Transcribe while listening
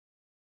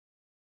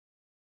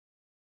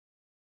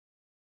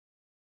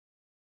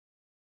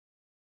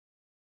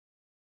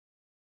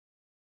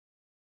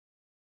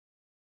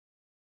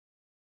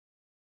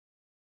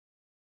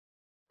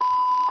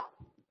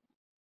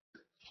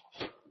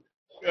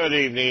Good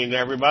evening,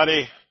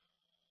 everybody.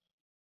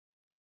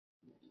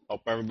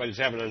 Hope everybody's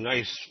having a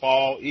nice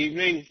fall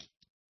evening.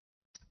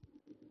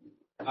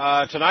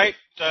 Tonight,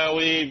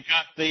 we've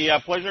got the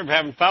pleasure of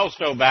having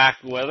Fausto back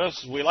with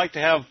us. We like to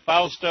have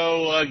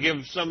Fausto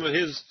give some of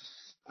his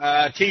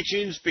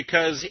teachings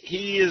because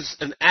he is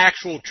an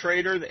actual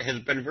trader that has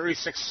been very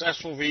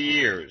successful for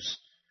years.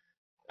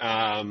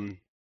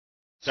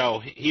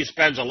 So he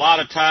spends a lot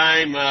of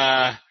time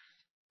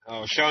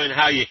showing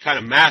how you kind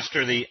of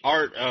master the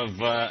art of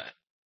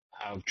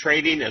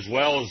trading as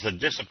well as the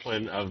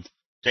discipline of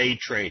day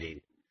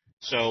trading.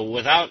 So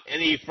without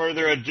any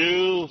further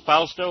ado,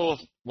 Fausto,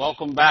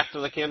 welcome back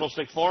to the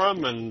Candlestick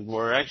Forum, and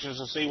we're anxious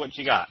to see what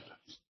you got.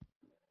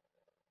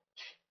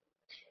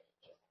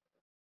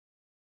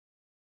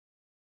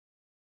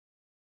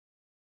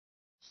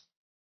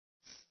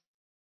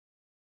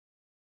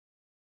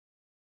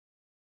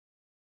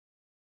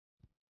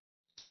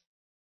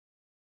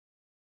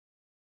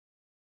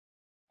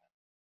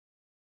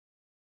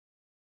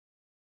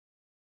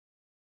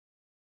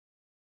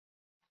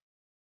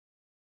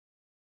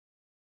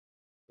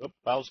 Oop,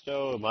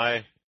 Fausto, am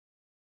I?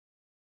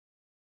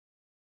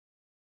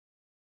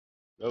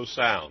 No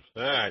sound.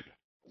 All right.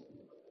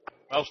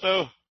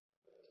 Fausto?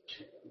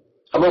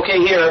 I'm okay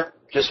here.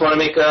 Just want to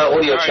make an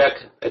audio check.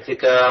 I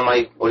think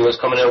my audio is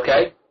coming in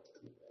okay.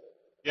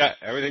 Yeah,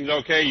 everything's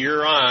okay.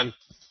 You're on.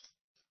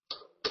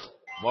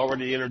 I've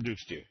already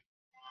introduced you.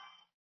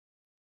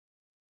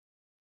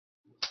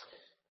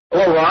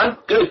 Hello, Ron.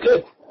 Good.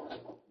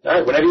 All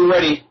right, whenever you're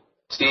ready,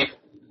 Steve.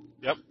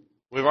 Yep.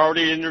 We've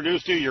already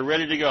introduced you. You're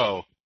ready to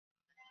go.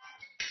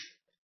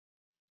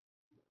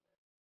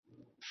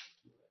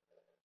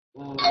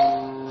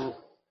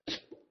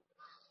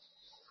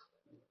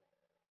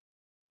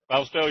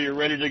 Fausto, you're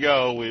ready to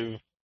go.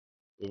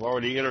 We've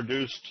already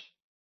introduced.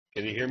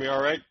 Can you hear me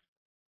all right?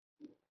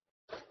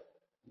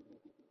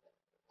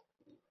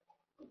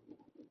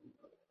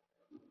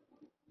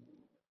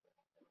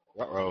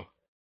 Uh-oh.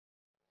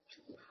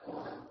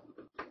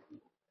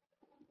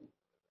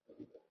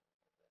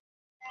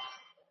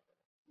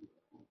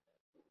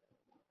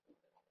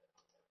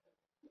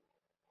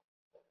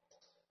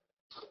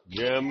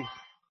 Jim?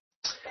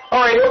 All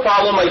right, no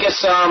problem. I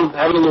guess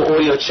having a little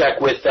audio check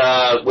with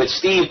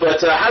Steve. But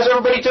how's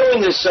everybody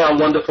doing this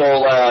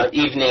wonderful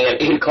evening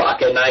at 8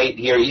 o'clock at night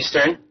here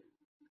Eastern?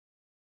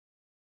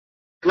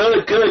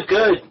 Good.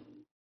 Good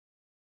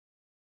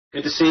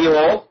to see you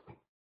all.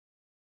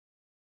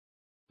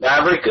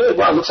 Very good.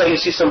 Wow, looks like I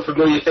see some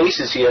familiar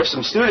faces here,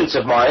 some students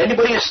of mine.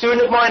 Anybody a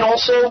student of mine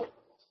also?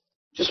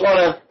 Just want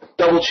to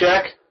double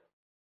check.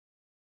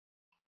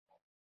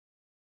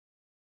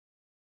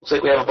 Looks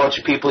like we have a bunch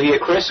of people here.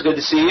 Chris, good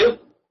to see you.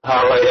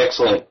 All right,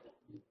 excellent.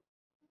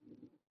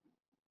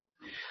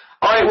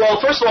 All right, well,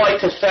 first of all, I'd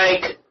like to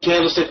thank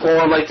Candlestick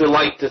Forum. I'd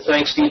like to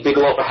thank Steve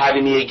Bigelow for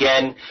having me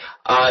again.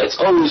 It's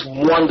always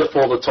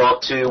wonderful to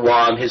talk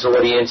to his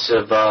audience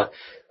of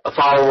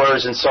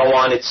followers and so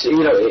on. It's,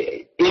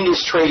 in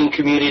this trading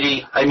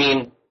community, I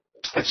mean,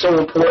 it's so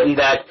important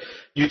that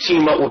you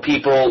team up with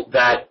people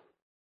that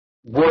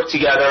work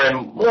together,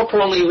 and more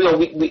importantly,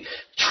 we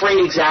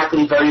trade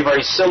exactly very,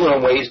 very similar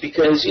ways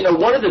because,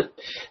 one of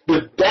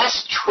the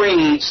best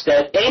trades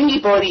that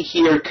anybody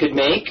here could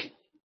make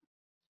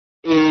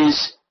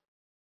is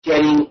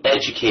getting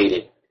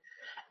educated.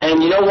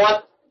 And you know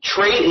what?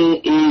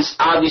 Trading is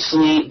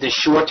obviously the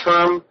short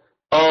term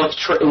of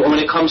when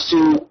it comes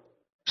to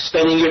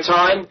spending your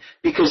time,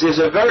 because there's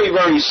a very,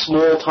 very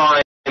small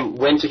time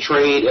when to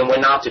trade and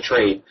when not to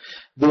trade.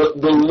 The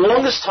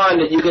longest time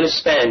that you're going to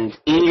spend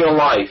in your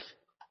life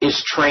is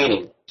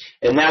training.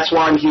 And that's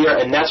why I'm here,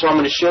 and that's why I'm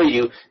going to show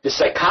you the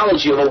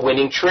psychology of a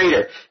winning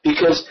trader.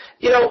 Because,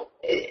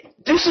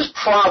 this is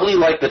probably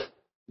like the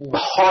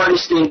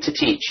hardest thing to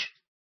teach.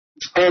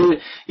 And,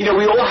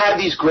 we all have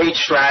these great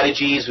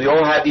strategies. We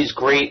all have these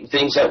great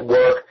things that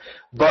work.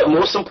 But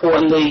most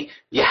importantly,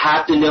 you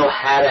have to know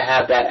how to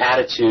have that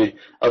attitude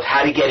of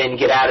how to get in and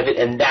get out of it,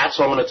 and that's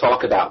what I'm going to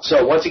talk about.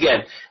 So once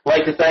again, I'd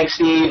like to thank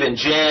Steve and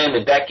Jim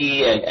and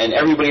Becky and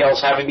everybody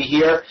else having me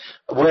here.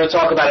 We're going to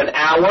talk about an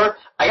hour.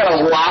 I got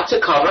a lot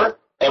to cover,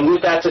 and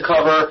with that to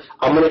cover,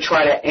 I'm going to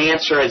try to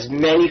answer as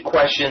many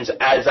questions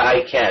as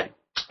I can.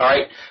 All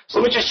right? So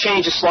let me just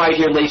change the slide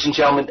here, ladies and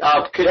gentlemen.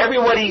 Could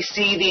everybody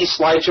see the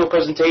slideshow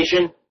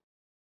presentation?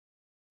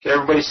 Can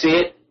everybody see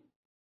it?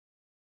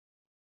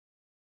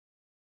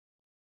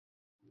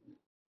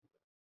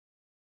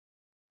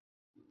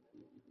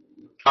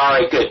 All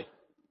right, good.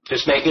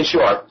 Just making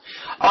sure.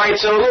 All right,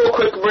 so a little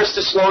quick risk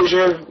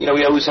disclosure.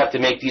 We always have to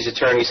make these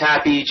attorneys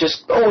happy.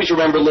 Just always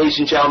remember, ladies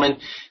and gentlemen,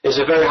 there's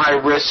a very high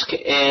risk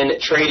in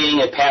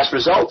trading and past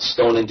results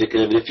don't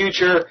indicate the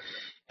future.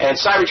 And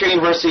Cyber Trading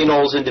University and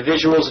all those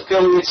individuals,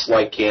 affiliates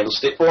like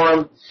Candlestick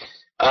Forum,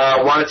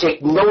 want to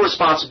take no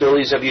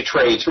responsibilities of your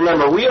trades.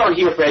 Remember, we are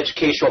here for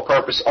educational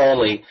purpose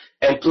only,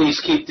 and please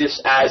keep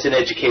this as an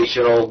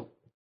educational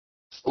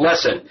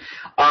lesson.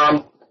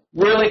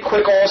 Really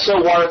quick, also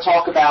want to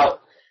talk about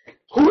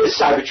who is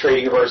Cyber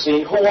Trading University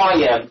and who I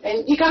am.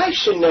 And you guys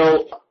should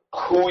know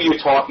who you're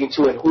talking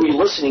to and who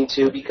you're listening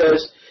to,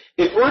 because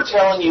if we're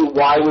telling you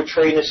why we're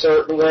trading a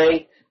certain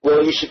way,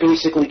 well, you should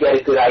basically get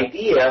a good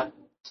idea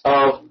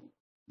of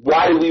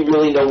why do we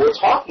really know what we're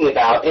talking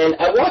about. And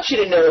I want you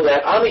to know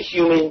that I'm a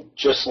human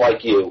just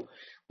like you.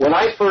 When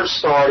I first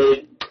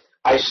started,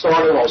 I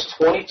started when I was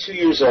 22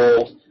 years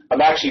old.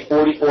 I'm actually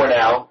 44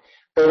 now.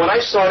 But when I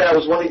started, I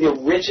was one of the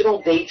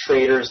original day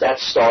traders that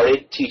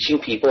started teaching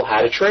people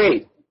how to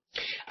trade.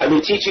 I've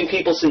been teaching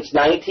people since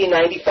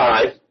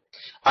 1995.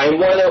 I am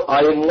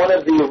one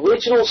of the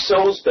original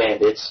So's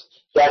Bandits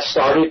that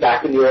started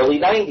back in the early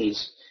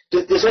 90s.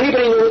 Does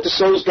anybody know what the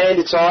So's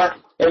Bandits are?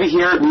 Ever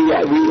hear it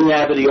reading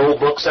out of the old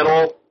books at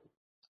all?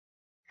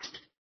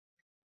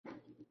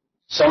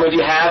 Some of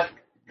you have?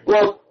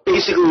 Well,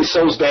 basically the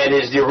So's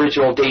Bandits is the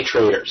original day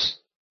traders.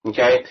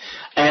 Okay?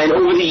 And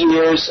over the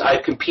years,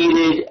 I've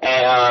competed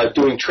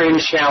doing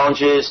Traders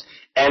Challenges,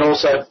 and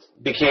also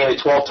became a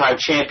 12-time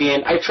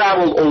champion. I've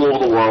traveled all over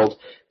the world.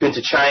 Been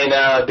to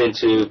China, been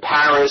to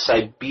Paris.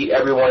 I beat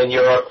everyone in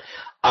Europe.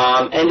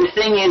 And the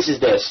thing is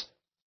this.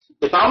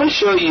 If I'm going to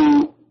show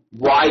you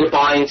why to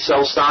buy and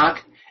sell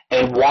stock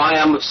and why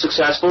I'm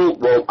successful,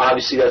 well,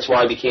 obviously that's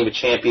why I became a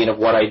champion of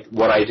what I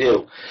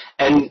do.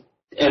 And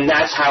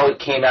that's how it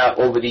came out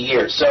over the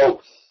years.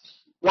 So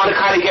want to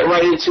kind of get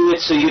right into it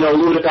so you know a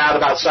little bit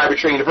about Cyber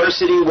Trading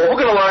University. What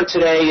we're going to learn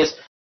today is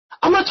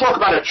I'm going to talk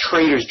about a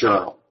trader's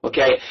journal,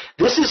 okay?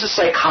 This is the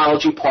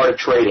psychology part of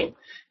trading.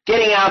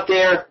 Getting out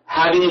there,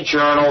 having a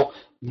journal,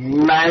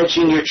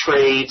 managing your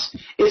trades.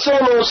 It's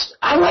almost,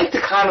 I like to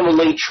kind of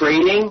relate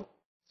trading,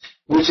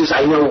 which is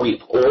I know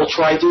we've all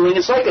tried doing.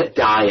 It's like a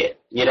diet,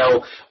 you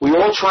know. We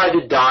all try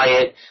to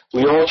diet.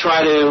 We all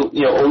try to,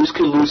 always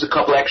could lose a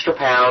couple extra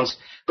pounds.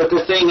 But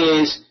the thing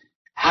is,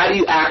 how do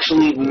you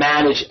actually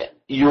manage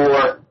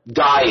your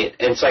diet?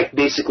 And it's like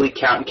basically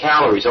counting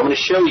calories. I'm going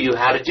to show you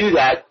how to do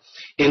that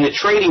in the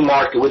trading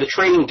market with a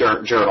trading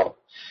journal.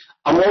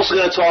 I'm also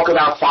going to talk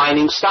about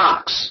finding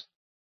stocks.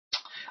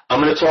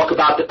 I'm going to talk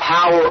about the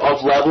power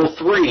of level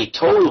 3,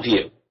 total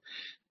view.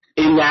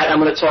 In that, I'm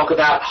going to talk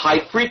about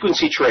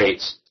high-frequency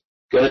trades.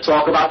 Going to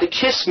talk about the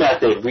KISS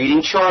method,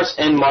 reading charts,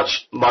 and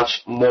much,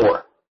 much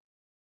more.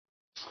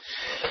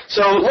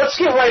 So let's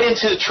get right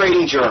into the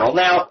trading journal.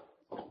 Now,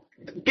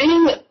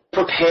 being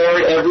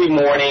prepared every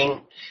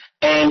morning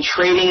and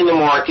trading in the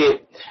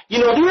market,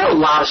 there are a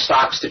lot of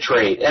stocks to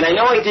trade. And I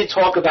know I did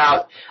talk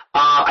about,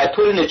 I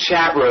put in the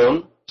chat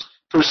room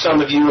for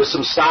some of you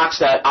some stocks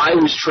that I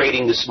was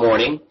trading this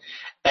morning.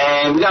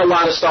 And we got a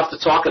lot of stuff to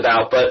talk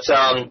about, but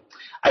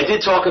I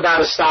did talk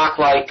about a stock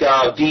like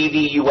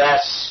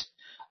VVUS.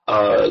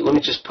 Let me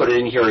just put it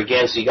in here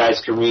again so you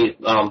guys can read,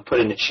 put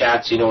it in the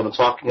chat so you know what I'm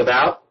talking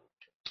about.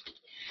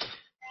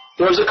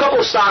 There was a couple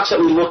of stocks that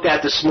we looked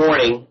at this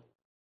morning.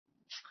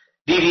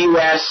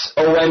 VVUS,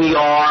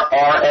 OMER,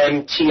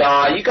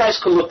 RMTI. You guys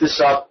can look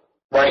this up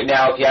right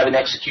now if you have an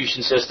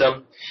execution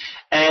system.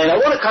 And I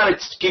want to kind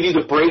of give you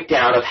the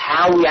breakdown of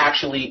how we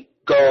actually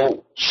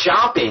go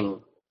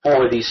shopping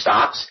for these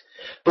stocks.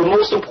 But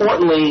most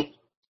importantly,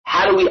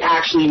 how do we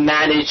actually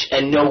manage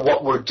and know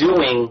what we're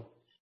doing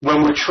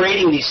when we're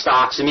trading these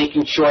stocks and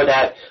making sure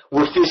that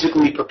we're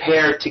physically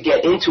prepared to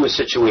get into a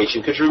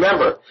situation? Because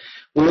remember,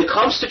 when it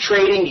comes to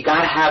trading, you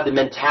got to have the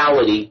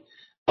mentality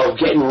of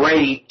getting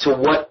ready to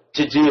what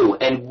to do.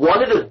 And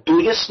one of the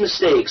biggest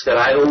mistakes that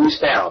I always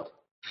found,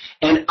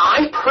 and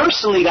I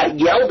personally got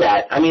yelled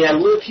at. I mean, I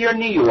live here in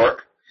New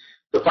York,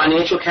 the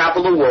financial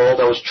capital of the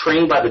world. I was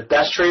trained by the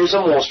best traders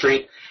on Wall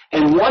Street.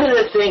 And one of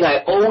the things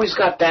I always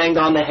got banged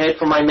on the head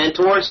from my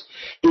mentors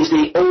is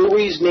they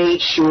always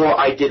made sure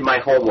I did my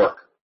homework.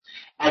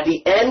 At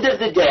the end of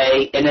the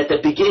day and at the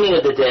beginning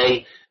of the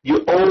day,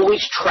 you're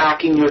always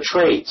tracking your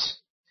trades.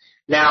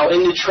 Now,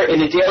 in the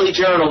daily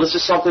journal, this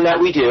is something that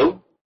we do.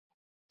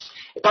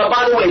 But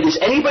by the way, does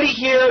anybody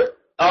here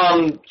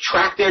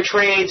track their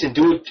trades and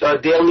do a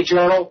daily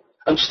journal?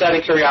 I'm just out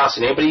of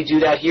curiosity. Anybody do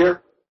that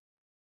here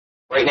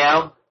right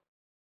now?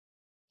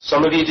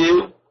 Some of you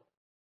do?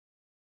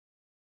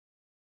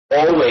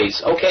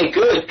 Always. Okay,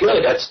 good.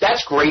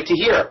 That's great to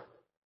hear.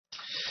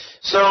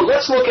 So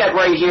let's look at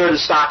right here the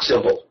stock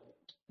symbol,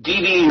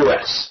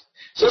 VVUS.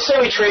 So let's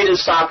say we traded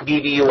stock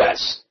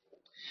VVUS.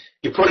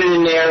 You put it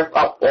in there.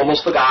 Oh,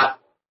 almost forgot.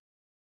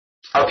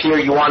 Up here,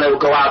 you want to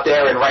go out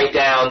there and write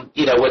down,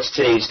 what's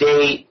today's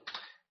date,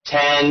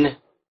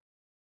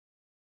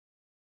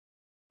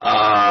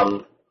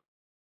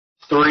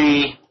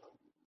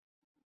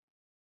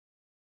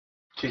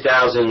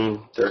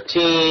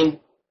 3/2013.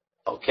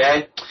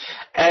 Okay.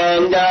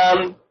 And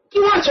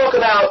you want to talk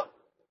about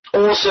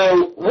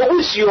also what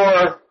was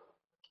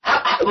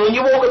when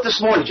you woke up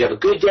this morning, did you have a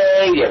good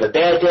day? Did you have a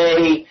bad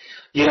day?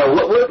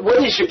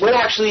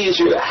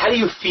 How do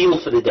you feel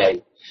for the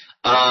day?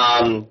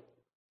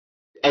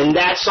 And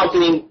that's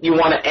something you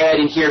want to add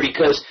in here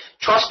because,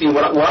 trust me,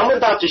 what I'm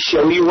about to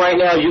show you right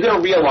now, you're going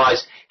to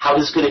realize how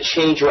this is going to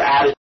change your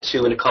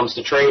attitude when it comes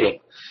to trading.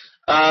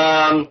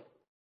 I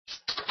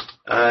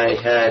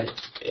had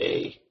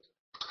a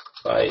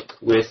fight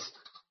with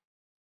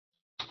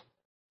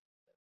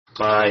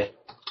my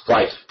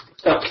wife.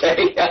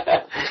 Okay?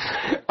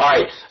 All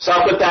right, so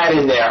I'll put that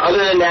in there.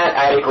 Other than that,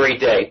 I had a great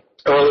day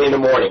early in the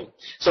morning.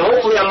 So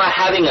hopefully I'm not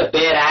having a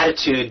bad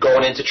attitude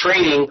going into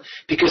trading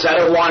because I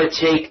don't want to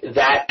take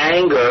that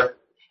anger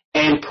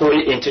and put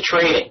it into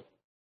trading.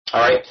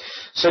 All right,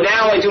 so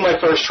now I do my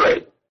first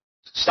trade.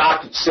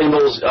 Stock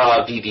symbols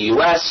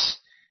VVUS.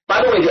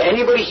 By the way, did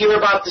anybody hear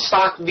about the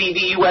stock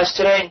VVUS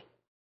today?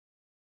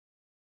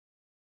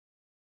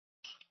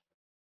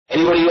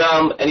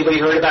 Anybody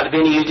heard about it?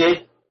 Vinny, you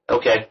did?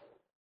 Okay.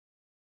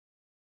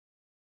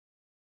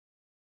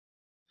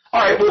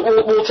 All right,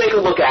 we'll take a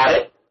look at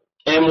it,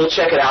 and we'll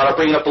check it out. I'll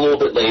bring it up a little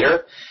bit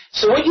later.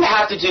 So what you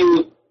have to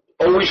do,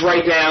 always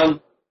write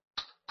down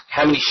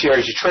how many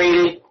shares you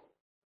traded.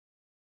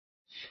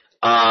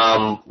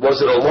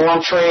 Was it a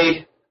long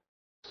trade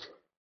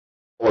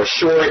or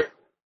short?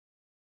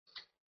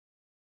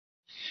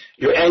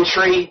 Your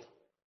entry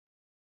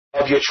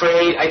of your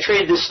trade. I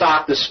traded this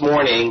stock this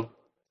morning.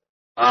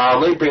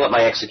 Let me bring up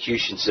my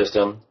execution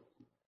system.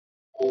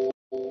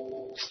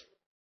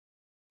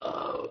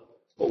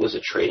 What was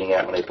it trading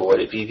at when I bought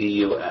it?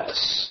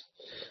 VVUS.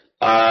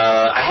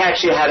 I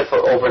actually had it for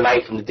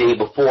overnight from the day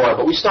before,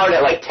 but we started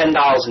at like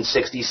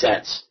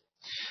 $10.60.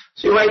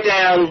 So you write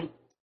down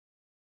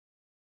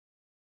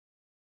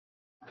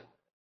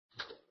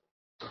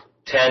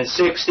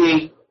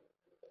 $10.60,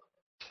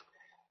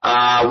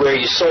 where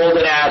you sold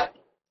it at.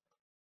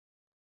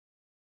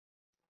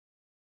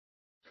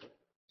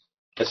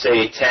 Let's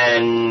say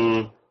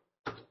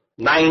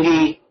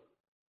 $10.90.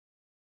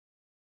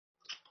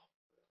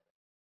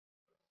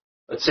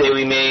 Let's say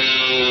we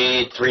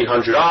made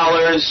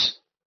 $300.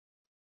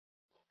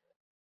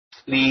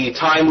 The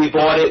time we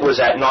bought it was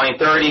at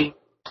 9:30.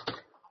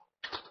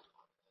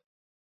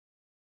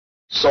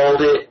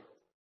 Sold it.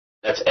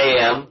 That's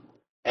AM.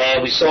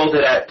 And we sold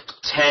it at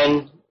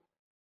 10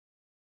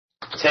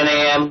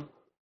 a.m.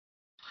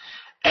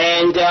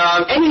 And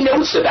any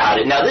notes about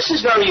it? Now, this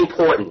is very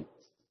important.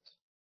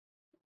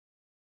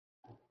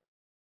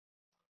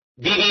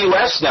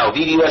 VVUS? No,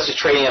 VVUS is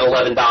trading at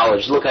 $11.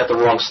 You're looking at the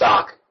wrong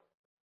stock.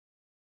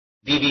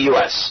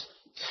 VVUS.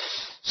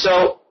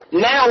 So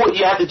now what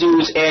you have to do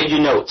is add your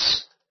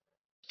notes.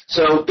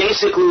 So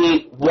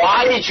basically,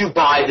 why did you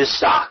buy this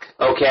stock?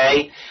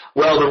 Okay?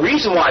 Well, the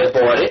reason why I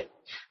bought it,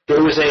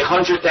 there was a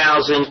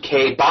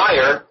 100,000K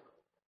buyer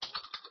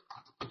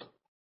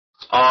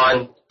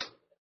on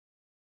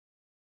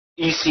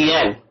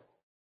ECN.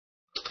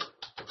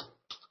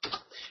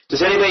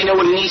 Does anybody know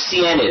what an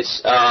ECN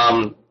is?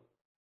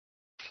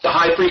 The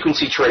high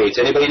frequency trades.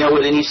 Anybody know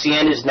what an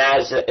ECN is?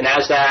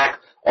 NASDAQ,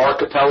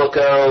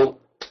 Archipelago.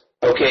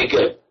 Okay,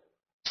 good.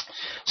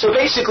 So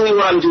basically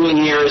what I'm doing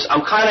here is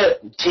I'm kind of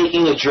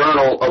taking a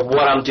journal of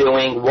what I'm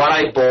doing, what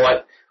I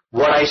bought,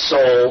 what I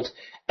sold,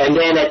 and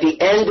then at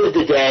the end of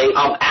the day,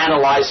 I'm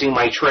analyzing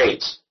my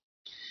trades.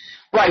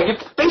 Right, you're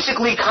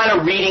basically kind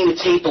of reading the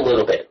tape a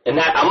little bit, and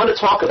that I'm going to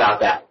talk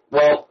about that.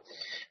 Well,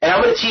 and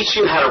I'm going to teach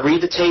you how to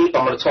read the tape.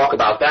 I'm going to talk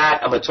about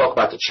that. I'm going to talk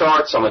about the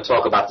charts. I'm going to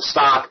talk about the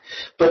stock.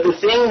 But the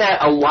thing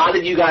that a lot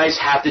of you guys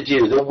have to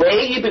do, the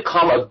way you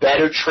become a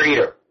better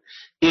trader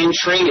in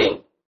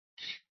trading,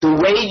 the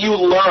way you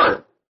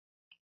learn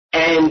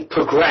and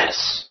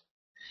progress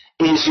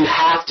is you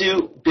have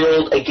to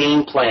build a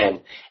game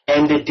plan.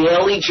 And the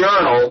daily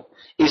journal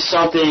is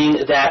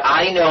something that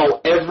I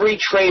know every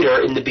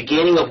trader in the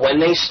beginning of when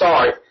they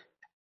start,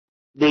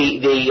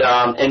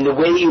 and the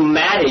way you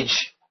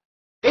manage,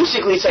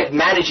 basically it's like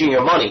managing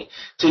your money.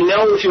 To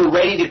know if you're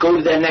ready to go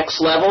to that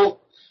next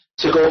level,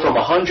 to go from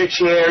 100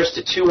 shares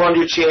to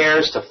 200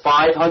 shares to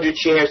 500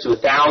 shares to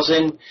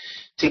 1,000,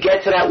 to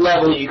get to that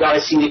level, you got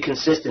to see the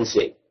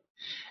consistency.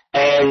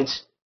 And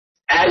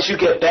as you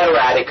get better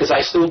at it, because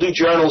I still do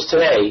journals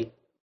today,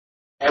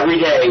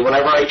 every day,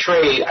 whenever I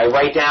trade, I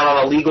write down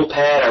on a legal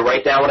pad, I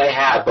write down what I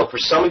have. But for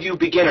some of you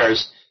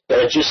beginners that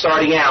are just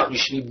starting out, you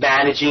should be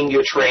managing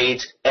your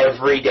trades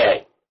every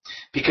day.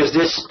 Because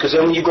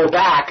then when you go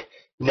back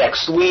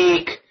next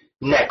week,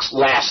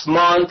 last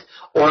month,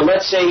 or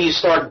let's say you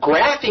start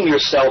graphing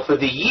yourself for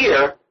the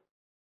year,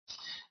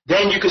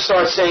 then you can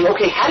start saying,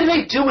 okay, how did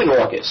I do in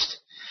August?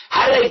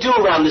 How did I do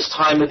around this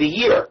time of the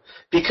year?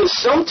 Because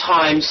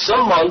sometimes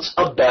some months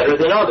are better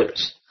than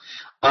others.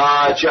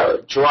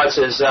 Gerard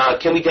says,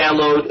 can we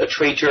download a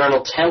trade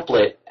journal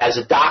template as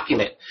a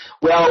document?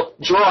 Well,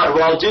 Gerard,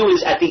 what I'll do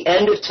is at the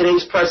end of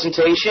today's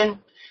presentation,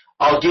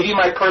 I'll give you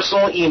my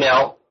personal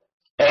email,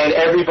 and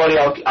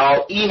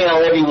I'll email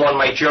everyone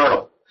my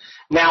journal.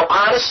 Now,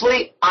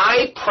 honestly,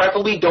 I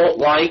preferably don't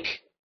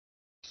like,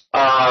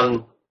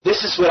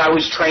 this is what I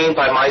was trained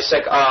by my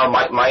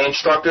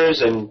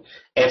instructors and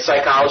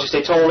psychologists.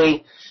 They told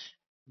me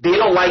they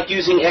don't like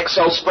using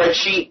Excel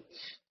spreadsheet.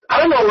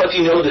 I don't know if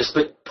you know this,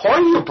 but part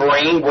of your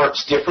brain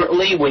works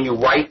differently when you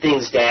write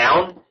things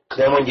down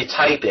than when you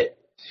type it.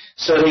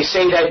 So they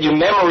say that your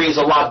memory is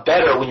a lot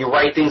better when you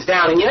write things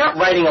down, and you're not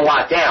writing a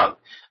lot down.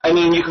 I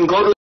mean, you can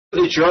go to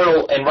the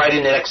journal and write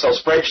in an Excel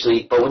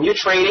spreadsheet, but when you're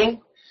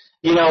trading,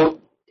 you know,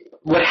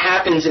 what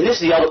happens, and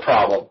this is the other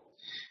problem,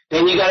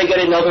 then you got to get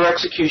another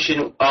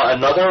execution,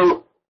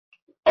 another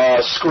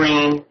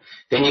screen.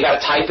 Then you got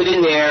to type it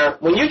in there.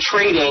 When you're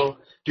trading,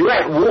 you're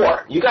at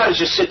war. You got to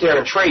just sit there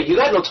and trade. You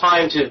got no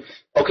time to,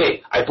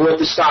 okay, I bought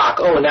the stock.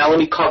 Oh, now let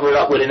me cover it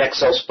up with an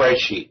Excel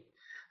spreadsheet.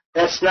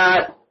 That's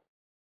not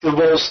the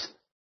most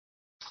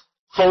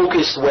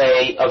focused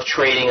way of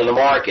trading in the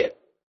market.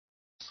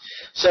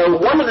 So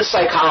one of the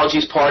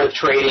psychologies part of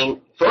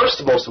trading, first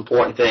the most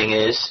important thing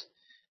is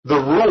the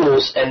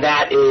rules, and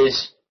that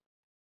is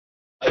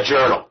a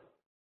journal.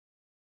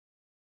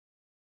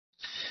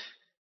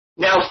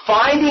 Now,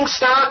 finding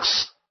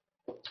stocks,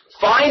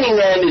 finding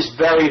them is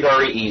very,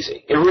 very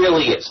easy. It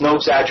really is, no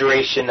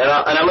exaggeration. And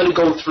I'm going to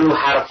go through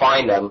how to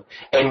find them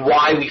and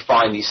why we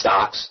find these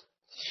stocks.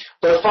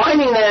 But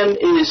finding them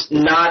is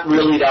not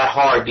really that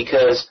hard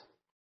because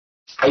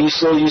are you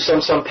still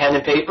using some pen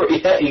and paper?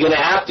 Yeah, you're going to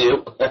have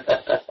to.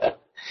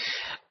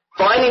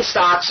 Finding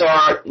stocks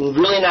are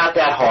really not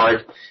that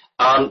hard.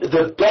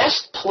 The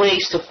best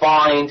place to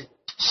find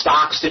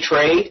stocks to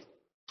trade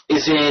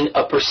is in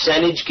a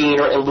percentage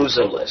gainer and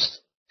loser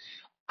list.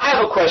 I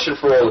have a question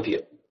for all of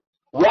you.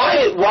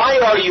 Why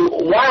are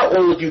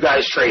all of you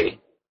guys trading?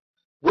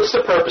 What's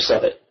the purpose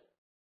of it?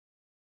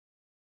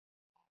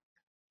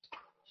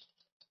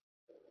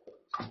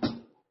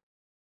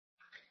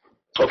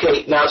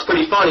 Okay, now it's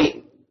pretty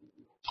funny.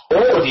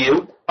 All of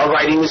you are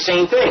writing the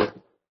same thing.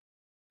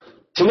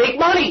 To make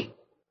money.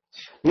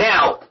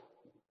 Now,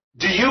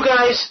 do you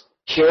guys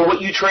care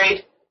what you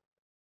trade?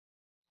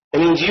 I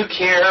mean, do you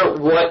care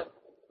what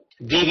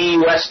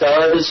VVUS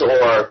does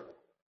or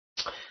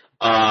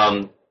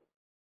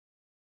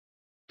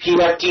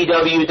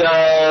PFTW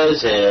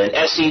does and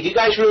SE? Do you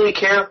guys really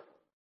care?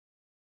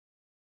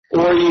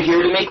 Or are you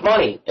here to make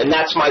money? And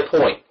that's my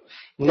point.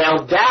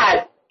 Now,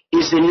 that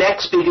is the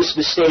next biggest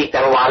mistake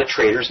that a lot of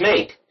traders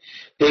make.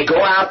 They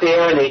go out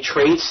there and they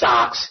trade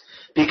stocks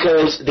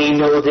because they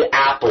know the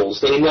Apples,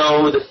 they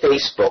know the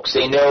Facebooks,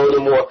 they know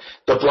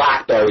the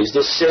Blackberries,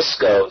 the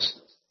Ciscos.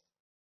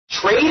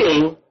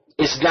 Trading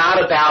is not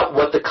about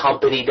what the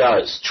company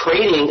does.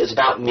 Trading is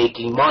about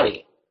making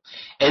money.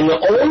 And the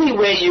only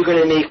way you're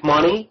going to make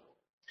money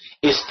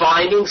is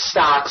finding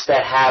stocks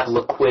that have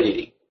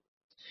liquidity.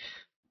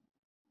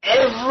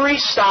 Every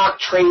stock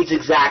trades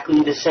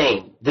exactly the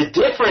same. The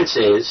difference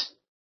is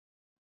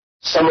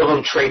some of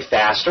them trade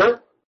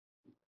faster,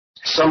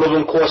 some of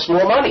them cost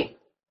more money.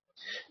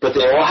 But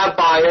they all have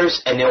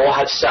buyers and they all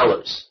have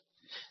sellers.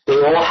 They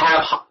all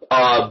have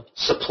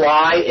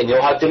supply and they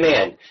all have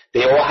demand.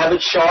 They all have a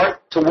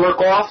chart to work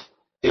off.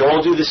 They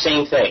all do the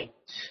same thing.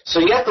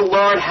 So you have to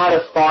learn how to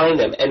find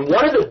them. And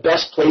one of the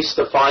best places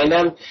to find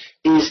them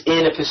is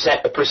in a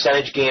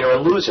percentage gainer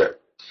and loser.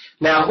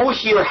 Now, who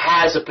here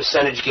has a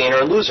percentage gainer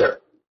and loser?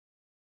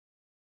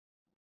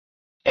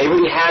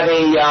 Anybody have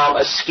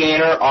a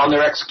scanner on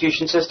their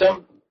execution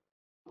system?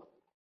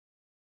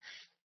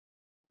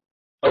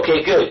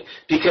 Okay, good.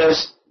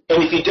 Because,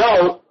 and if you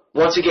don't,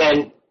 once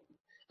again,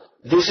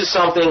 this is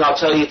something I'll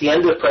tell you at the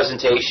end of the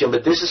presentation,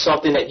 but this is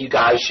something that you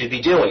guys should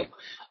be doing.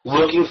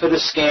 Looking for the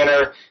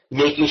scanner,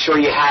 making sure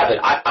you have it.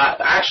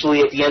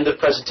 Actually, at the end of the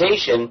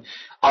presentation,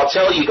 I'll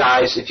tell you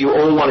guys, if you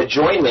all want to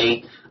join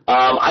me,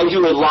 I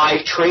do a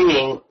live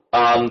training,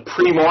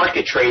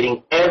 pre-market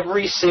trading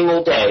every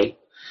single day,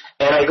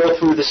 and I go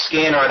through the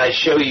scanner and I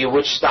show you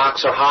which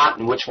stocks are hot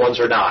and which ones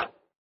are not.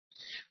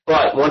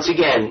 But once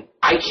again,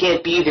 I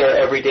can't be there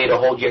every day to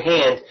hold your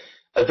hand.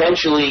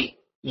 Eventually,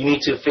 you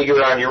need to figure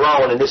it on your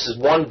own, and this is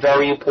one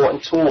very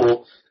important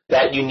tool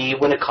that you need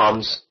when it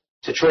comes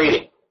to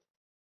trading.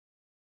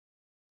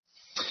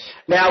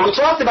 Now, we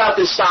talked about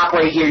this stock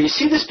right here. You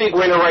see this big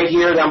winner right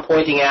here that I'm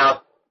pointing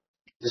out?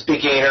 This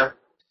big gainer?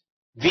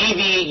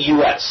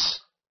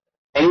 VVUS.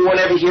 Anyone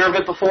ever hear of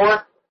it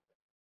before?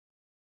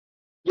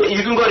 Yeah,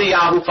 you can go to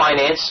Yahoo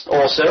Finance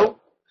also.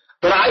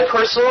 But I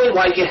personally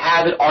like to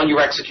have it on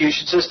your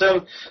execution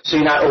system so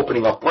you're not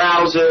opening up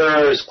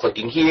browsers,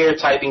 clicking here,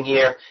 typing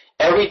here.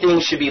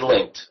 Everything should be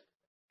linked.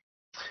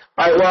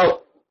 All right,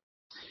 well,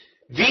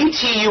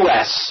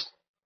 VTUS,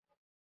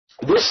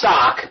 this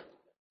stock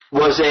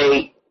was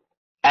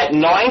at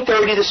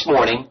 9:30 this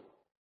morning,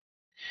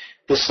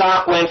 the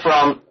stock went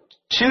from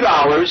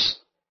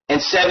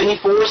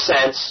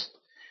 $2.74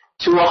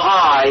 to a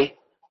high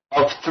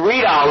of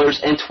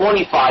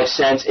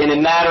 $3.25 in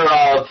a matter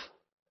of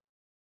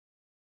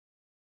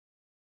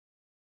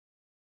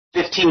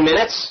 15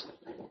 minutes.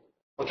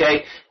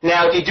 Okay?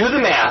 Now, if you do the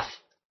math,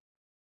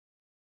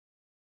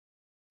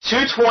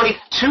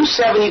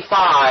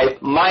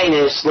 275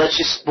 minus, let's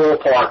just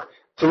ballpark,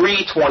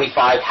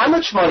 325. How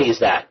much money is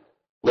that,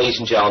 ladies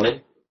and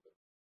gentlemen?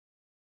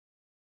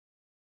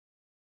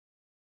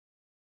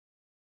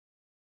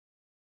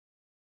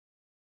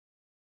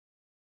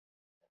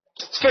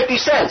 It's 50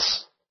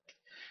 cents.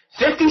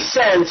 50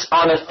 cents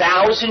on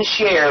 1,000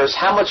 shares,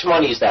 how much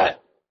money is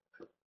that?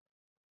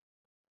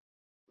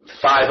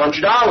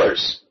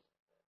 $500.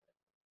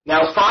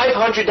 Now,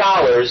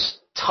 $500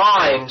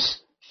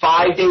 times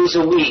 5 days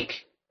a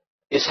week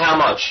is how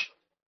much?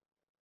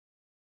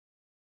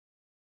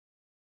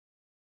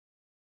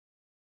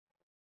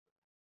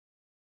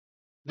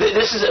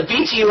 This is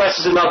VTUS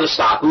is another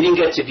stock. We didn't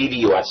get to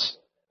VVUS.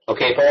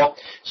 Okay, Paul?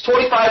 It's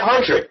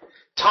 2,500.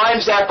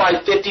 Times that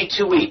by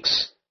 52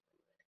 weeks.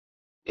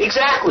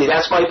 Exactly.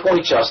 That's my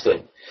point,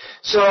 Justin.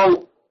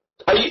 So,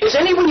 is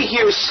anybody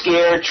here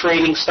scared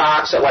trading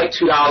stocks at like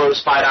 $2,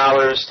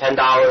 $5,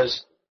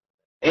 $10?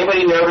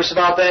 Anybody nervous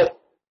about that?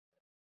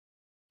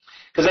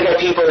 Because I got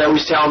people that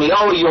always tell me,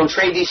 oh, you don't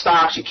trade these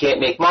stocks, you can't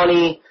make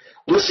money.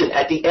 Listen,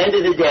 at the end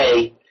of the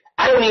day,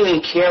 I don't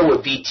even care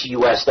what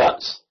VTUS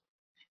does.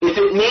 If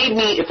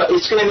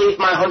it's going to make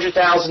my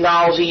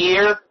 $100,000 a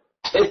year,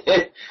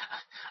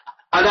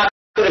 I'm not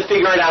going to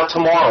figure it out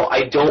tomorrow.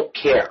 I don't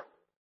care.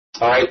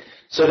 All right?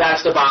 So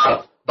that's the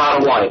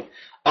bottom line.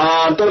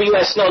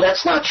 WS, no,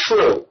 that's not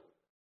true.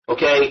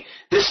 Okay?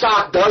 This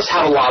stock does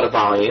have a lot of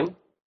volume.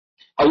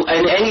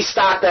 And any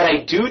stock that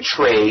I do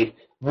trade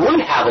would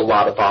have a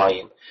lot of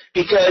volume.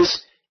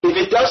 Because if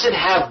it doesn't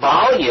have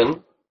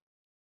volume,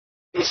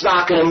 it's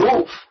not going to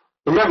move.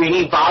 Remember, you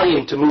need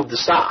volume to move the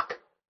stock.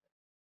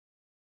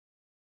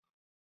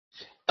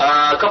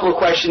 A couple of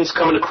questions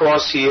coming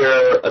across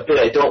here a bit.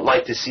 I don't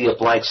like to see a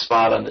blank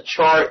spot on the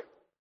chart.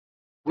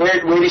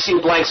 Where do you see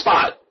a blank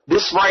spot?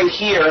 This right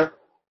here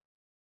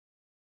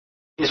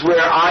is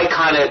where I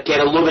kind of get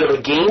a little bit of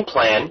a game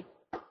plan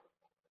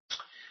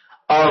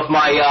of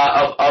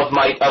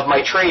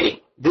my trading.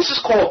 This is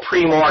called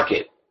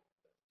pre-market.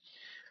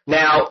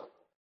 Now,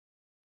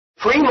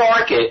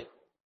 pre-market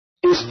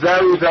is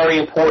very, very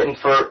important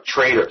for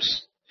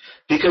traders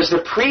because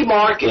the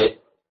pre-market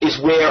is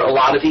where a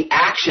lot of the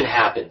action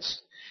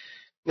happens.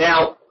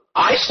 Now,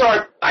 I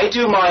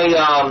do my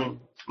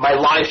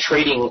live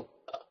trading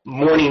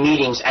morning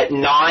meetings at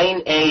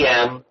 9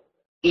 a.m.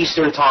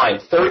 Eastern Time,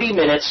 30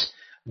 minutes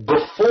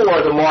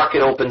before the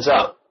market opens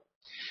up.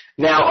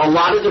 Now, a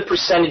lot of the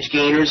percentage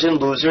gainers and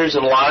losers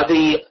and a lot of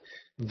the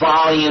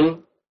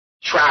volume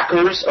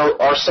trackers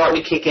are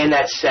starting to kick in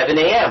at 7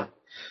 a.m.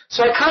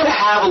 So I kind of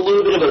have a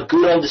little bit of a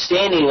good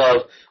understanding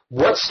of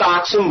what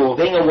stocks are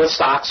moving and what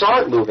stocks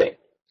aren't moving.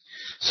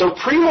 So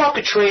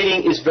pre-market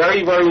trading is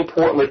very, very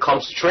important when it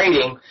comes to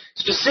trading,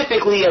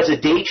 specifically as a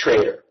day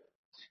trader.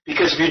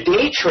 Because if you're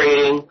day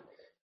trading,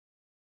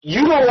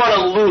 you don't want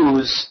to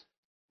lose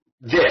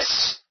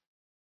this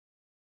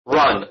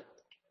run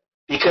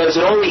because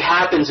it only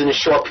happens in a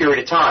short period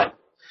of time.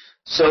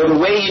 So the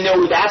way you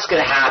know that's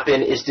going to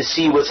happen is to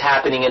see what's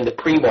happening in the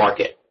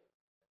pre-market.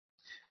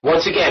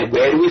 Once again,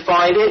 where do we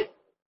find it?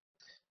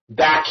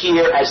 Back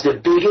here as the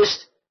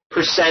biggest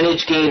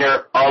percentage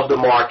gainer of the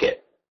market.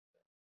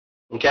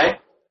 Okay?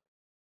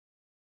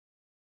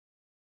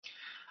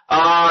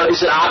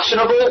 Is it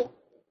optionable?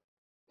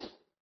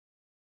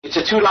 It's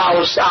a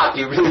 $2 stock.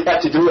 Do you really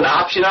have to do an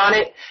option on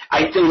it?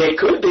 I think it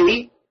could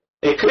be.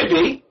 It could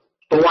be.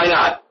 But why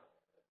not?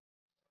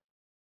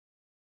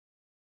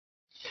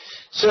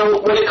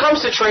 So when it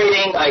comes to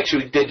trading, I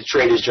actually did the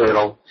Trader's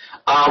Journal.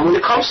 When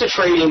it comes to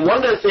trading,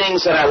 one of the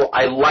things that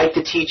I like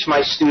to teach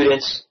my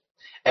students,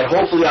 and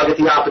hopefully I'll get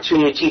the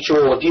opportunity to teach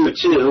all of you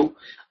too,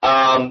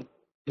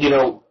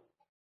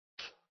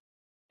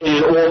 in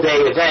an all-day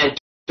event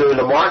during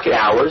the market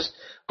hours.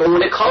 But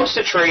when it comes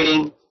to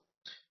trading,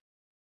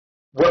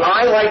 what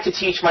I like to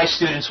teach my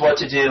students what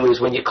to do is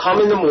when you come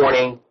in the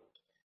morning,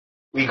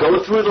 we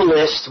go through the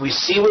list, we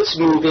see what's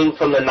moving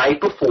from the night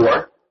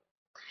before,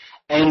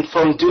 and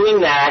from doing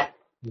that,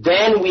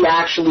 then we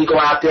actually go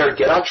out there,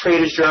 get our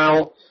Trader's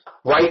Journal,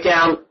 write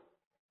down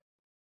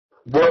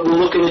what we're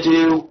looking to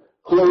do,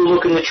 who we're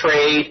looking to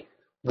trade,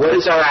 what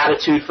is our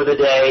attitude for the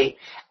day,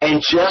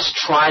 and just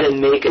try to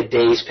make a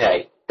day's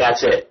pay.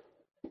 That's it.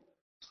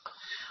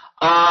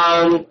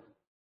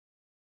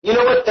 You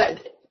know what?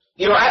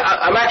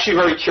 I'm actually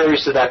very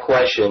curious to that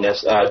question,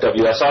 WS. I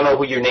don't know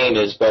who your name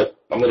is, but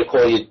I'm going to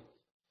call you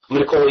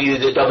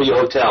the W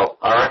Hotel.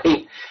 All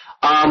right.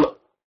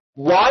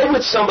 Why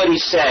would somebody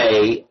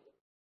say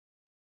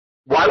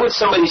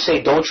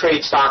don't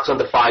trade stocks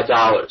under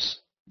 $5?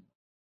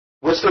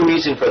 What's the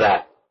reason for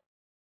that?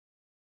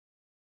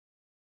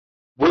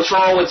 What's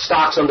wrong with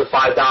stocks under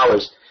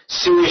 $5?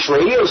 Sirius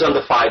Radio is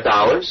under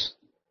 $5.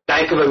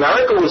 Bank of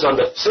America was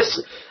under,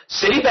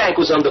 Citibank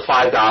was under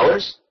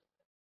 $5.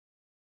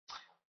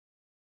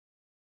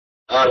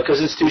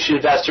 Because institutional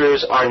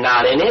investors are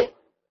not in it.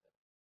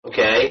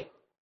 Okay.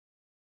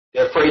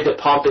 They're afraid to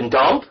pump and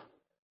dump.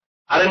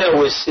 I don't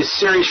know, is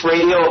Sirius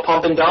Radio a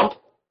pump and dump?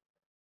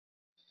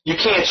 You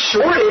can't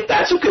short it.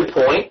 That's a good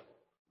point.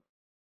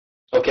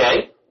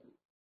 Okay.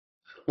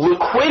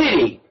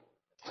 Liquidity.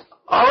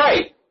 All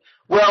right.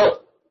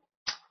 Well,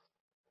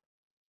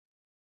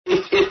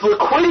 if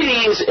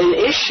liquidity is an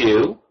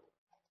issue,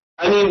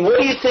 I mean, what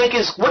do you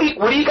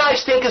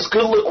guys think is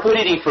good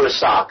liquidity for a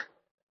stock?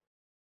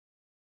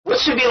 What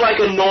should be like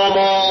a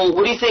normal,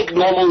 what do you think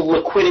normal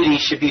liquidity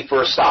should be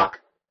for a stock?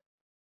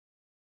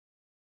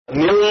 $1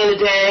 million a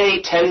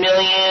day, 10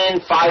 million,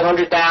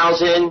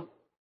 500,000,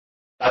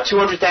 about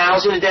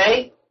 200,000 a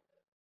day?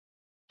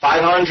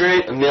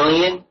 500, $1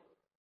 million?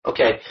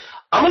 Okay.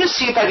 I'm going to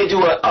see if I can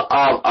do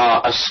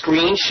a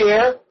screen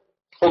share.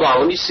 Hold on,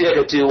 let me see if I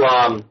can do,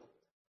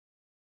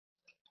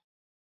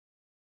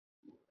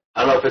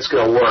 I don't know if it's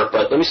going to work,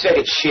 but let me see if I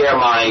can share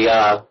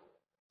my,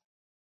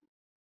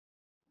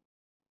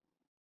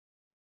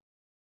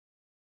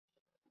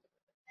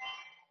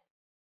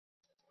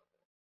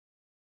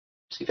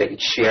 see if I can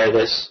share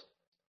this.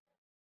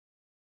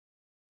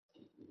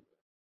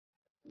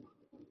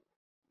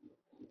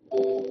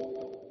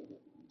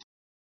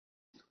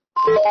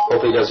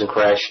 Hopefully it doesn't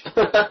crash.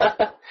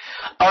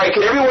 All right,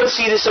 can everyone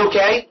see this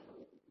okay?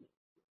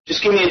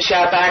 Just give me a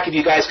chat back if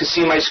you guys can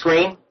see my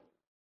screen.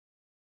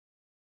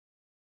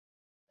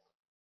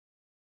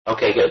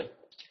 Okay, good.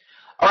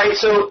 All right,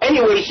 so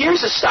anyway,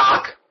 here's a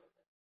stock.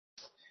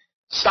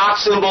 Stock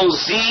symbol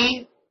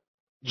Z,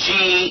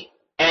 G,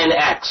 and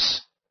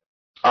X.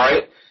 All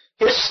right,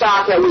 here's a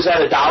stock that was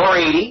at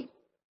 $1.80,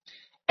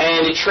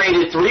 and it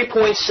traded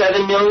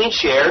 3.7 million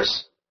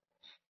shares,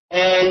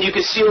 and you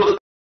can see it was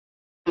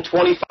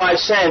 25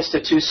 cents to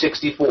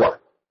 264.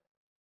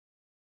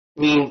 I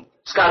mean,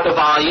 it's got the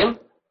volume.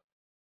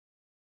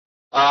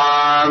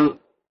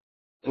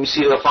 Let me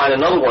see if I can find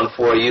another one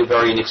for you,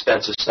 very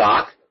inexpensive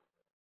stock.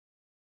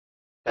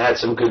 That had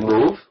some good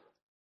move.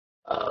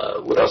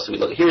 What else do we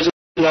look at? Here's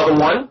another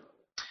one.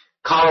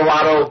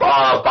 Colorado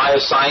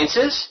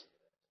Biosciences.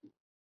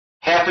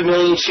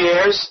 500,000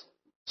 shares.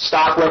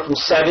 Stock went from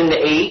 7 to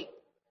 8.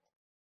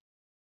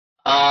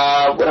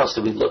 What else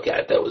did we look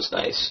at that was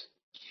nice?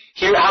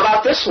 Here, how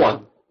about this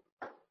one?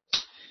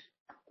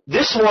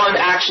 This one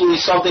actually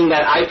is something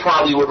that I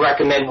probably would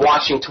recommend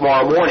watching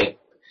tomorrow morning.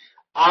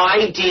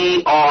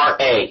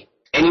 IDRA.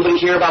 Anybody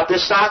hear about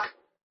this stock?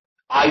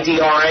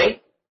 IDRA?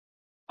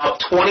 Up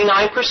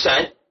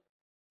 29%.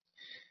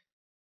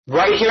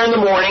 Right here in the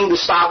morning, the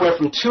stock went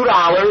from $2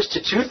 to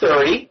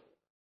 $2.30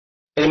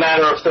 in a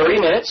matter of 30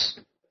 minutes.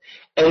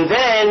 And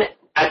then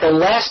at the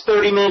last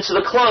 30 minutes of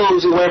the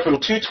close, it went from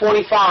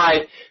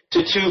 $2.25 to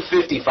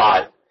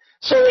 $2.55.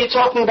 So you're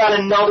talking about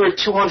another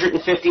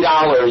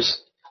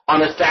 $250 on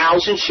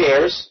 1,000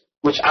 shares,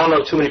 which I don't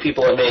know too many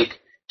people that make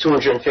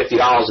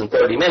 $250 in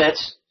 30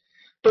 minutes.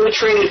 But it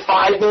traded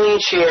 5 million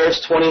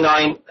shares,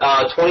 29%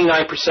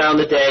 on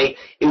the day.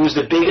 It was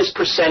the biggest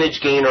percentage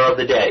gainer of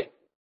the day.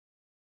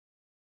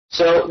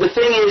 So the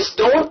thing is,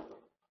 don't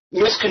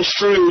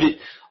misconstrue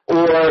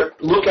or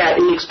look at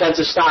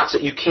inexpensive stocks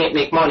that you can't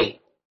make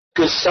money,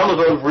 because some of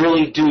them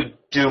really do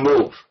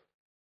move.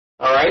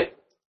 All right?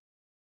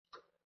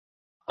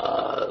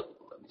 Let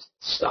me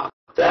stop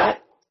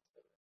that.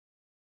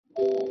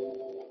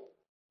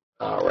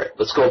 All right,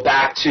 let's go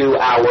back to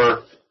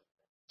our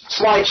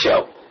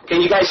slideshow.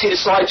 Can you guys see the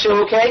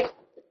slideshow okay?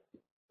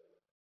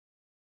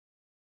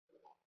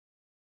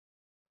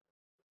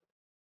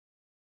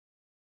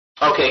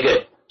 Okay,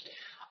 good.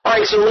 All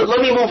right, so let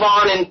me move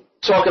on and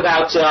talk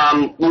about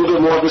a little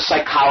bit more of the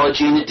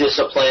psychology and the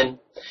discipline.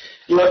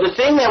 You know, the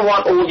thing I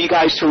want all of you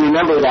guys to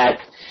remember that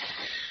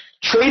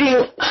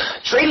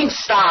trading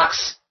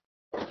stocks,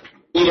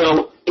 you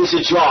know, is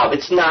a job.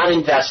 It's not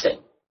investing.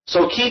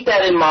 So keep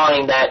that in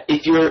mind, that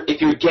if you're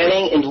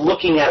getting and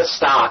looking at a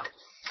stock,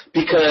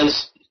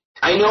 because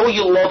I know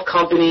you love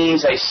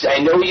companies, I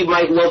know you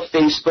might love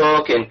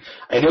Facebook, and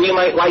I know you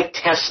might like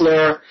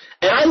Tesla,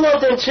 and I love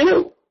them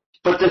too.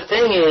 But the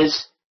thing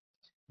is,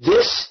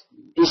 this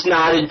is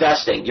not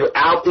investing. You're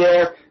out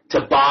there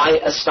to buy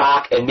a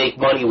stock and make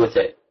money with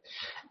it,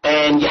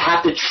 and you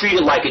have to treat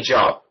it like a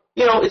job.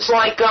 You know, it's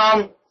like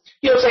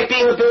it's like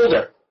being a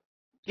builder.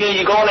 You know,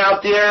 you're going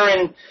out there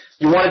and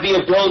you want to be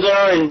a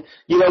builder, and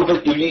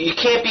but you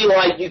can't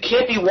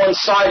be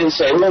one-sided and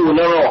say, oh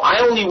no, I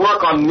only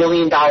work on $1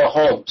 million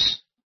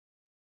homes.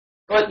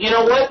 But you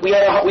know what? We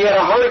had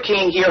a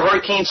hurricane here,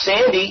 Hurricane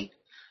Sandy.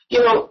 You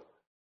know,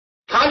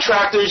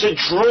 contractors are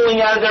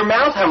drooling out of their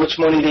mouth how much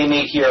money they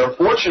made here.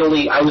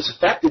 Unfortunately, I was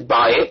affected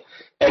by it,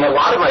 and a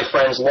lot of my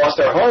friends lost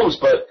their homes.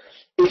 But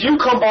if you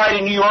come by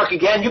to New York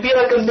again, you'd be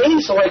like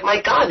amazed. So like,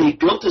 my God, they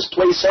built this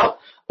place up.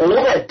 All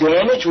that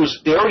damage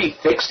they already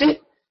fixed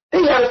it.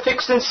 They had it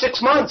fixed in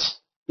 6 months.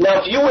 Now,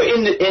 if you were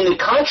in the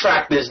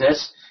contract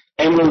business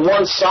and were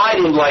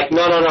one-sided, like,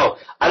 no,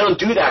 I don't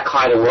do that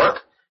kind of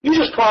work, you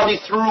just probably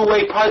threw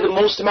away probably the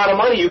most amount of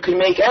money you can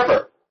make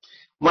ever.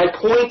 My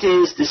point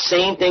is the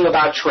same thing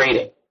about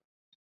trading.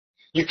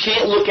 You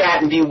can't look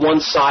at and be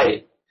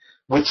one-sided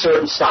with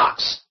certain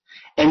stocks.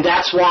 And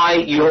that's why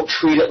you don't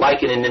treat it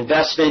like an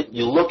investment.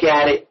 You look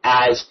at it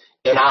as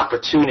an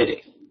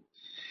opportunity.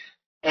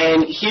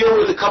 And here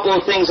with a couple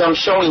of things I'm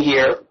showing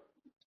here.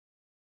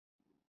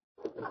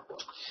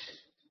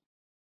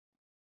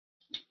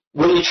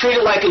 When you treat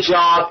it like a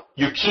job,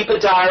 you keep a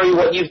diary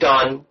what you've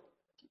done,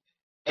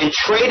 and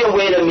trade in a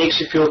way that makes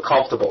you feel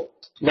comfortable.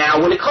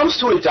 Now, when it comes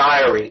to a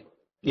diary,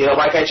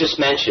 like I just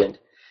mentioned,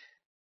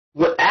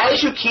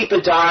 as you keep a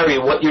diary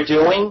of what you're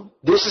doing,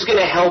 this is going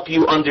to help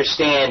you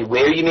understand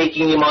where you're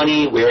making your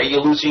money, where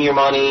you're losing your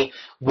money,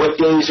 what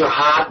days are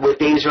hot, what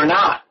days are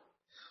not.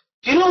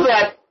 Do you know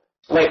that,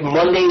 like,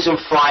 Mondays and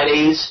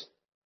Fridays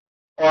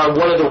are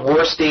one of the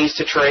worst days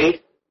to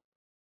trade?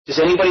 Does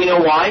anybody know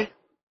why?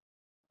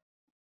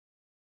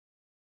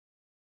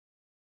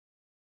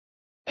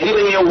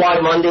 Anybody know why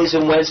Mondays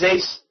and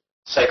Wednesdays?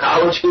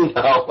 Psychology?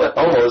 No, but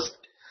almost.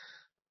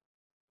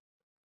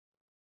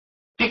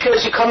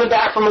 Because you're coming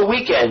back from a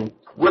weekend.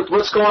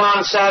 What's going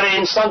on Saturday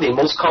and Sunday?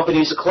 Most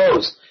companies are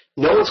closed.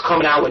 No one's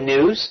coming out with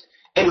news.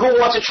 And who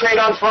wants to trade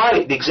on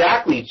Friday?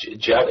 Exactly,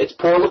 Jeff. It's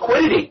poor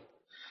liquidity.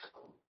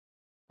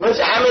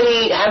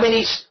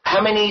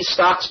 How many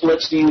stock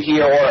splits do you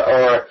hear,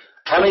 or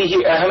how many of you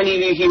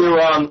hear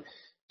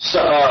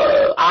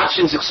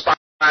options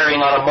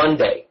expiring on a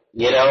Monday?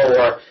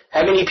 Or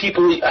how many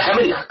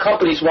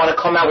companies want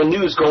to come out with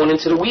news going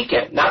into the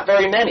weekend? Not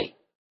very many.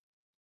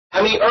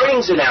 How many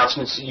earnings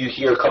announcements do you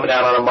hear coming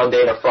out on a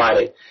Monday and a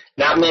Friday?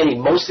 Not many.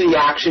 Most of the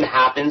action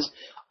happens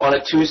on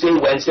a Tuesday,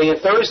 Wednesday,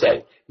 and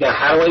Thursday. Now,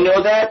 how do I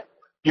know that?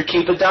 You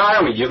keep a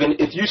diary.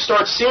 If you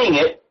start seeing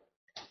it,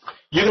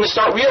 you're going to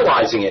start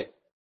realizing it.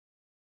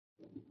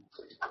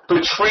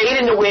 But trade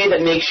in a way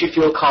that makes you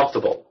feel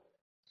comfortable.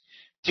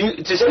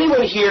 Does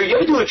anyone here, you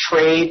ever do a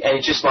trade and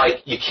it's just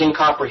like you can't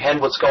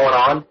comprehend what's going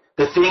on?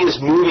 The thing is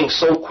moving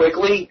so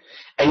quickly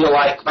and you're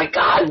like, my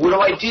God, what do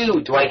I do?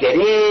 Do I get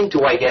in?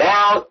 Do I get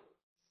out?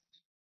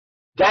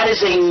 That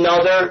is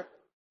another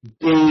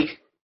big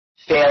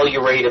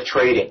failure rate of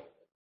trading.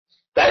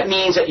 That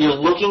means that you're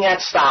looking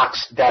at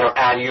stocks that are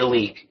out of your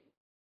league.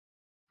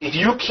 If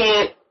you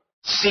can't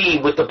see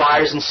what the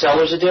buyers and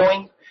sellers are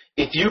doing,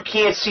 if you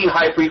can't see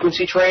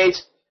high-frequency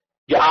trades,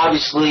 you're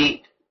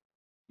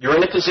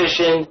in a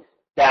position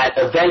that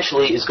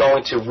eventually is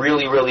going to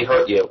really, really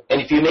hurt you. And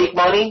if you make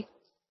money,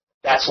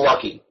 that's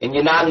lucky. And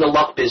you're not in the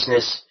luck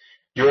business,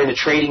 you're in the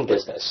trading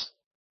business.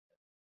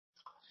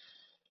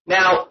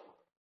 Now,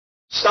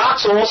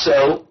 stocks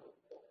also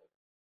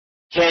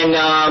can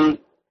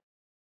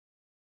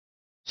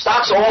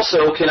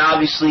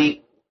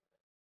obviously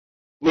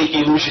make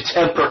you lose your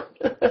temper.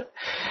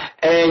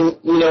 And,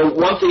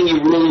 one thing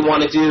you really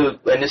want to do,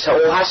 and this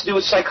all has to do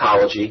with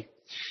psychology,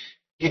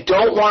 you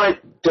don't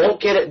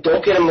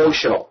get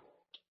emotional.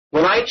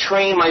 When I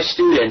train my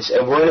students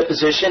and we're in a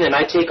position and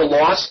I take a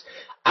loss,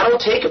 I don't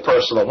take it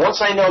personal.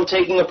 Once I know I'm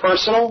taking it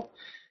personal,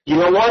 you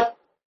know what?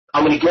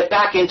 I'm going to get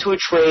back into a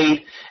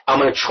trade. I'm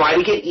going to try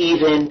to get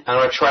even. I'm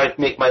going to try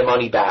to make my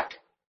money back.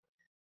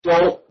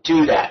 Don't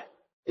do that.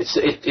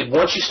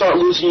 Once you start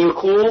losing your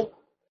cool,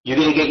 you're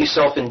going to get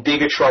yourself in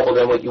bigger trouble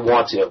than what you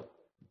want to.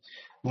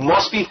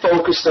 Must be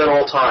focused at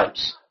all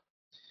times.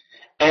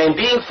 And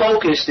being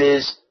focused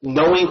is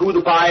knowing who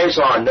the buyers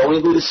are,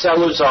 knowing who the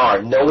sellers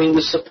are, knowing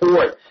the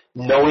support,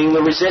 knowing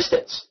the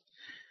resistance.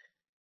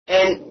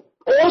 And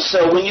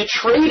also, when you're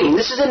trading,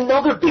 this is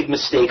another big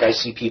mistake I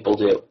see people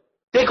do.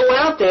 They go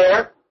out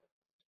there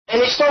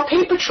and they start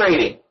paper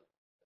trading.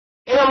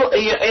 In a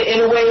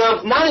way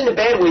of, not in a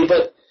bad way,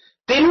 but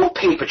they don't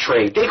paper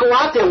trade. They go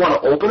out there,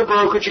 want to open a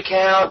brokerage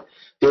account,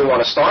 they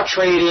want to start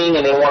trading,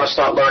 and they want to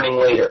start learning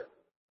later.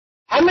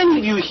 How many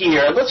of you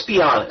here, let's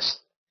be honest,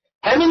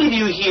 how many of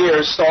you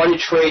here started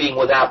trading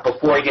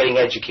before getting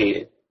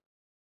educated?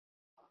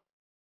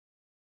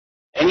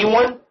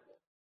 Anyone?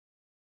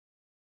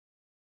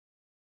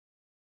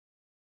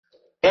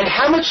 And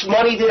how much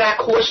money did that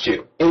cost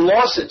you in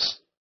losses?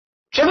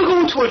 Did you ever go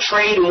into a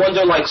trade and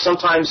wonder, like,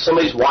 sometimes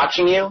somebody's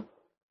watching you?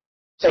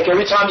 It's like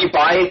every time you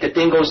buy it, the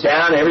thing goes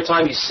down, and every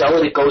time you sell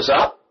it, it goes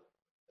up.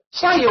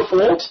 It's not your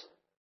fault.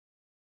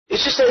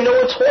 It's just that no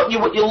one taught you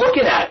what you're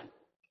looking at.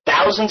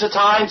 Thousands of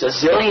times, a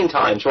zillion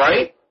times,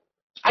 right?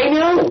 I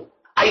know.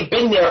 I've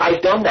been there.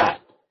 I've done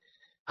that.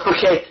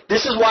 Okay?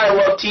 This is why I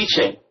love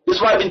teaching. This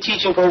is why I've been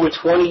teaching for over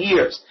 20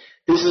 years.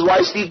 This is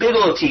why Steve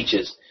Bigelow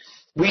teaches.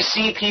 We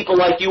see people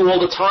like you all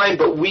the time,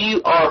 but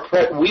we were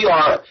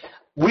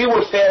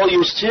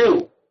failures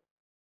too.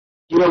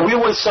 We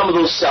weren't some of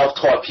those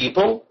self-taught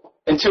people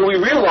until we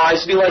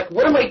realized to be like,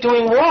 what am I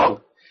doing wrong?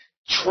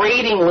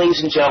 Trading,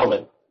 ladies and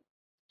gentlemen,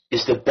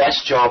 is the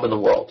best job in the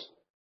world.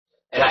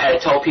 And I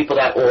tell people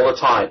that all the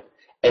time.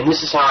 And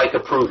this is how I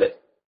could prove it.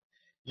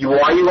 You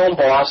are your own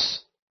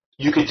boss.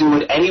 You could do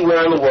it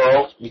anywhere in the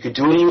world. You could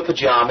do it in your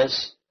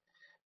pajamas.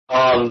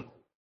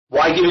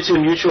 Why give it to a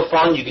mutual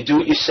fund? You could do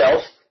it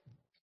yourself.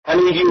 How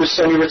many of you are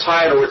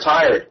semi-retired or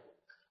retired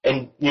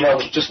and,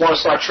 just want to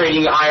start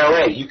trading your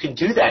IRA? You can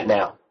do that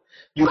now.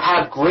 You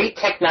have great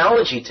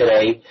technology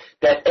today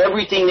that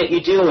everything that you're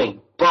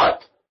doing,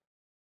 but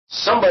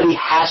somebody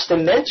has to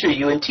mentor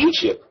you and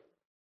teach you.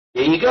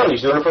 There you go.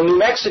 He's doing it from New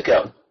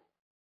Mexico.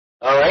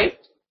 All right?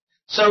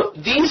 So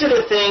these are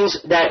the things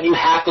that you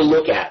have to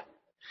look at.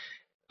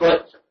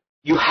 But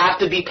you have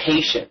to be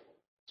patient.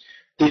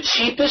 The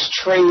cheapest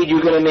trade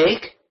you're going to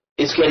make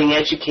is getting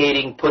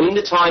educated, putting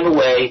the time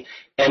away,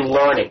 and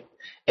learning.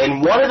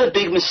 And one of the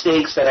big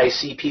mistakes that I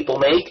see people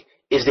make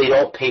is they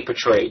don't paper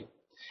trade.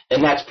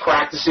 And that's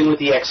practicing with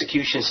the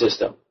execution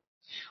system.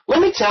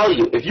 Let me tell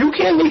you, if you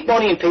can't make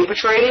money in paper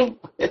trading,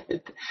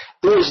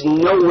 there is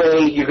no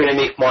way you're going to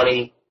make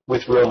money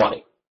with real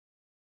money.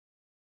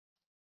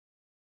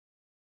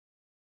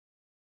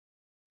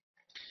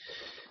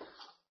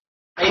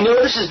 I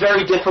know this is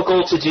very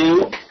difficult to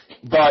do,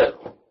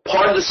 but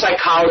part of the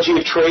psychology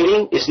of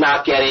trading is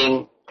not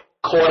getting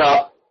caught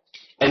up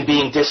and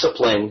being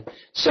disciplined.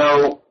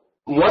 So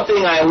one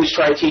thing I always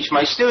try to teach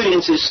my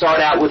students is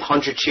start out with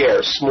 100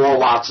 shares, small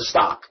lots of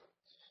stock.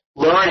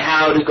 Learn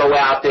how to go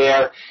out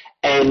there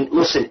And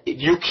listen,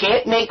 if you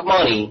can't make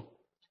money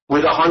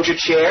with 100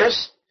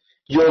 shares,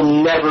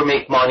 you'll never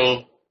make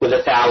money with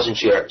 1,000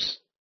 shares.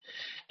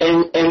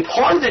 And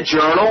part of the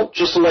journal,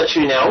 just to let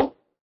you know,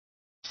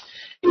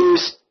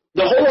 is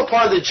the whole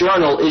part of the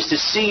journal is to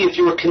see if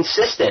you're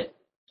consistent.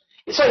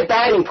 It's like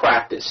batting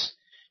practice.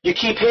 You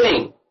keep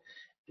hitting.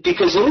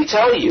 Because let me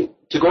tell you,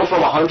 to go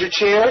from 100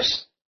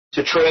 shares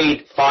to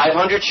trade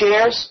 500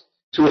 shares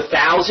to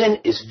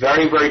 1,000 is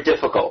very, very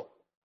difficult.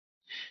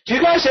 Do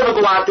you guys ever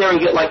go out there and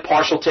get like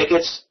partial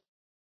tickets?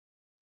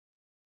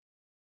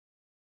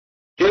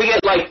 Do you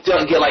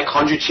ever get like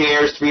 100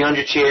 shares,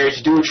 300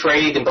 shares, do a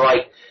trade and be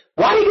like,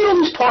 why do you get all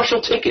these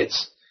partial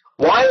tickets?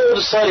 Why all of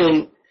a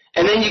sudden,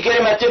 and then you get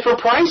them at different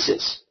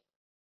prices?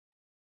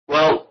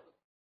 Well,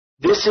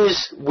 this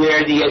is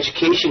where the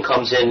education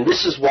comes in.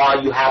 This is why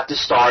you have to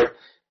start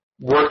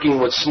working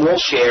with small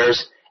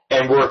shares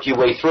and work your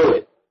way through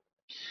it.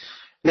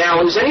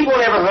 Now, has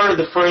anyone ever heard of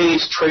the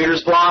phrase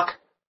trader's block?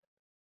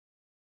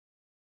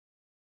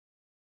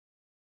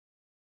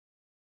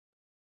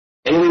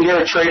 Anyone hear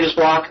of trader's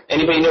block?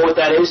 Anybody know what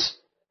that is?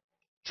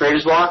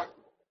 Trader's block?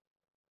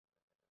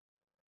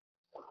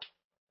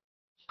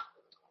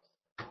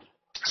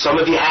 Some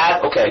of you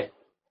have? Okay.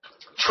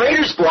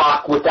 Trader's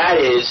block, what that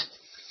is,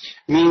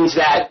 means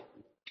that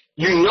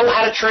you know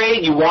how to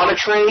trade, you want to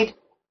trade.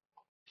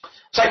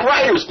 It's like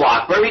writer's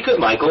block. Very good,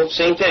 Michael.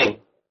 Same thing.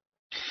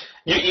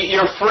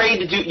 You're afraid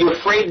to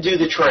do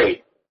the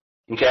trade.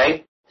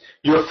 Okay?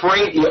 You're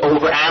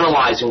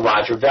overanalyzing,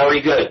 Roger.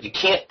 Very good. You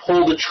can't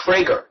pull the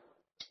trigger.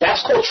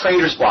 That's called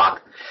trader's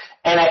block.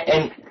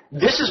 And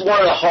this is one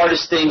of the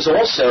hardest things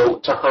also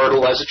to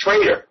hurdle as a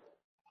trader.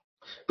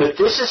 But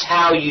this is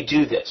how you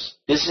do this.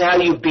 This is how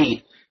you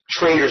beat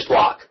trader's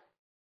block.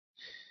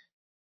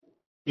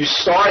 You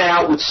start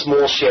out with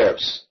small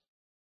shares.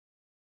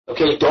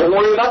 Okay, don't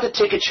worry about the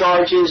ticket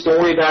charges.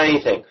 Don't worry about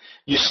anything.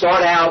 You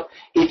start out,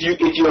 if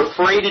you're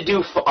afraid to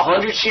do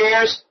 100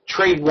 shares,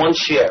 trade one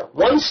share.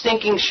 One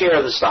stinking share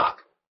of the stock.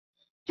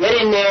 Get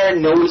in there,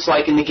 know what it's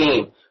like in the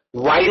game.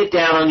 Write it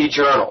down on your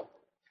journal.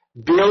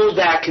 Build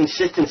that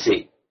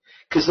consistency.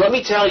 Because let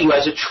me tell you,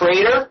 as a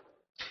trader,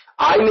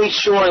 I make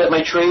sure that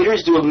my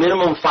traders do a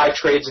minimum of 5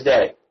 trades a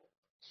day.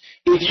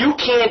 If you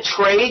can't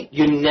trade,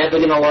 you're never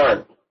going to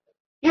learn.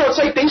 You know, it's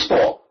like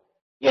baseball.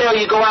 You know,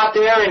 you go out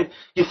there and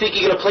you think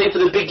you're going to play for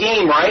the big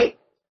game, right?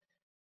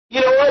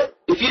 You know what?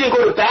 If you didn't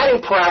go to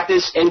batting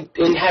practice and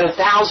had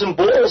 1,000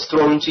 balls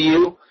thrown to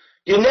you,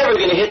 you're never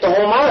going to hit the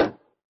home run.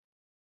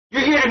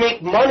 You're here to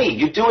make money.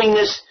 You're doing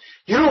this.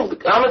 I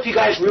don't know if you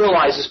guys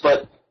realize this,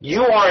 but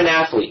you are an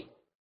athlete.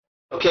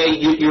 Okay?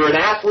 You're an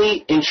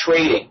athlete in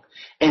trading.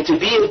 And to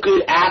be a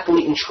good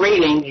athlete in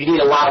trading, you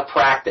need a lot of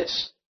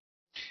practice.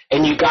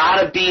 And you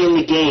got to be in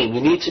the game.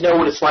 You need to know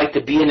what it's like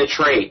to be in a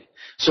trade.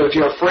 So if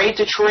you're afraid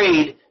to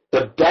trade,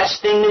 the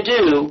best thing to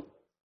do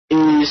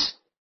is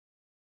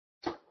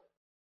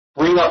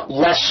bring up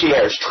less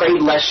shares,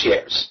 trade less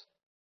shares.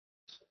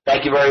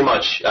 Thank you very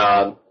much,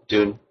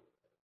 Dune.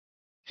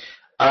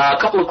 A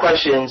couple of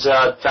questions.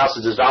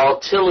 Fausto, does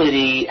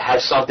volatility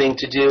have something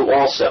to do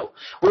also?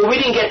 Well, we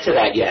didn't get to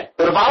that yet,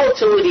 but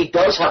volatility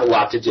does have a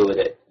lot to do with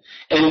it.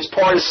 And it's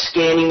part of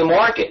scanning the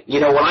market. You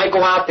know, when I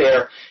go out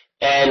there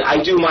and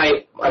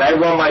when I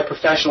run my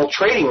professional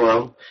trading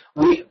room,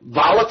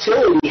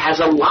 volatility has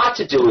a lot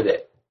to do with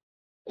it.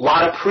 A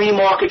lot of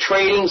pre-market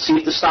trading, see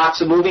if the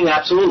stocks are moving,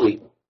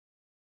 absolutely.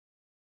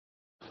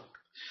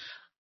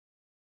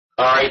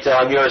 All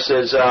right, Mura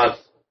says,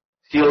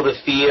 feel the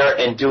fear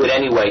and do it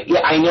anyway.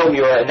 Yeah, I know,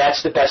 Mura, and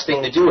that's the best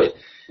thing to do it.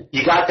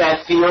 You got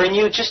that fear in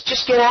you, just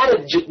get at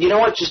it. You know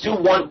what? Just do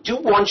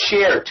one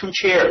share, 2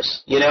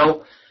 shares, you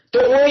know?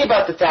 Don't worry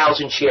about the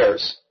 1,000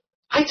 shares.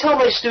 I tell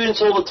my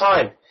students all the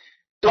time,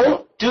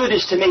 don't do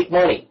this to make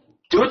money.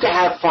 Do it to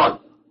have fun.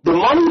 The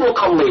money will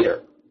come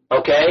later,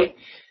 okay?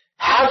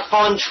 Have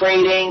fun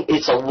trading.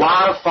 It's a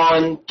lot of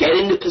fun. Get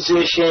into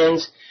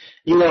positions.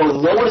 You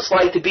know what it's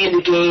like to be in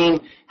the game.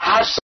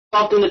 Have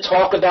something to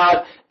talk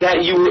about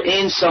that you were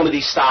in some of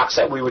these stocks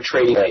that we were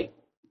trading today.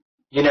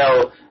 You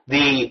know,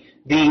 the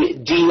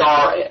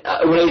DR,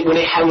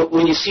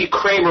 when you see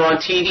Kramer on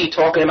TV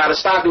talking about a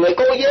stock, you're like,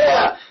 oh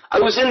yeah, I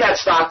was in that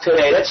stock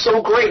today. That's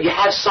so great. You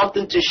have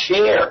something to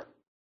share.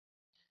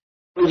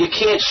 But you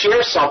can't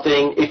share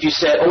something if you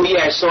said, oh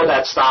yeah, I saw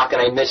that stock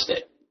and I missed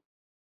it.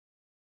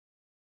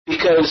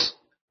 Because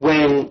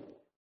when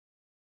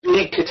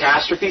big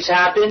catastrophes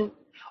happen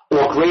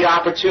or great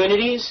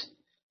opportunities,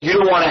 you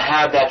don't want to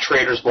have that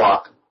trader's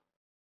block.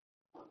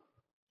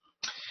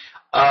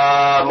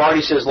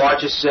 Marty says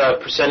largest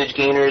percentage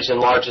gainers and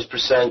largest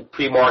percent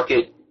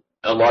pre-market,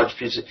 large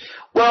percent.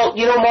 Well,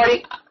 you know,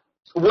 Marty,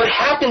 what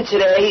happened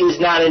today is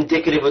not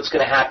indicative of what's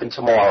going to happen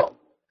tomorrow.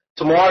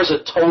 Tomorrow's a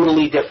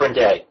totally different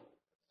day.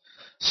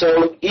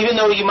 So even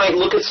though you might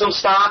look at some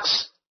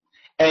stocks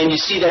and you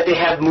see that they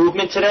have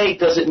movement today, it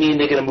doesn't mean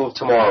they're going to move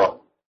tomorrow.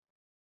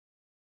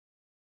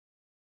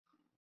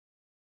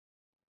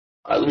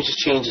 Let me just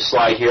change the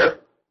slide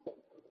here.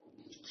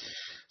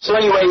 So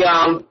anyway,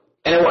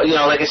 And,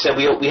 like I said,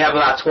 we have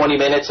about 20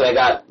 minutes, and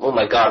oh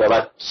my God, I'm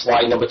at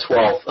slide number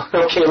 12.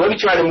 Okay, let me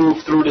try to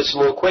move through this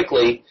real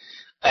quickly,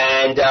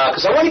 and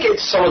because I want to get to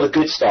some of the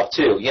good stuff,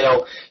 too.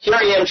 Here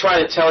I am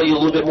trying to tell you a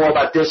little bit more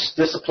about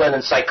discipline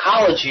and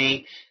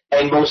psychology,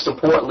 and most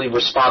importantly,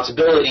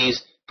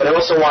 responsibilities, but I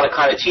also want to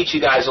kind of teach you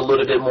guys a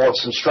little bit more of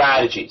some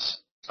strategies,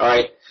 all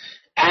right?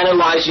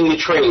 Analyzing your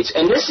trades.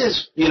 And this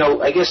is,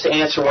 I guess to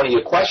answer one of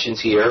your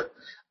questions here,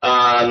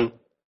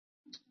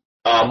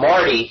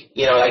 Marty,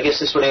 I guess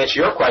this would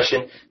answer your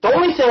question. The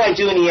only thing I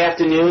do in the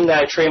afternoon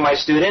that I train my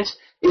students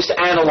is to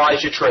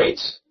analyze your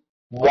trades.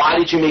 Why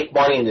did you make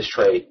money in this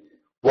trade?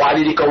 Why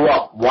did it go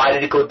up? Why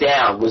did it go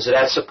down? Was it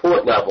at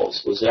support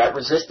levels? Was it at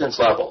resistance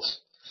levels?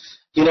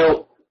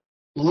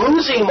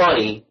 Losing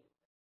money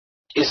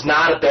is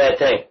not a bad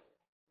thing.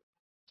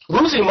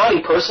 Losing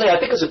money, personally, I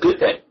think is a good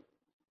thing.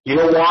 You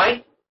know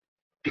why?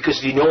 Because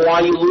if you know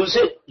why you lose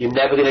it, you're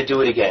never going to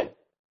do it again.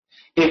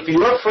 If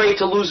you're afraid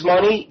to lose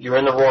money, you're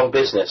in the wrong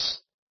business.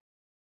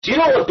 Do you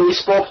know a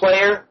baseball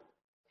player,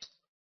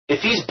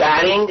 if his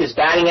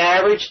batting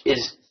average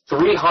is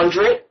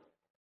 300,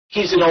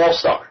 he's an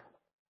all-star.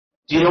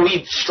 Do you know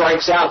he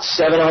strikes out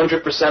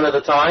 700% of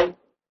the time?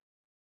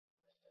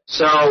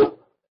 So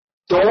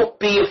don't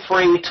be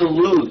afraid to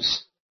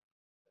lose.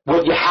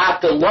 What you have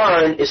to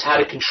learn is how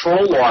to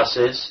control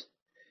losses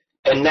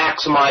and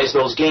maximize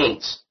those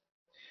gains.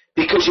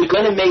 Because you're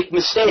going to make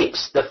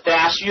mistakes. The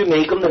faster you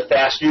make them, the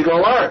faster you're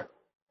going to learn.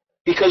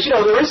 Because,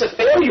 there is a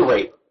failure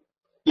rate,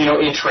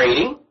 in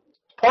trading.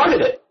 Part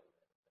of it.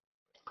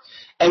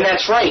 And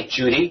that's right,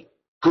 Judy.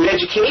 Good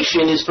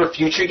education is for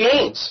future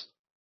gains.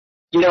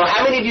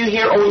 How many of you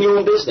here own your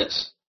own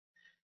business?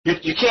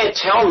 You can't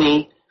tell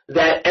me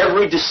that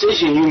every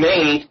decision you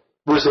made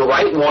was the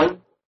right one.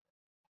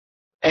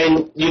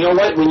 And you know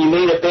what? When you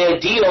made a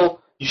bad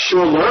deal, you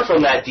sure learned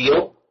from that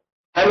deal.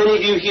 How many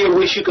of you here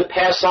wish you could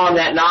pass on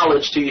that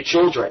knowledge to your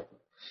children?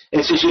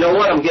 And says, you know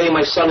what, I'm getting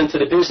my son into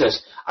the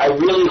business. I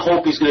really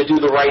hope he's going to do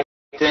the right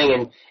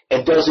thing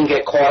and doesn't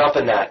get caught up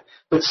in that.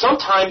 But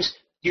sometimes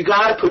you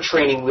got to put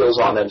training wheels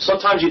on them.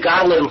 Sometimes you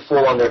got to let them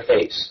fall on their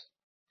face.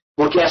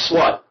 Well, guess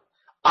what?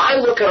 I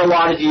look at a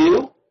lot of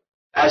you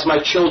as my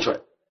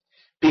children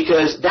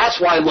because that's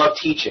why I love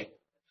teaching.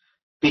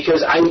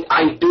 Because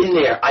I've been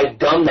there. I've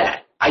done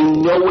that. I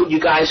know what you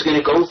guys are going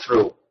to go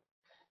through.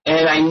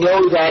 And I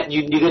know that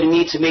you're going to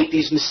need to make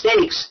these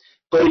mistakes,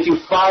 but if you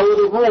follow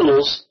the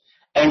rules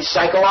and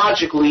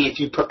psychologically,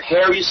 if you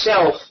prepare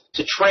yourself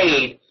to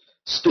trade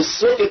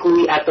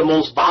specifically at the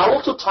most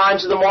volatile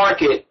times of the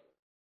market,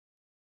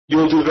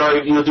 you'll do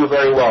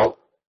very well.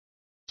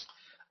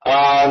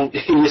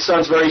 Your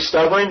son's very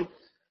stubborn.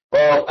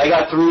 Well, I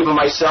got 3 of them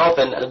myself,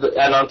 and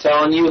I'm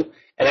telling you,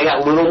 and I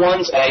got little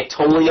ones, and I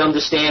totally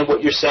understand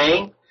what you're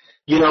saying.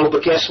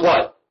 But guess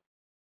what?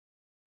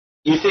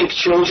 You think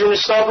children are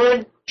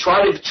stubborn?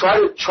 Try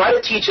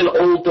to teach an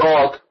old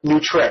dog new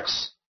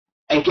tricks.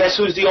 And guess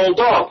who's the old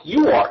dog?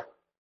 You are.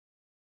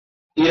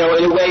 In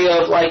a way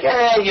of like,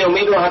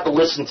 maybe I'll have to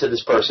listen to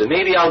this person.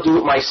 Maybe I'll do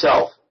it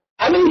myself.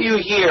 How many of you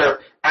here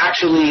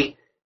actually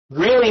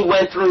really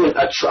went through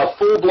a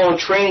full-blown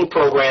training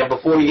program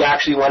before you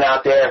actually went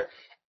out there?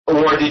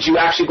 Or did you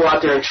actually go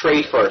out there and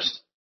trade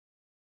first?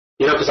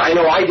 Because I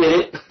know I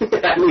did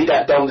it. I made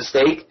that dumb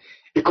mistake.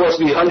 It cost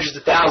me hundreds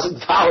of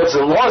thousands of dollars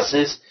in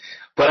losses,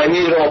 but I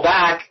made it all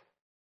back.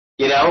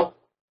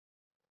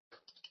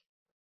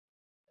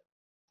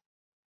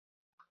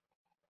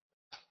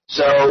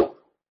 So,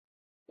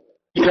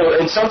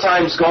 and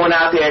sometimes going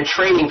out there and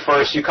trading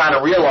first, you kind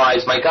of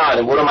realize, my God,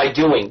 and what am I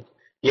doing?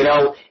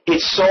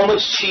 It's so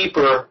much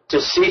cheaper to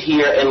sit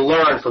here and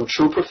learn from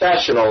true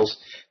professionals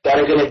that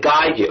are going to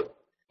guide you.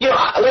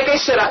 Like I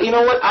said, you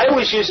know what? I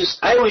always use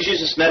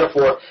this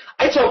metaphor.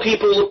 I tell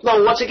people,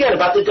 once again,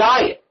 about the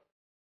diet.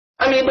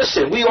 I mean,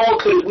 listen, we all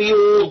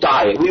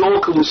diet. We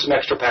all could lose some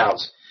extra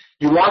pounds.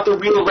 You want the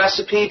real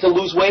recipe to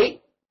lose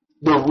weight?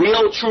 The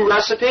real true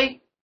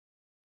recipe?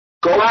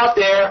 Go out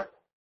there,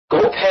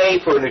 go pay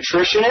for a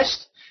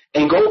nutritionist,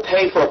 and go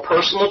pay for a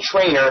personal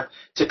trainer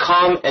to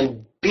come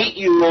and beat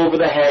you over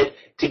the head,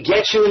 to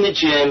get you in the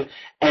gym,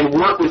 and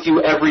work with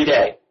you every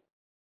day.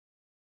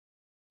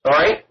 All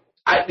right?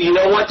 You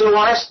know what,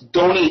 Dolores?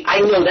 Don't eat. I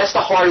know that's the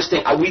hardest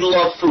thing. We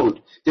love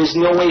food. There's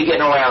no way of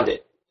getting around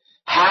it.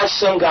 Have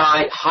some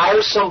guy,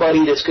 hire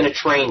somebody that's going to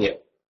train you.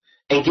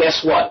 And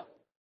guess what?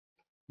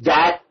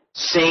 That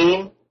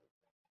same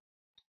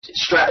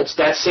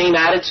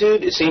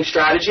attitude, the same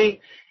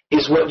strategy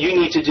is what you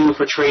need to do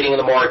for trading in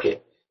the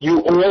market.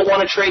 You all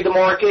want to trade the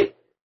market.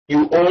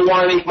 You all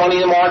want to make money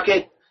in the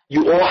market.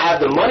 You all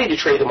have the money to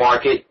trade the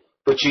market,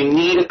 but you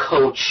need a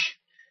coach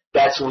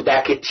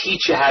that could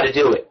teach you how to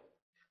do it.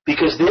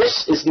 Because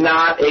this is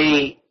not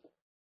a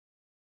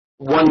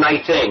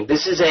one-night thing.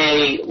 This is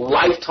a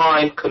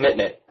lifetime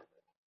commitment.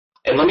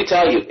 And let me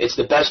tell you, it's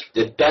the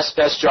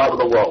best job in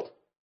the world.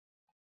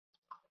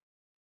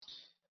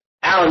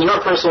 Alan, you're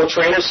a personal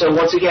trainer, so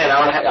once again,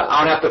 I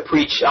don't have to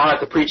preach. I don't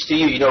have to preach to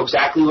you. You know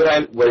exactly what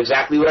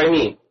I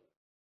mean.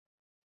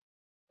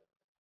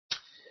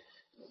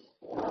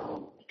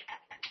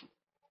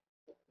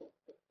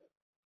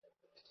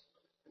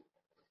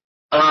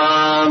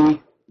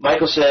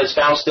 Michael says,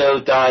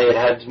 Fausto diet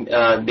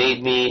had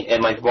made me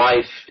and my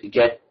wife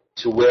get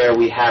to where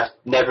we have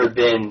never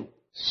been.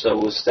 So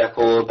was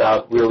Steckel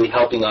about really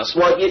helping us?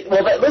 Well,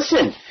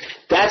 listen,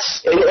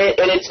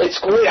 it's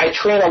great. I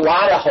train a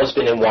lot of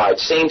husband and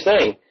wives. Same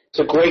thing. It's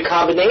a great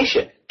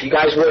combination. You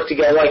guys work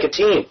together like a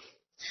team.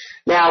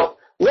 Now,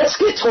 let's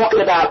get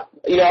talking about,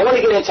 I want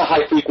to get into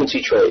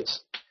high-frequency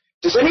trades.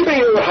 Does anybody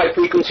know what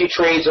high-frequency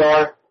trades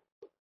are?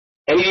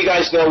 Any of you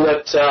guys know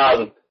what,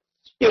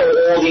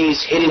 all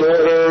these hidden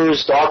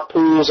orders, dark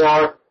pools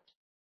are?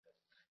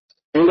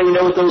 Anybody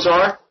know what those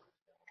are?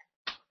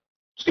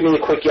 Just give me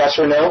a quick yes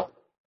or no.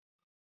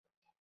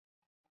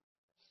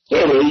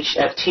 Yeah,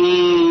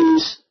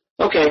 HFTs.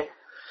 Okay.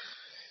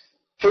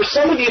 For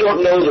some of you who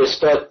don't know this,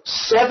 but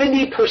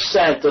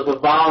 70% of the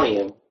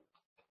volume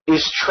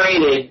is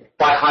traded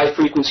by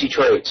high-frequency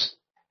trades.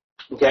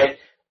 Okay?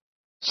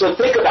 So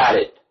think about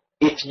it.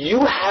 If you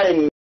had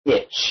a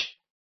niche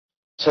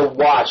to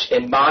watch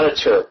and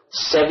monitor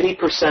 70%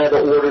 of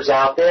the orders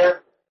out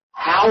there,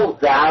 how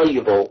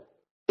valuable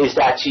is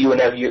that to you in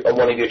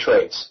one of your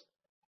trades?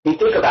 I mean,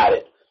 think about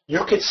it.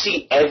 You could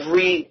see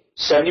every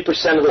 70%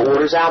 of the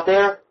orders out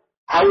there.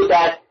 How would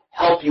that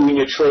help you in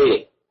your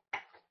trading?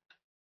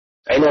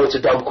 I know it's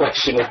a dumb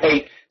question,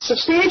 right?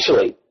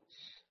 Substantially.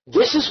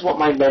 This is what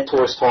my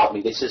mentors taught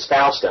me. This is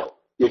Fausto.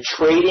 You're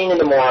trading in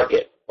the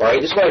market, all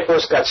right? This is when I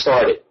first got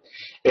started.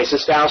 It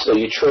says, Fausto,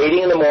 you're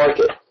trading in the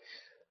market.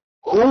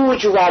 Who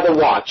would you rather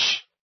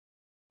watch?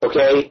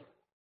 Okay?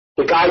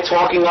 The guy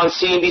talking on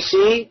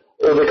CNBC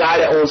or the guy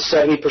that owns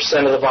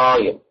 70% of the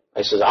volume?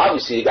 I says,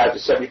 obviously, the guy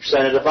with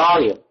 70% of the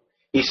volume.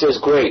 He says,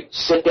 great.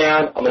 Sit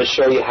down. I'm going to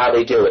show you how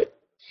they do it.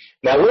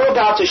 Now, what we're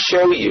about to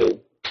show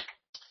you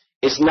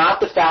is not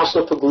the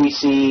Fausto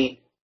Pugliese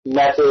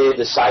method,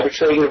 the Cyber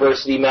Trading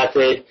University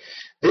method.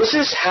 This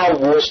is how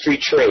Wall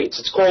Street trades.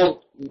 It's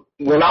called,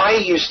 when I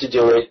used to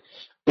do it,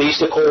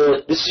 this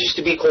used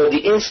to be called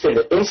the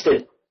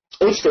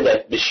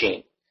Instinet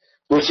machine,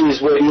 which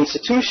is where the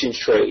institutions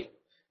trade.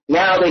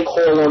 Now they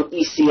call them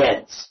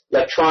ECNs,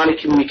 Electronic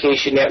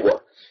Communication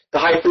Network, the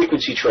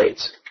high-frequency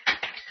trades.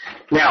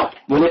 Now,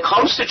 when it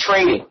comes to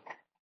trading,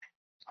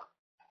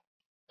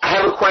 I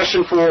have a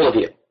question for all of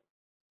you.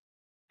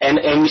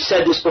 And we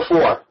said this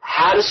before.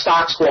 How do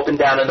stocks go up and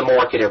down in the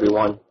market,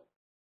 everyone?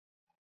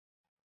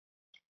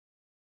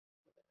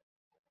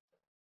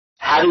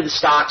 How do the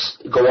stocks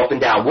go up and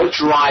down? What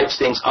drives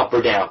things up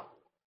or down?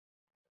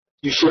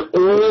 You should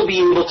all be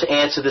able to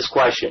answer this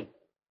question.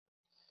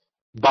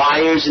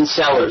 Buyers and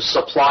sellers,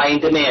 supply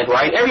and demand,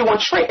 right? Everyone,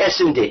 try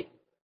S&D.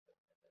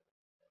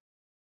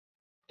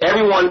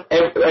 Everyone,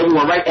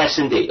 write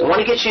S&D. I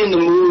want to get you in the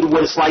mood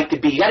what it's like to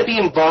be. You got to be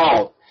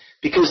involved,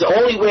 because the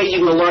only way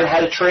you're going to learn how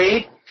to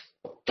trade,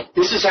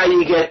 this is how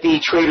you get the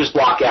trader's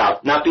block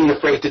out, not being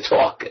afraid to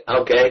talk.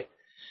 Okay,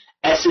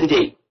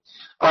 S&D.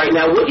 All right,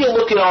 now what you're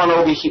looking on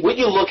over here, what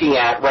you're looking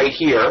at right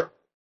here,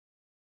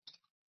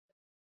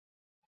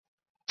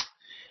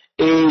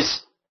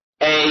 is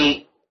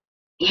a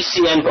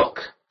ECN book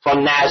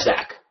from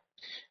NASDAQ.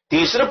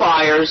 These are the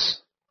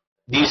buyers.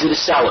 These are the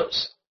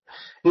sellers.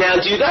 Now,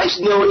 do you guys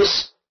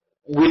notice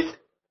with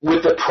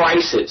the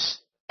prices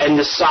and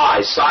the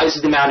size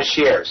of the amount of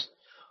shares,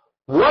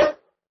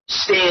 what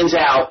stands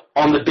out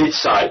on the bid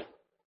side?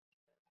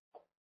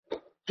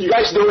 You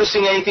guys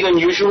noticing anything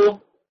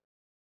unusual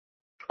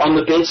on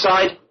the bid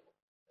side?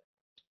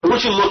 What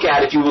would you look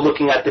at if you were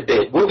looking at the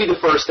bid? What would be the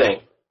first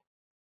thing?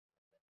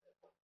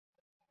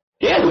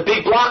 Yeah, the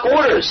big block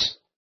orders.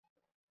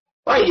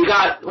 Right, you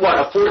got,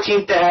 a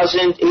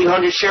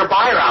 14,800 share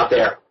buyer out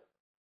there.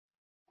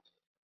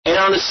 And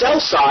on the sell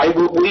side,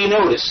 what do you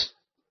notice?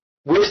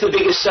 Where's the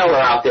biggest seller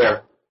out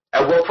there?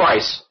 At what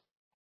price?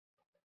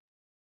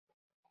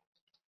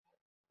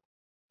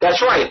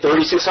 That's right,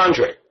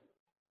 3,600.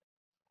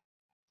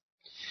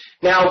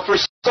 Now, for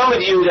some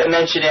of you that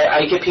mention it,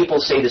 I get people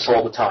say this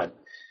all the time.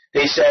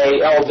 They say,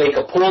 oh, they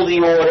could pull the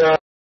order,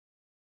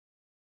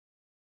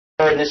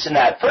 and this and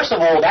that. First of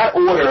all, that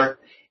order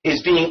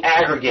is being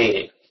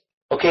aggregated.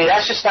 Okay,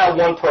 that's just not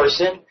one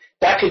person.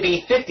 That could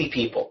be 50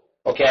 people,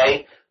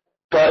 okay?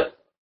 But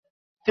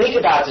think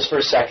about this for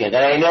a second,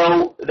 and I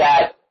know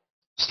that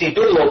Steve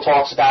Bigelow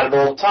talks about it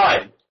all the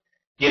time,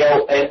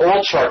 and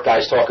all chart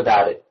guys talk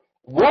about it.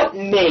 What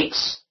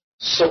makes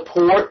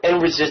support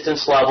and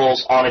resistance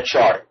levels on a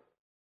chart?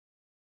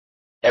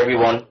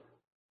 Everyone,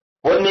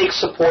 what makes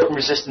support and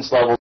resistance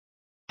levels?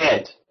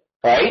 Demand,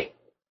 right?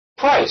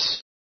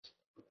 Price,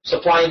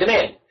 supply and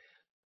demand.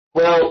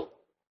 Well,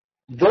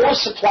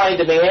 those supply and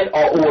demand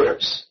are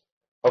orders,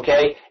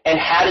 okay? And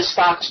how do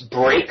stocks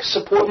break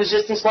support and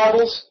resistance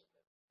levels?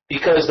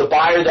 Because the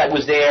buyer that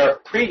was there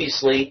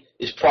previously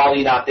is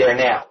probably not there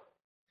now.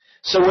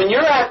 So when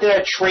you're out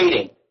there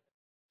trading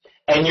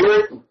and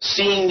you're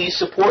seeing these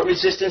support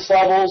resistance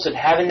levels and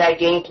having that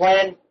game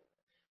plan,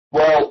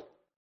 well,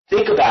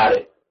 think about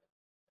it.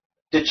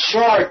 The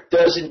chart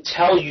doesn't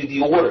tell you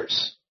the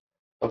orders,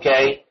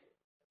 okay?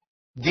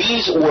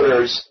 These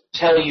orders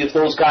tell you if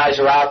those guys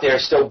are out there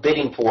still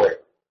bidding for it.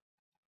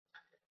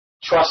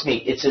 Trust me,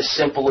 it's as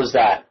simple as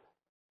that.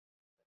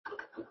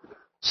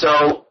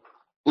 So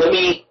let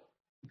me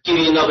give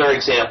you another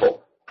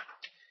example.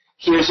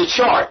 Here's a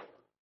chart.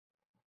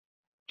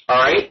 All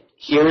right?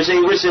 Here's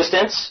a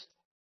resistance.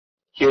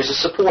 Here's a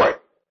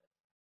support.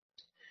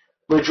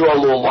 I'm going to draw a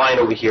little line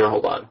over here.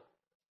 Hold on.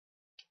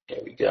 There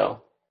we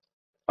go.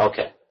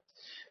 Okay.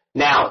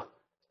 Now,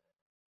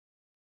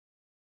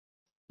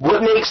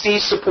 what makes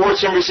these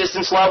supports and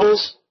resistance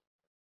levels?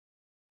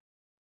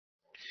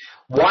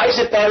 Why is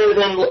it better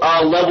than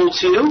level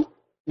 2?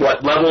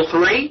 What, level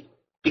 3?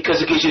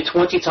 Because it gives you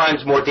 20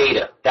 times more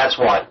data. That's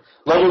why.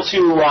 Level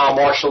 2,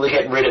 Marshall, they're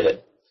getting rid of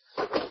it.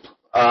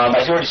 I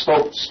already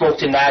spoke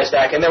to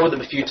NASDAQ. I met with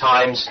them a few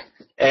times.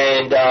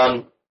 And,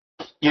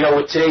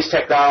 with today's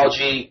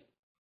technology,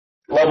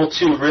 level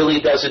 2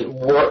 really doesn't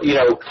work.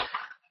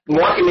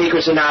 Market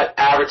makers are not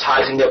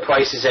advertising their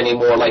prices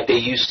anymore like they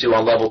used to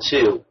on level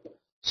 2.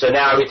 So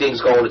now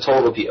everything's going to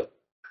total view.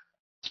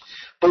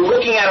 But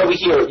looking at over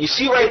here, you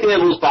see right there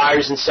those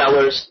buyers and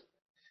sellers?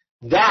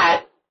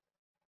 That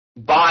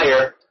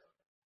buyer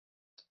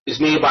is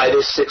made by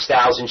this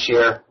 6,000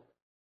 share.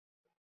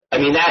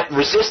 That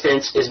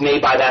resistance is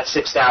made by that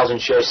 6,000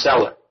 share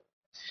seller.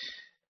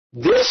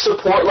 This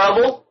support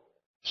level,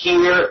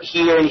 here,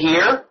 here, and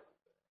here,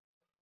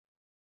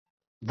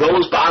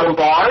 those bottom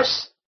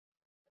bars,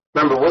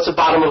 remember, what's the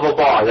bottom of a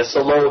bar? That's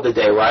the low of the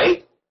day,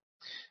 right?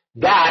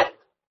 That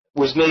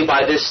was made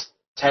by this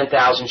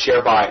 10,000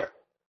 share buyer.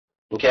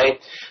 Okay?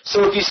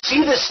 So if you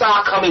see the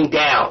stock coming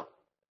down,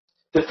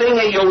 the thing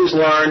that you always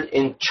learn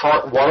in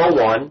Chart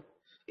 101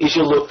 is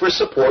you look for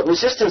support and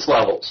resistance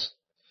levels.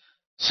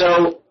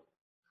 So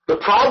the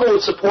problem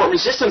with support and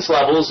resistance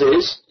levels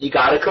is you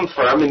got to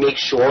confirm and make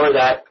sure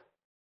that,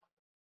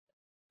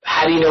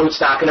 how do you know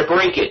it's not going to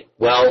break it?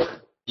 Well,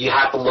 you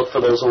have to look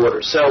for those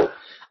orders. So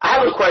I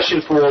have a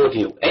question for all of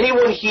you.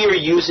 Anyone here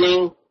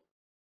using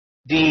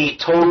the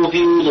total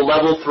view, the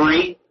level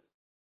 3?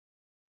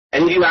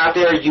 Any of you out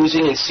there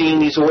using and seeing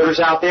these orders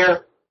out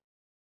there?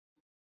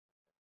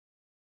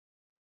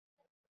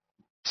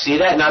 See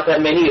that? Not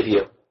that many of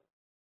you.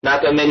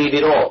 Not that many of you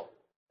at all.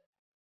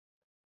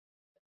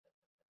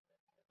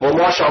 Well,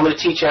 Marshall, I'm going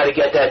to teach you how to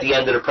get that at the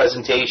end of the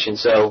presentation.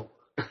 So,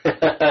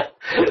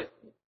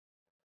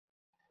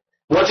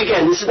 once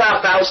again, this is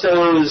not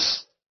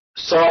Fausto's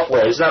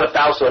software. This is not a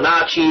Fausto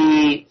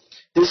Nachi.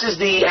 This is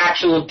the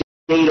actual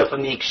data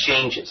from the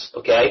exchanges,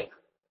 okay?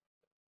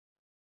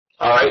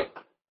 All right.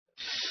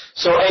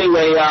 So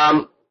anyway,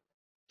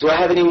 do I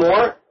have any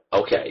more?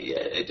 Okay,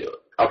 yeah, I do.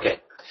 Okay.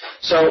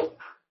 So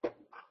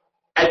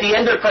at the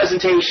end of the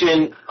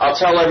presentation, I'll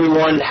tell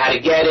everyone how to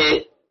get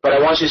it, but I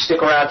want you to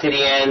stick around to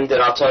the end,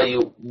 and I'll tell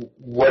you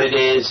what it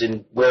is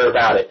and where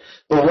about it.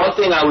 But one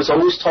thing I was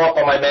always taught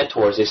by my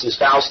mentors, this is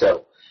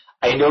Fausto.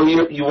 I know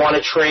you want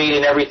to trade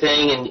and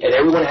everything, and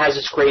everyone has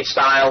its great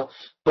style,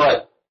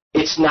 but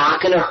it's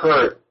not going to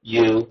hurt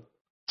you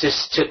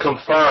to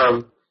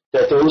confirm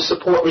that those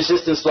support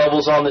resistance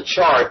levels on the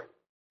chart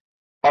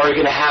are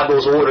going to have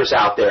those orders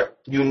out there.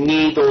 You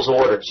need those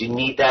orders. You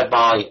need that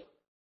volume.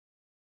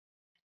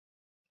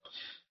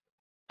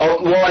 Oh,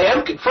 well, I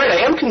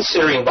am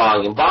considering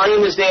volume.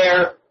 Volume is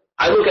there.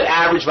 I look at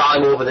average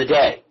volume over the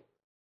day.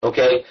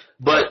 Okay?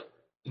 But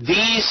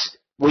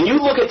when you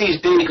look at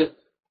these big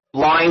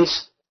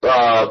lines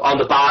on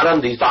the bottom,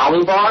 these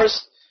volume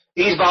bars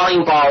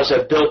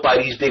are built by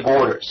these big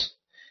orders.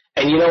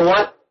 And you know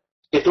what?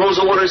 If those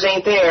orders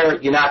ain't there,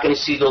 you're not going to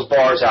see those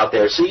bars out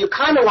there. So you're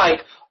kind of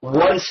like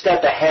one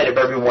step ahead of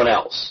everyone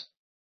else,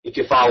 if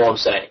you follow what I'm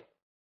saying.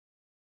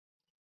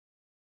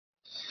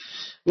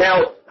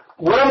 Now,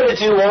 what I'm going to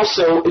do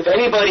also, if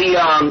anybody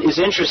is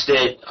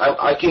interested,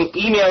 I can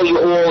email you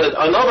all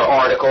another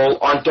article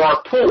on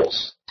dark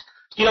pools.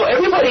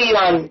 Everybody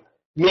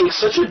makes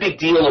such a big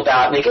deal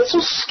about it, and they get so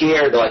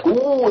scared. They're like,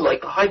 ooh,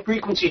 like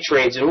high-frequency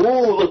trades, and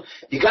ooh, look,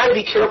 you got to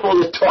be careful of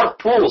the dark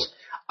pools.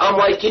 I'm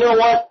like, you know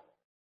what?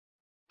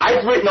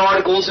 I've written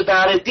articles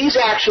about it. These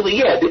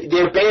actually,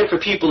 they're bad for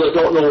people that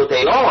don't know what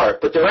they are,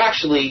 but they're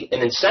actually an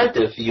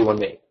incentive for you and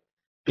me.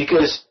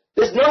 Because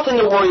there's nothing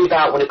to worry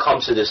about when it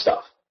comes to this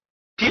stuff.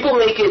 People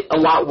make it a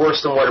lot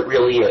worse than what it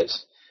really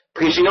is.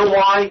 Because you know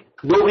why?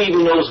 Nobody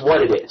even knows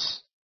what it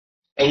is.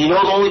 And you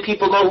know the only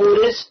people know who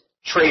it is?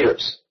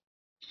 Traders.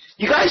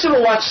 You guys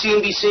ever watch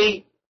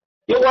CNBC?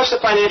 You ever watch the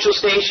financial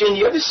station?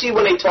 You ever see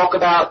when they talk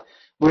about,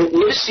 you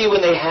ever see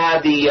when they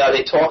have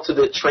they talk to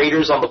the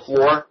traders on the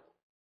floor?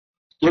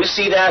 You ever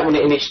see that when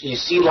you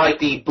see like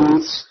the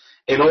booths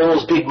and all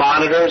those big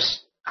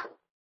monitors?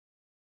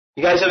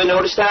 You guys ever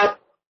notice that?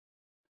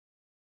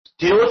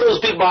 Do you know what those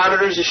big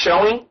monitors are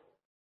showing?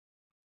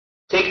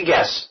 Take a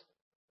guess.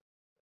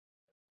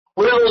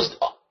 What are those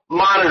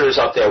monitors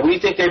up there? What do you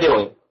think they're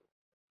doing?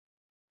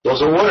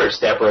 Those are orders,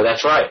 Deborah.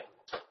 That's right.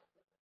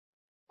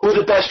 Who are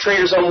the best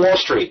traders on Wall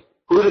Street?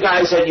 Who are the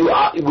guys that you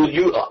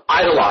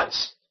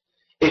idolize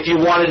if you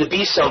wanted to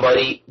be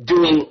somebody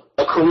doing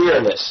a career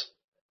in this?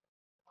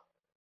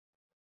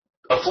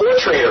 A floor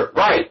trader,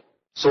 right.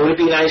 So would it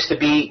be nice to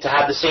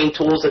have the same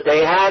tools that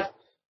they have?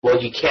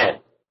 Well, you can.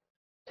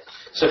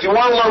 So if you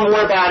want to learn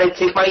more about it,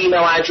 take my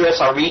email address.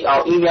 I'll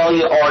email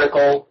you an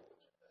article.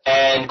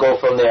 and go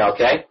from there,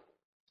 okay?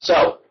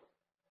 So,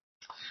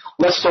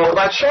 let's talk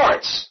about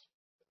charts.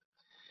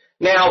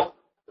 Now,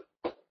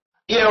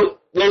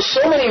 there's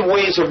so many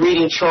ways of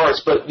reading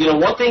charts, but,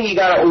 one thing you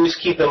got to always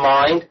keep in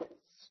mind,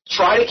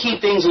 try to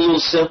keep things a little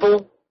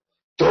simple.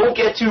 Don't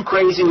get too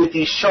crazy with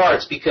these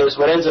charts, because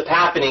what ends up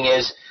happening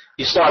is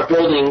you start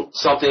building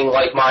something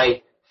like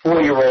my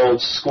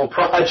 4-year-old's school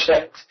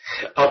project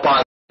up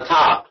on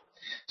top.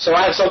 So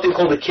I have something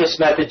called the KISS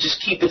method.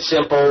 Just keep it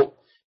simple.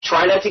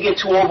 Try not to get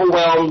too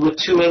overwhelmed with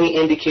too many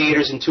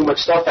indicators and too much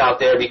stuff out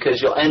there,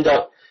 because you'll end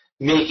up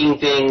making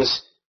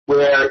things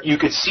where you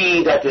could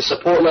see that the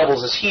support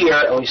levels is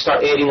here, and when you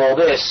start adding all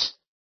this,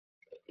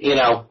 you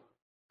end up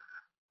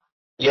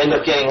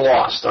getting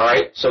lost, all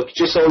right? So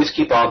just always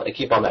keep on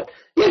that.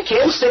 Yeah,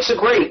 candlesticks are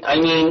great. I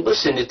mean,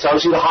 listen, it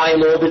tells you the high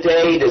and low of the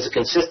day. There's a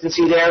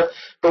consistency there.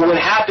 But what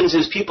happens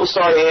is people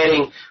start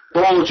adding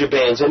Bollinger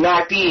Bands and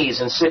MACDs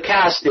and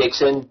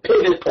stochastics and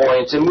pivot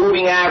points and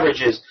moving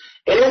averages.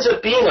 It ends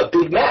up being a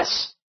big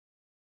mess,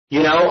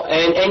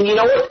 And you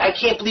know what? I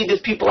can't believe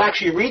that people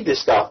actually read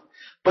this stuff.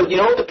 But you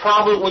know what the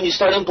problem when you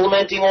start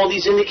implementing all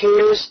these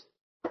indicators?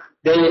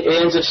 Then it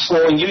ends up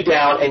slowing you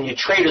down, and your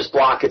trader's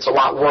block gets a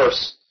lot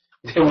worse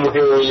than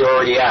where you're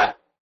already at.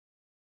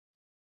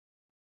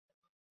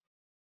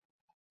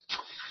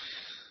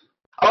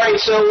 All right,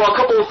 so a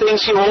couple of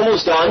things here,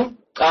 almost done.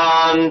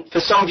 For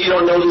some of you who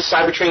don't know this,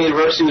 Cyber Trading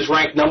University was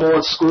ranked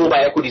 #1 school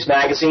by Equities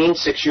Magazine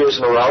 6 years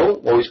in a row.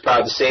 Always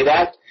proud to say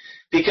that.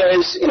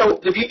 Because,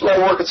 the people that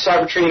work at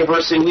Cyber Trading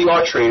University, we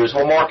are traders,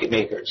 we're market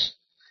makers.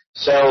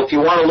 So if you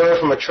want to learn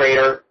from a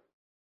trader,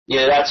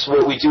 that's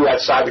what we do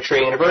at Cyber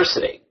Trading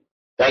University.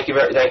 Thank you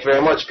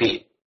very much,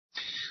 Pete.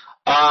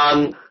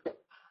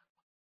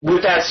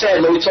 With that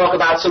said, let me talk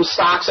about some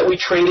stocks that we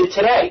traded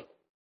today.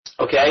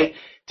 Okay?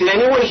 Did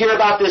anyone hear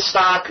about this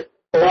stock,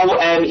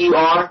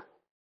 OMER?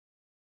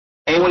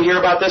 Anyone hear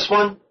about this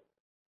one?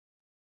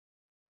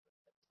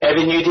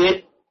 Evan, you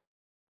did?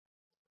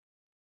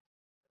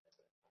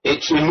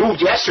 It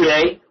moved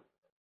yesterday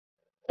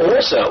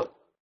also.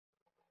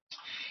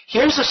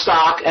 Here's the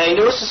stock, and I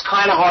know this is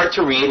kind of hard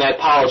to read, and I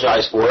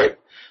apologize for it,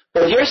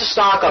 but here's the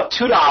stock up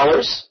 $2,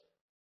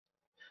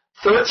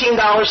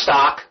 $13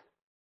 stock,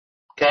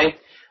 okay?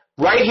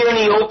 Right here in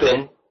the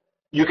open,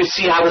 you can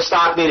see how the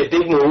stock made a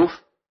big move,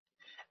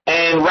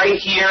 and right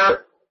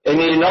here, it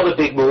made another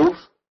big move,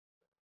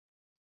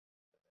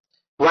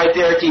 right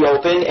there at the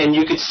open, and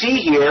you can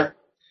see here,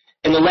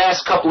 in the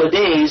last couple of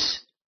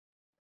days,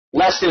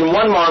 less than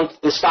 1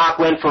 month, the stock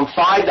went from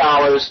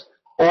 $5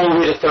 all the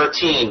way to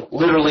 13,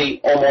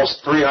 literally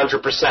almost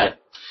 300%.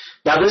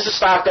 Now, this is a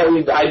stock that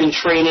I've been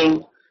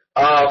trading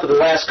for the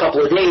last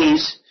couple of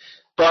days,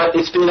 but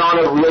it's been on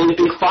a really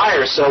big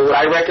fire. So what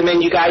I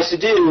recommend you guys to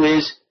do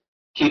is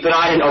keep an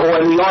eye on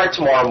OMER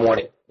tomorrow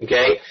morning,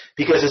 okay?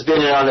 Because it's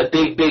been on a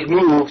big, big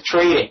move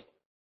trading.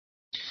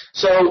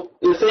 So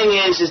the thing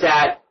is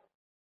that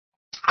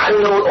I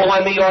don't know what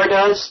OMER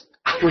does.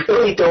 I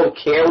really don't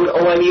care what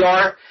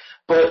OMER,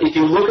 but if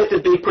you look at the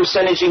big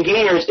percentage in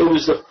gainers, it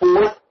was the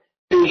 4th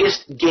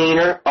biggest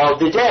gainer of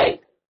the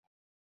day.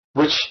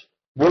 Which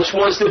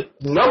was the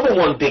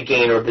 #1 big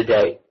gainer of the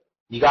day?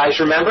 You guys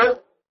remember?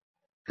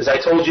 Because I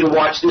told you to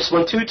watch this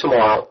one too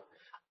tomorrow.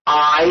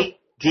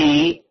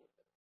 IDRA.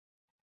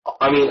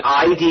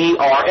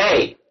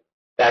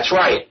 That's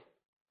right.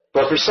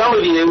 But for some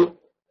of you,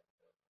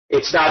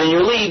 it's not in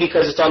your league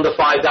because it's under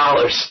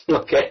 $5.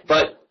 Okay,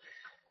 but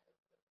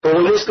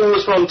when this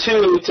goes from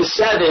 2 to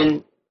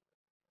 7,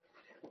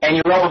 and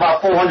you're up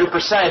about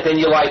 400%, then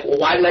you're like, well,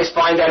 why didn't I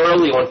find that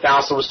early when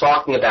Fausto was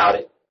talking about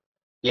it?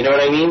 You know what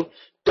I mean?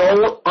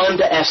 Don't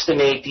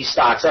underestimate these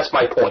stocks. That's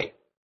my point.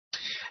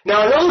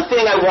 Now, another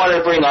thing I wanted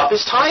to bring up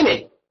is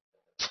timing.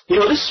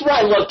 This is why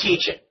I love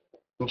teaching.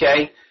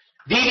 Okay?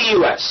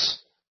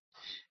 VDUS.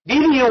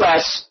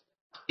 VDUS,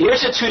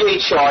 here's a 2-day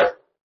chart.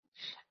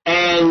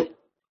 And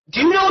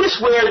do you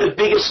notice where the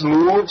biggest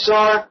moves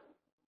are?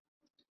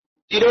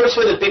 Do you notice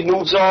where the big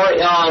moves are?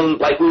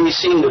 Like when you're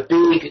seeing the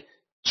big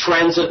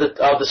trends of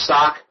the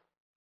stock?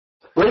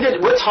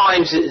 What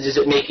times is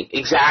it making?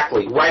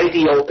 Exactly, right at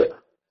the open.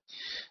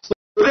 So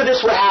look at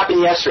this, what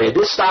happened yesterday.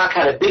 This stock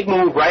had a big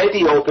move right at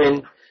the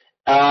open.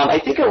 I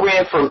think it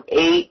ran from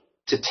 8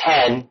 to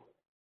 10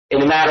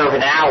 in a matter of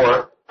an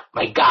hour.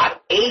 My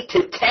God, 8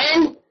 to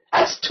 10?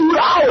 That's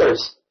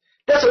 $2.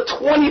 That's a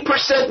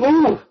 20%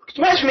 move. Could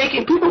you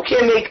imagine people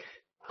can't make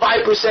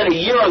 5% a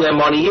year on their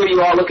money. Here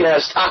you are looking at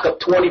a stock up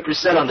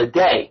 20% on the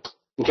day.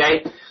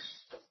 Okay?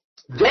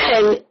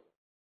 Then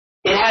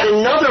it had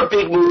another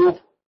big move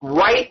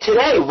right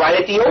today, right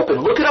at the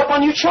open. Look it up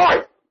on your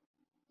chart.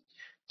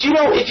 Do you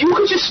know, if you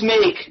could just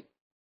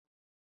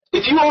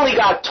if you only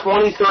got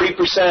 20,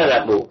 30% of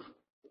that move,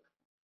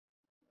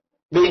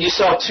 made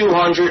yourself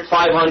 200,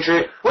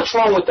 500, what's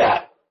wrong with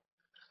that?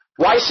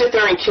 Why sit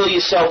there and kill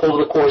yourself over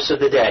the course of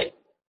the day?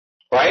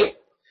 Right?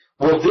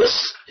 Well,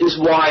 this is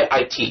why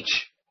I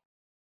teach.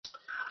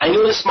 I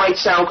know this might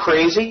sound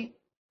crazy,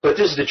 but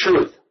this is the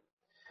truth.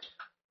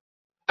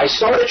 I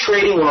started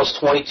trading when I was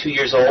 22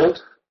 years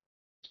old.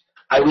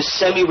 I was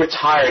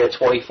semi-retired at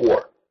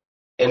 24.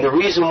 And the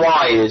reason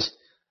why is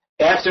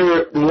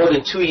after more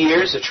than 2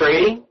 years of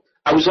trading,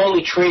 I was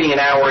only trading an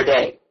hour a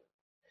day.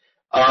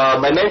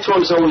 My mentor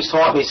has always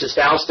taught me, he says,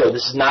 Fausto,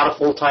 this is not a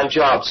full-time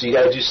job, so you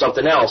got to do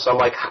something else. I'm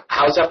like,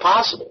 how is that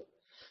possible?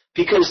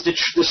 Because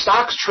the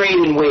stocks trade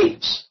in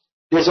waves.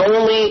 There's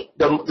only,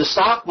 the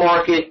stock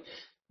market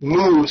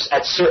moves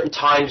at certain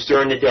times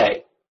during the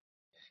day.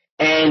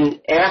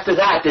 And after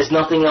that, there's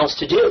nothing else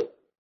to do.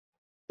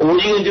 All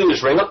you're going to do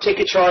is ring up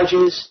ticket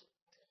charges,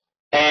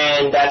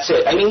 and that's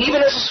it. I mean,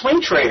 even as a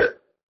swing trader,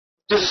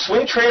 does a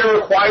swing trader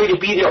require you to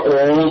be there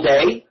all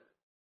day?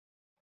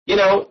 You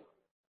know,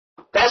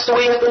 that's the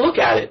way you have to look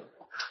at it.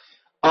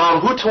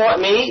 Who taught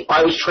me?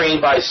 I was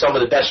trained by some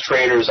of the best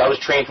traders. I was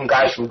trained from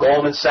guys from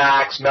Goldman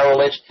Sachs, Merrill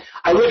Lynch.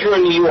 I live here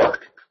in New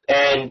York,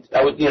 and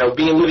I would,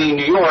 living in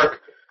New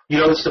York,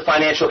 it's the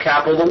financial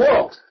capital of the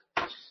world.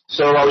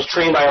 So I was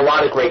trained by a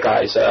lot of great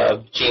guys,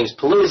 James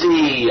Pugliese.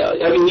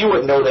 You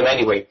wouldn't know them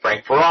anyway.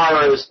 Frank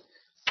Ferraris,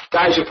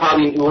 guys you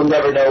probably will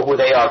never know who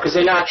they are because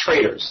they're not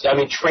traders.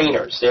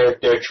 Trainers.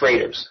 They're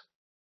traders.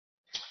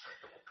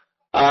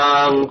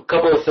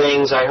 Couple of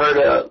things I heard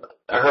a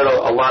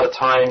lot of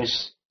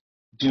times.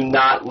 Do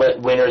not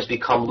let winners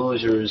become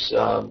losers.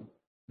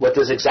 What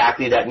does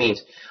exactly that mean?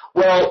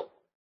 Well,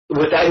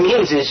 what that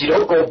means is you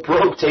don't go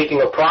broke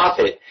taking a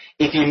profit.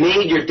 If you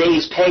made your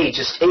day's pay,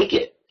 just take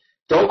it.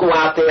 Don't go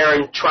out there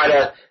and try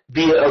to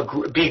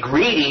be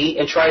greedy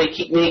and try to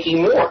keep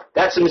making more.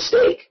 That's a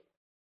mistake.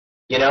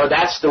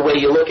 That's the way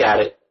you look at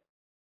it.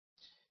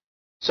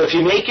 So if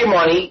you make your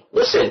money,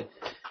 listen,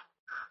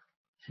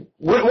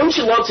 wouldn't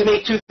you love to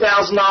make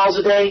 $2,000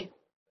 a day?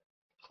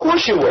 Of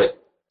course you would.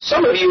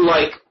 Some of you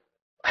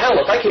hell,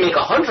 if I can make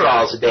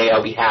 $100 a day,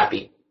 I'll be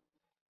happy.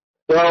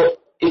 Well,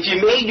 if you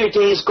made your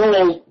day's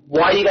goal,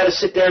 why you got to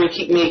sit there and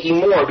keep making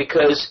more?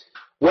 Because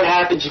what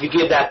happens if you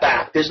give that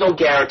back? There's no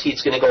guarantee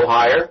it's going to go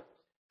higher.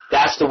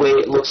 That's the way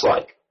it looks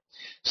like.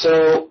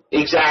 So,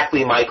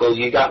 exactly, Michael,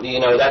 you got me,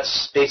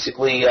 that's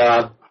basically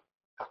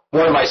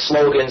one of my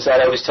slogans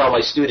that I always tell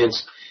my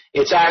students.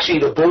 It's actually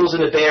the bulls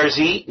and the bears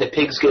eat and the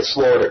pigs get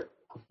slaughtered.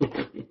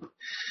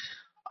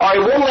 All right,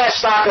 one last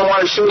stock I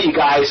want to show you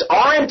guys,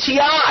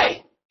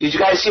 RMTI. Did you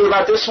guys hear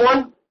about this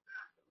one?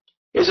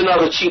 Here's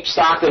another cheap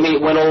stock that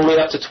went all the way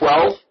up to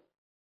 12.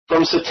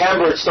 From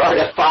September, it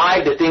started at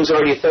 5. The thing's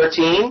already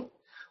 13.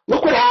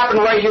 Look what happened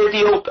right here at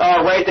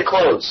right at the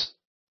close.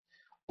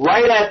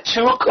 Right at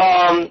 2,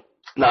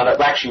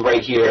 actually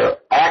right here.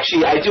 I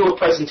do a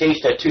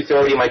presentation at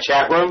 2:30 in my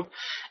chat room,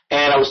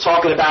 and I was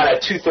talking about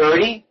at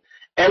 2:30,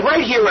 and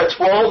right here at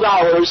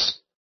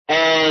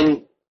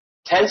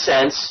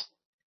 $12.10,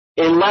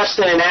 in less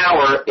than an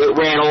hour, it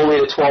ran all the way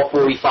to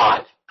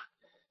 $12.45.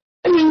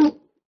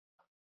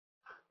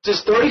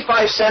 Does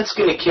 35 cents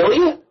going to kill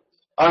you?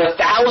 On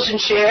 1,000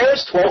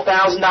 shares,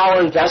 $12,000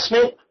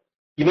 investment,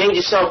 you made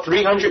yourself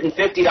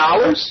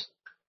 $350?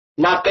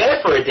 Not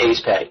bad for a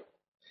day's pay.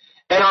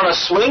 And on a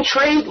swing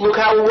trade, look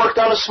how it worked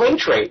on a swing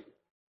trade.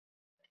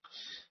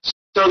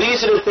 So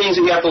these are the things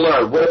that you have to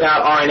learn. What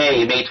about RNA?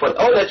 You made 20.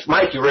 Oh, that's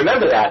Mike. You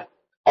remember that.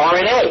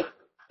 RNA.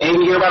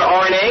 Anyone hear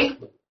about RNA?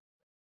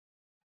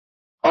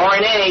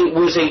 RNA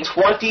was a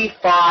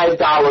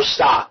 $25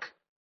 stock.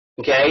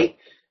 Okay?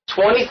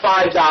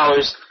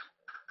 $25.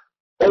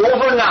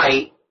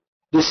 Overnight,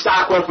 the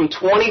stock went from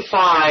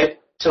 $25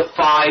 to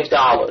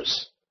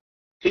 $5.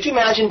 Could you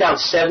imagine down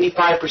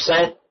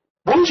 75%?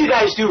 What would you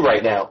guys do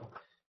right now?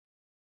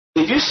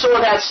 If you saw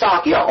that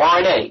stock,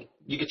 RNA,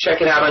 you can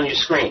check it out on your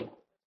screen.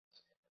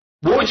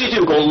 What would you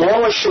do? Go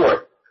long or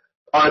short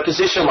on a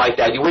position like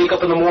that? You wake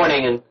up in the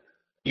morning and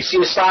you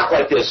see a stock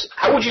like this.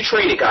 How would you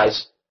trade it,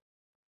 guys?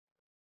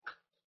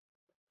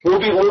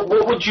 What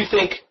would you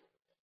think?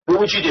 What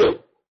would you do?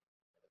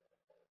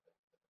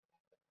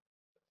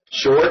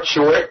 Short.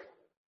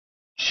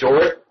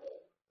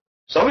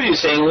 Some of you are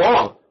saying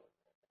long.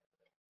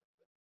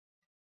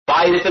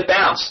 Buy it if it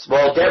bounced.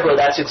 Well, Deborah,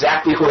 that's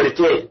exactly what it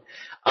did.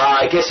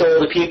 I guess all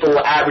the people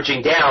were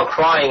averaging down,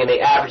 crying, and they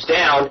averaged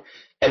down,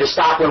 and the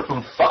stock went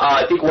from,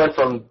 went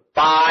from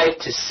 5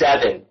 to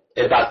 7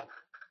 in about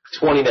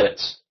 20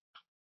 minutes.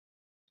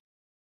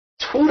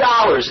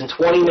 $2 in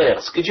 20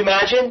 minutes. Could you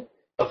imagine?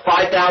 A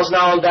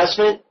 $5,000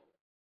 investment?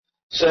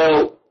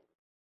 So,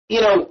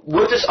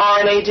 what does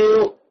RNA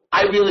do?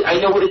 I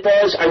know what it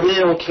does. I really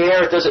don't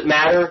care. It doesn't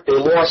matter. They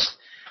lost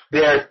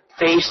their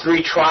phase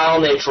 3 trial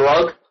on their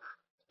drug.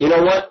 You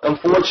know what?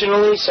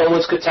 Unfortunately,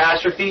 someone's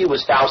catastrophe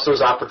was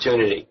Fausto's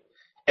opportunity.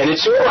 And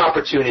it's your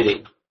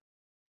opportunity.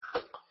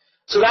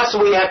 So that's the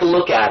way you have to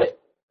look at it.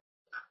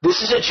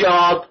 This is a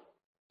job.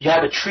 You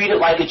have to treat it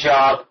like a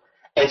job.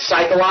 And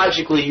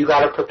psychologically, you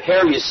got to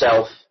prepare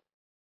yourself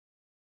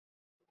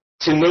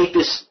to make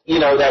this,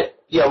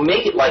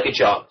 make it like a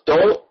job.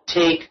 Don't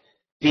take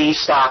these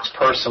stocks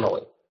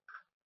personally,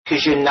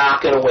 because you're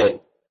not going to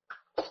win.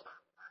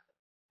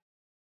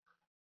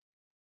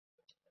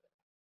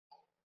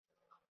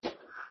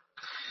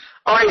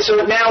 All right, so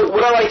now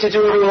what I like to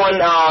do,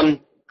 everyone,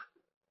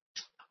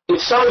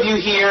 if some of you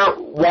here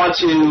want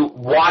to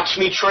watch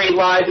me trade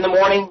live in the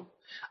morning,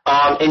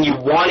 and you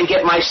want to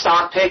get my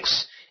stock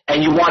picks,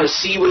 and you want to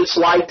see what it's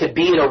like to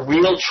be in a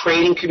real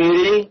trading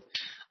community,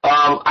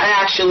 I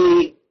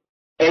actually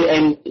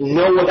and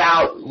know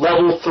about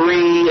level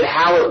 3 and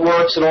how it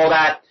works and all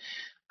that.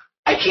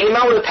 I came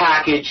out with a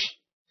package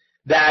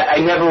that I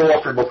never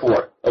offered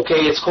before.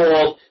 Okay, it's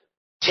called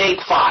Take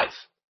 5.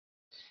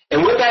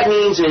 And what that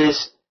means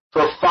is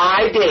for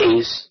 5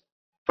 days,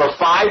 for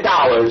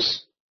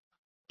 $5,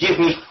 give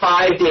me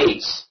 5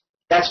 days.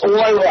 That's all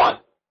I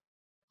want.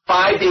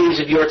 5 days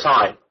of your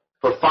time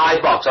for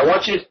 $5. I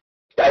want you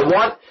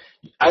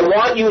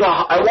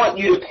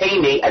to pay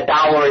me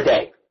 $1 a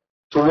day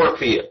to work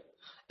for you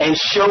and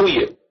show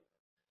you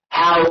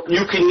how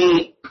you can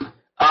meet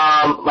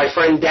my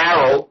friend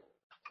Daryl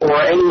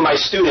or any of my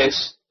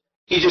students.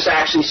 He just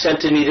actually sent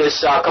to me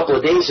this a couple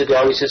of days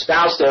ago. He says,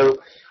 Fausto,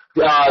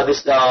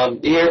 this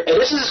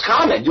is his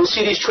comment. You'll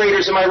see these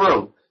traders in my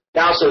room.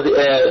 Fausto,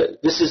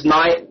 this is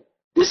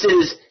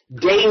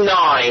day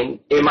 9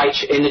 in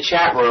the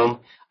chat room.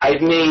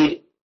 I've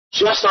made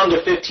just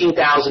under $15,000.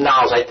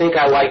 I think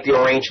I like the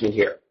arrangement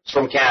here. It's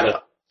from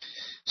Canada.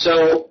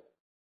 So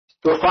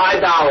for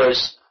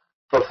 $5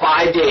 for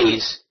 5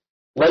 days,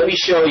 let me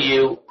show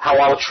you how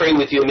I'll trade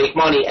with you and make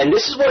money. And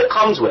this is what it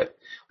comes with.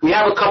 We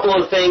have a couple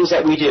of things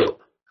that we do.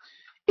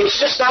 It's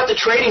just not the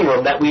trading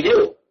room that we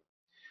do.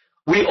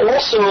 We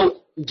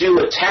also do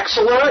a text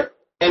alert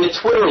and a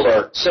Twitter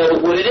alert. So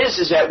what it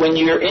is that when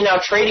you're in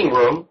our trading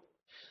room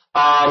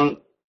and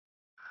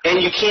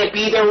you can't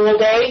be there all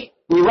day,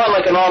 we run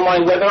like an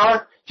online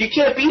webinar. If you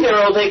can't be there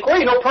all day,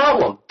 great, no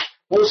problem.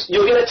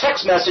 You'll get a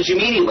text message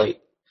immediately.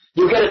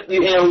 You'll get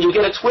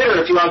a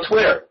Twitter if you're on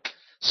Twitter.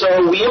 So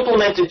we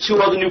implemented 2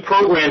 other new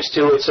programs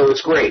to it, so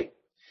it's great.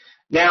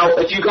 Now,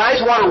 if you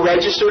guys want to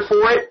register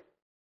for it,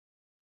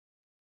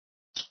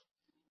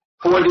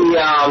 for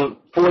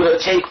the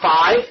Take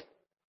 5,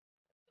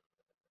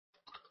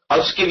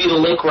 I'll just give you the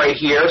link right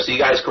here so you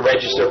guys can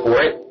register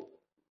for it.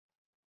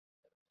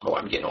 Oh,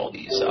 I'm getting all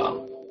these.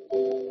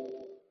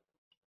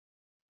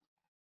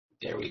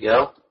 There we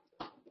go.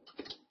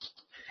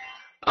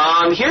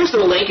 Here's the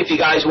link if you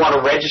guys want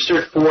to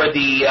register for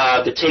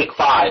the Take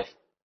 5.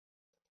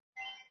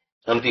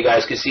 I don't know if you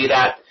guys can see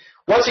that.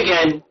 Once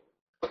again,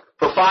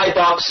 for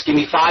 $5, give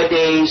me 5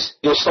 days.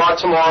 You'll start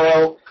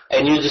tomorrow,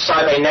 and you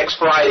decide by next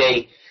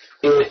Friday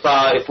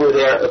if we're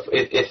there,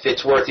 if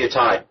it's worth your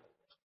time.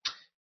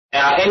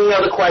 Any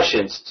other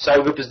questions?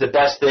 Cyber Group is the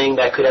best thing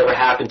that could ever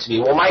happen to me.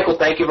 Well, Michael,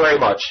 thank you very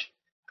much.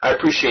 I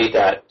appreciate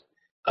that.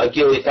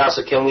 Gilly,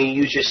 Fausto, can we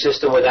use your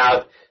system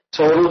without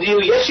Total View?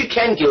 Yes, you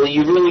can, Gilly.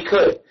 You really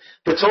could.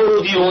 But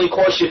Total View only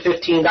costs you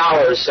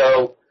 $15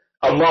 so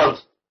a month.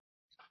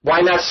 Why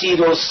not see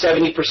those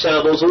 70%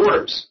 of those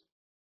orders?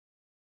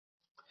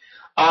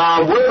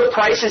 What are the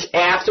prices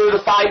after the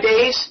 5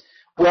 days?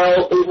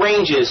 Well, it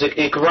ranges.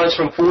 It runs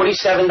from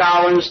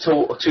 $47 to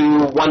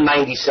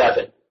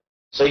 $197.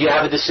 So you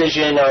have a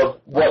decision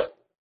of what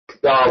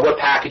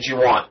package you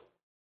want.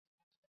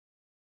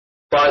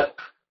 But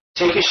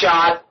take a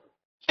shot.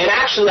 And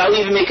actually, I'll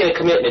even make a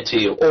commitment to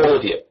you, all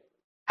of you.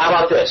 How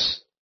about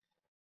this?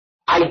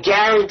 I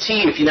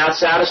guarantee if you're not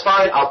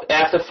satisfied,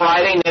 after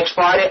Friday, next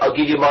Friday, I'll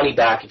give you money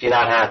back if you're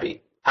not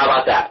happy. How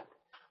about that?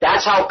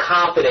 That's how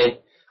confident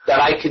that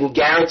I can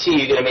guarantee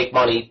you're going to make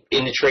money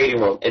in the trading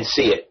room and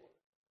see it.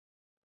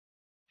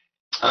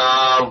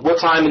 What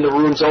time in the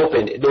room's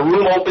open? The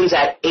room opens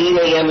at 8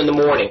 a.m. in the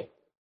morning.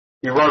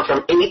 We run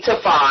from 8 to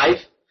 5.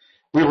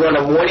 We run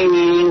a morning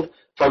meeting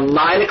from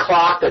 9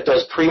 o'clock that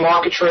does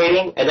pre-market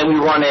trading, and then we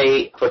run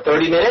for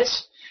 30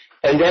 minutes,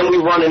 and then we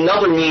run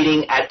another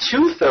meeting at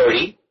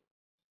 2:30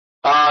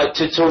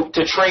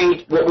 to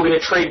trade what we're going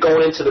to trade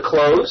going into the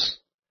close.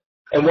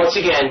 And once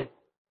again,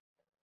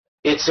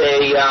 it's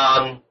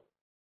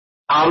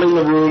I'm in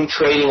the room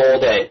trading all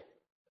day.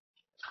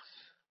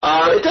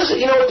 It doesn't,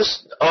 you know what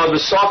the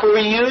software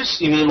we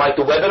use? You mean like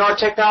the webinar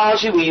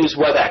technology? We use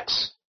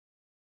WebEx.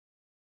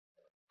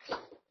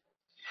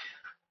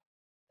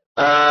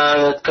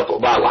 A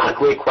lot of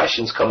great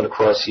questions coming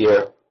across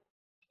here.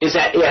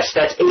 Yes,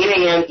 that's 8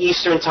 a.m.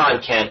 Eastern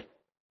time, Ken.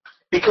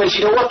 Because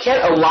you know what,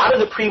 Ken? A lot of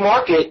the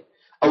pre-market,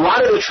 a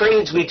lot of the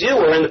trades we do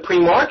are in the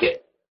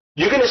pre-market.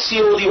 You're going to see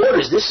all the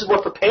orders. This is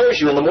what prepares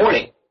you in the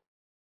morning.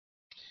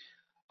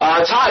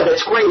 Todd,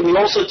 that's great. We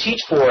also teach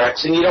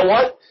Forex, and you know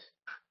what?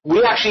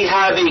 We actually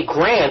have a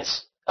grant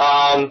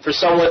for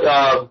someone.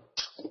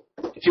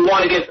 If you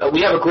want to get,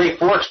 we have a great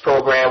Forex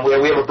program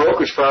where we have a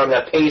brokerage firm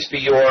that pays for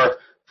your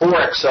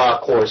Forex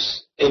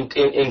course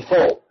in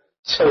full.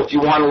 So if you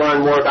want to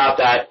learn more about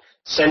that,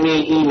 send me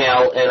an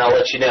email and I'll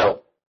let you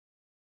know.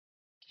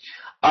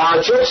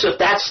 Joseph,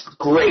 that's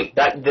great.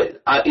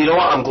 You know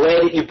what? I'm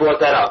glad that you brought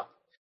that up.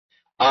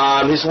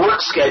 His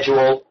work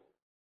schedule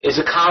is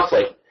a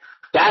conflict.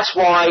 That's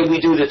why we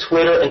do the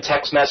Twitter and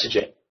text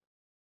messaging.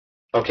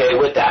 Okay,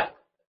 with that.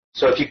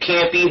 So if you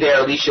can't be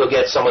there, at least you'll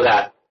get some of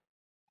that.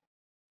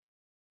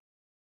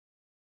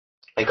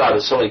 Thank God,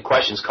 there's so many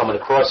questions coming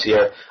across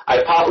here.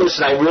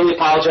 Listen, I really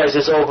apologize.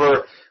 There's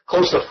over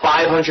close to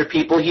 500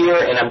 people here,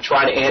 and I'm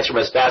trying to answer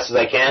them as fast as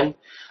I can.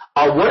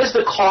 What is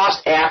the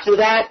cost after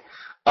that?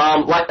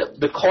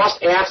 The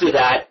cost after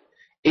that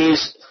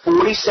is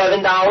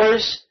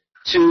 $47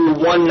 to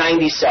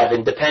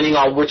 $197, depending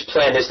on which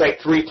plan. There's like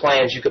 3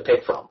 plans you could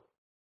pick from.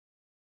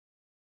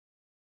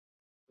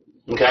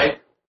 Okay?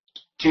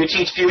 Do you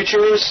teach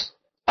futures?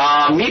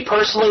 Me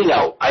personally,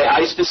 no.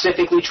 I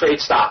specifically trade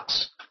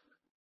stocks.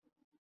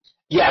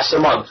 Yes, a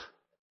month.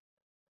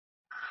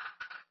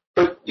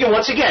 But,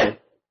 once again,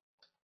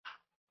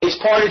 it's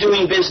part of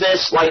doing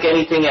business like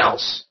anything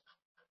else.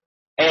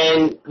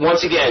 And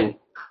once again,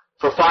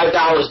 for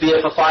 $5, be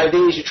it for 5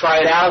 days, you try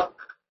it out.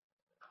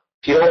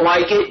 If you don't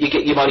like it, you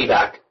get your money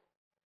back.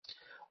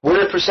 What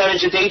are the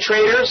percentage of day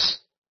traders?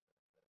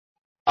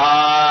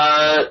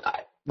 Well,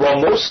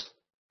 most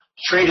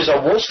traders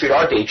on Wall Street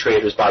are day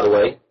traders, by the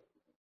way.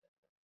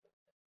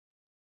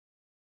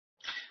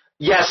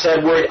 Yes,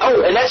 Edward.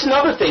 Oh, and that's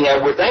another thing,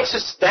 Edward.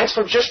 Thanks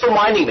for just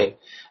reminding me.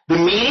 The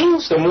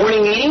meetings, the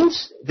morning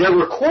meetings, they're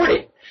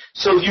recorded.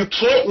 So if you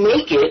can't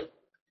make it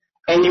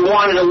and you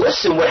wanted to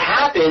listen what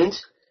happened,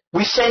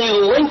 we send you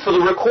the link for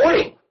the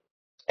recording.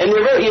 And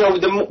they're very,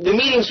 the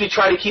meetings, we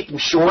try to keep them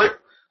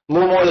short,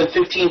 no more than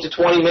 15 to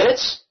 20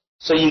 minutes,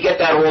 so you get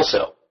that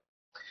also.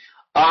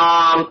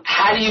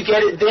 How do you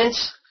get it,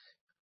 Vince?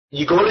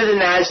 You go to the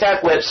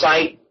NASDAQ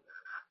website.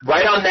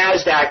 Right on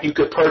NASDAQ, you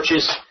could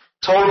purchase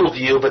Total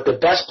View, but the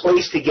best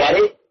place to get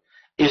it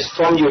is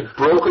from your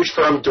brokerage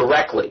firm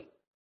directly,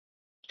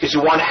 because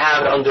you want to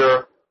have it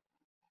under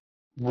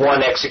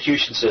one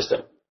execution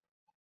system.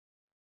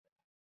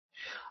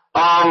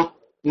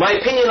 My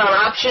opinion on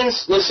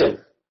options, listen,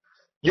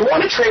 you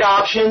want to trade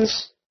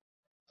options,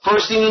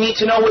 first thing you need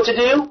to know what to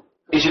do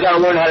is you got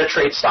to learn how to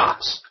trade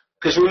stocks.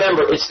 Because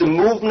remember, it's the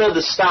movement of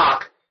the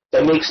stock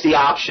that makes the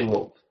option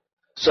move.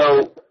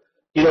 So,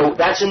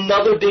 that's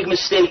another big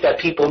mistake that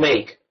people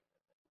make.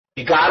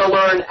 You got to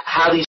learn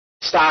how these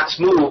stocks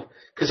move,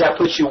 because that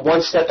puts you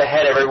one step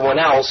ahead of everyone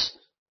else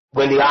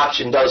when the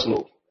option does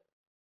move.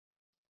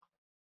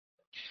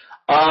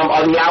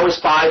 Are the hours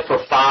 5 for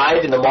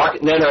 5 in the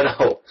market?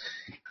 No.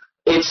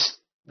 It's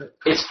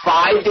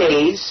 5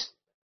 days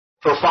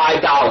for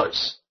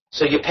 $5.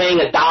 So you're paying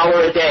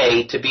 $1 a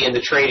day to be in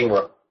the trading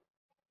room.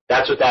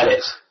 That's what that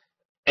is.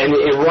 And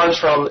it runs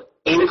from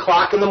 8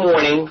 o'clock in the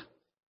morning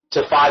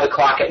to 5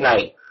 o'clock at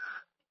night.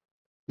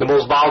 The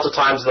most volatile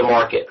times of the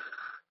market.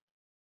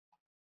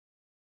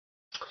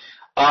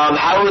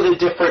 How are the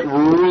different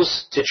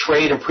rules to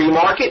trade in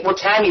pre-market? Well,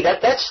 Tammy,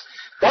 that's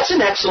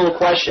an excellent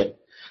question.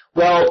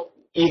 Well,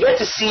 you get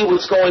to see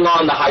what's going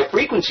on in the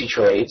high-frequency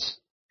trades.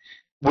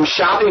 We're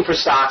shopping for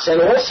stocks,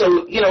 and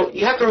also,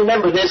 you have to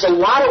remember there's a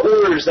lot of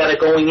orders that are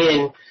going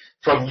in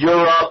from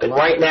Europe and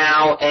right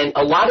now, and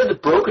a lot of the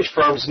brokerage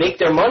firms make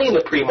their money in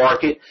the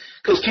pre-market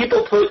because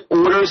people put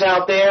orders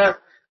out there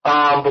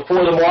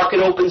before the market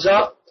opens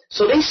up.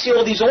 So they see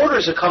all these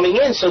orders are coming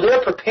in, so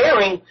they're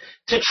preparing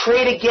to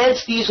trade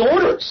against these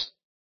orders.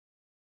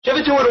 Do you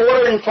ever do an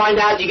order and find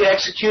out you get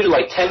executed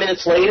like 10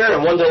 minutes later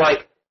and wonder,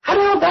 how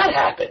the hell did that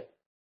happen?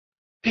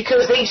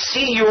 Because they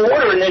see your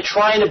order and they're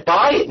trying to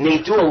buy it, and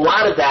they do a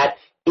lot of that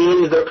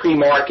in the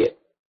pre-market.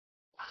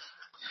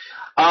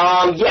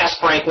 Yes,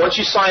 Frank, once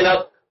you sign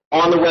up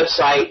on the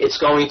website, it's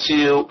going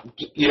to,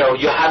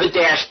 you'll have a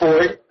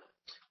dashboard.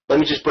 Let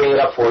me just bring it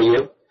up for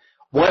you.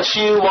 Once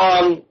you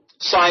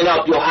sign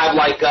up, you'll have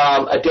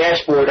a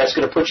dashboard that's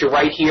going to put you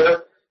right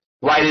here,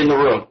 right in the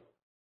room.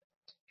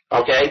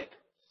 Okay?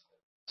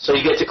 So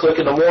you get to click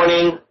in the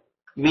morning,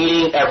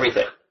 meeting,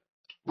 everything.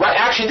 Right,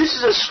 actually, this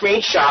is a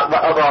screenshot of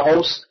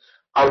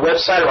our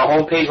website, our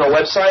homepage of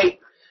our website.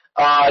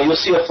 You'll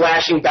see a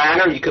flashing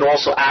banner. You can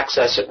also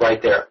access it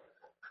right there.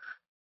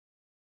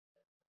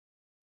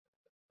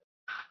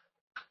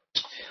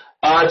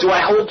 Do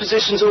I hold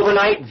positions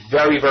overnight?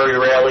 Very, very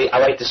rarely. I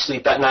like to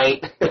sleep at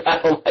night. I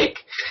don't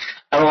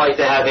like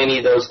to have any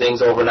of those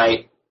things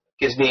overnight.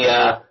 Gives me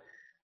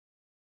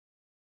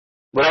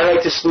when I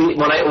like to sleep.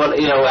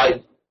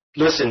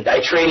 Listen.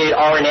 I traded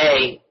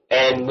RNA.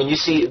 And when you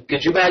see,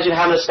 could you imagine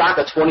having a stock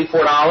at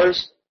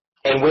 $24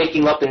 and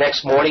waking up the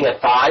next morning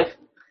at 5?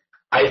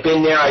 I've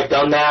been there. I've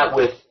done that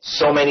with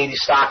so many of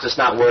these stocks. It's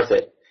not worth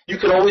it. You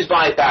can always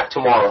buy it back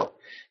tomorrow.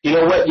 You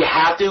know what? You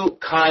have to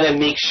kind of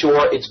make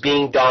sure it's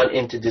being done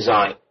into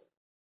design.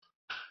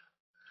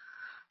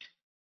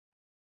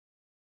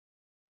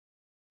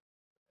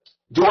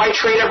 Do I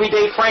trade every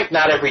day, Frank?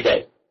 Not every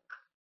day.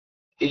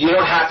 You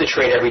don't have to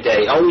trade every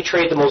day. Only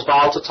trade the most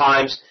volatile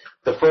times,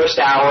 the first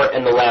hour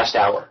and the last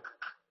hour.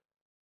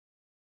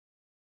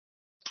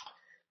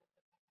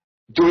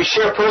 Do we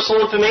share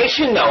personal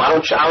information? No, I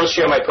don't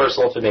share my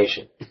personal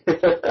information.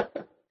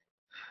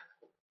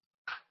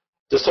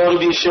 Does Total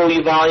View show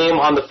you volume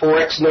on the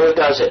Forex? No, it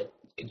doesn't,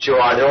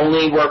 Gerard. It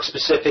only works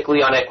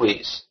specifically on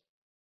equities.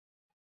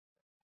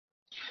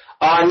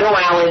 No,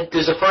 Alan.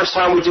 This is the first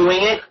time we're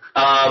doing it,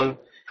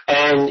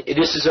 and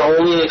this is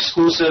only an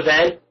exclusive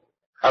event.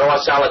 I don't want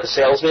to sound like a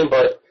salesman,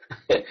 but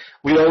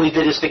we only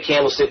did this for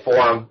Candlestick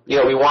Forum.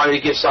 We wanted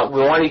to give something.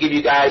 We wanted to give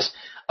you guys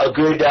a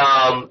good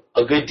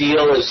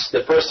deal. Is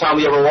the first time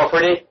we ever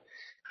offered it,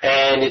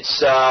 and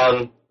it's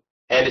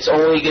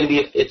only going to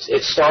be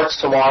it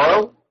starts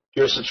tomorrow,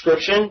 your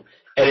subscription,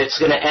 and it's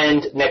going to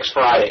end next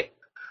Friday.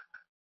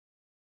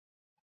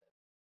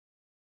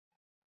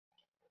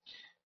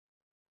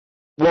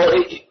 Well,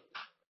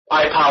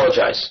 I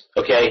apologize,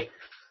 okay?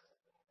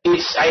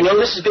 I know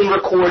this has been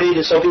recorded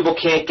and some people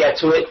can't get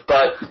to it,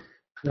 but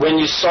when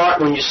you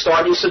start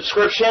your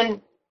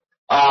subscription,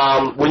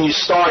 when you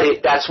start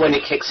it, that's when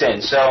it kicks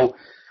in. So,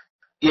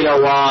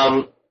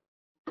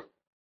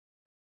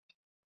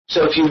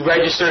 so if you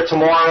register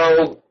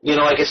tomorrow,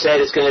 like I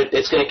said, it's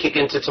gonna kick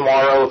into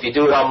tomorrow. If you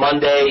do it on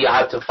Monday, you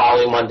have to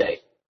following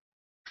Monday.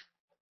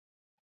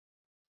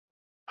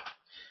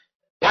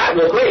 Pat,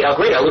 well, great.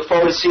 I look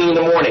forward to seeing you in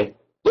the morning.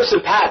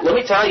 Listen, Pat, let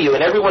me tell you,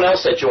 and everyone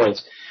else that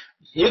joins,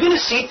 you're going to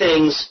see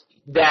things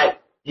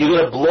that you're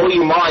going to blow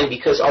your mind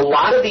because a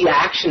lot of the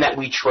action that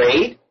we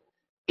trade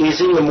is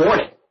in the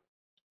morning.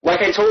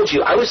 Like I told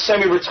you, I was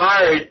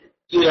semi-retired,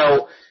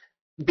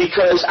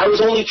 because I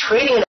was only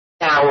trading an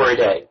hour a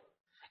day.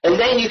 And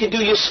then you can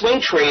do your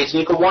swing trades, and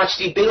you can watch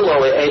Steve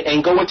Bigelow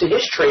and go into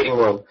his trading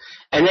room,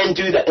 and then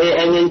do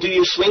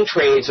your swing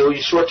trades or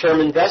your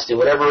short-term investing,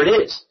 whatever it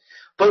is.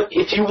 But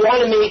if you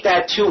want to make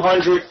that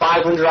 $200,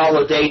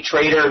 $500 a day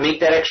trader, make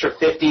that extra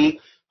 $50,000,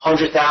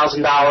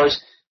 $100,000,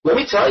 let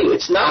me tell you,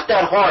 it's not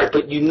that hard.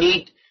 But you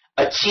need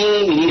a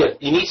team,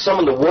 you need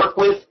someone to work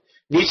with,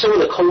 you need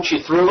someone to coach you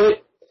through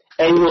it,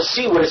 and you'll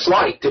see what it's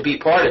like to be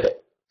part of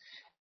it.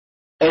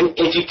 And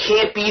if you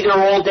can't be there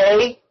all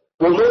day,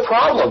 well, no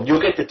problem.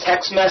 You'll get the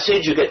text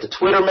message, you'll get the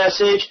Twitter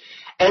message,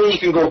 and then you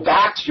can go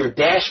back to your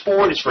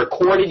dashboard. It's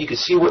recorded. You can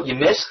see what you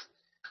missed.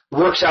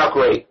 Works out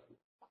great.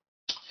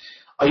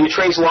 Are your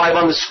trades live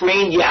on the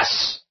screen?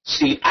 Yes,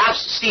 Steve.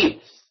 Steve,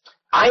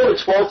 I am a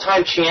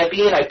 12-time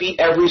champion. I beat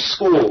every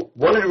school.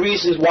 One of the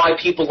reasons why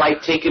people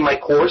like taking my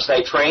course that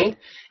I trained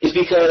is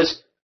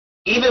because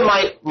even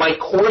my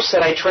course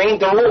that I trained,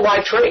 they're all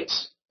live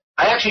trades.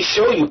 I actually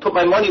show you, put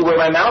my money where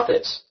my mouth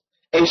is,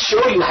 and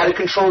show you how to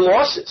control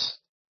losses.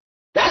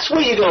 That's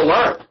where you're going to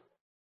learn.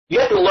 You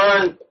have to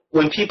learn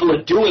when people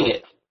are doing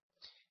it.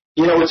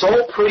 It's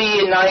all pretty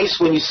and nice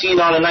when you see it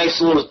on a nice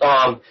little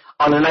on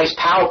a nice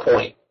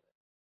PowerPoint,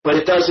 but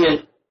it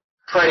doesn't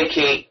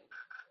predicate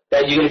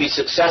that you're going to be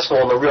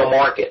successful in the real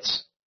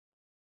markets.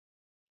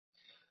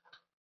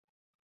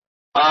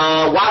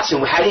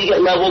 Watson, how do you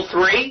get level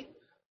 3?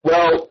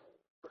 Well,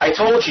 I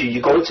told you,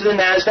 you go to the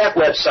NASDAQ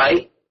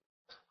website,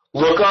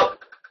 look up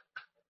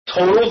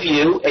Total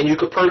View, and you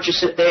could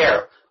purchase it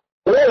there.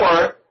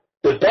 Or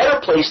the better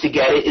place to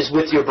get it is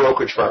with your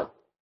brokerage firm.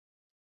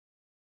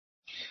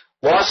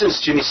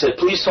 Losses, Jimmy said,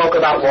 please talk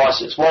about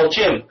losses. Well,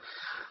 Jim,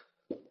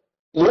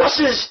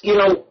 losses,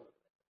 the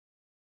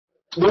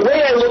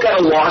way I look at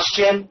a loss,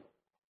 Jim,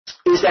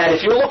 is that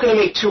if you're looking to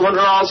make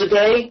 $200 a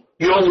day,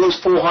 you don't lose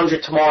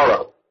 $400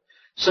 tomorrow.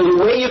 So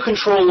the way you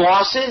control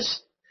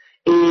losses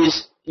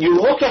is you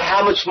look at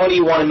how much money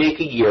you want to make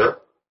a year,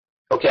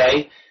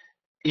 okay?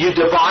 You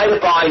divide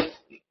it by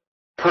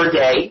per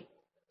day.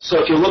 So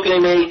if you're looking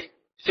to make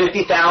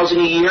 $50,000 a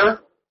year,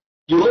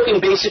 you're looking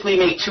to basically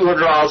make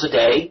 $200 a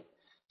day.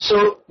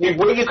 So the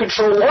way you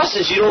control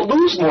losses, you don't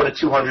lose more than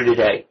 $200 a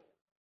day.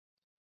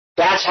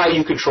 That's how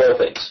you control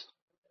things.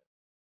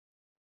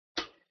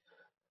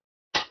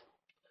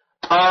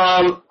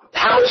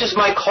 How much is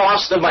my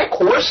cost of my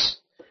course?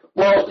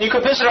 Well, you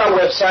can visit our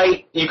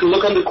website. You can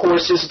look under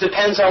courses. It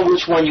depends on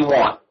which one you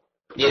want.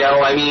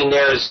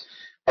 There's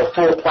a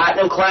full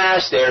platinum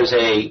class. There's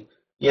a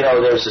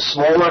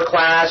smaller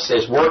class.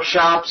 There's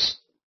workshops.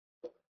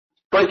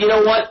 But you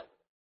know what?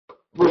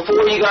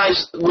 Before you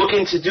guys look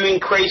into doing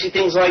crazy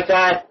things like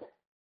that,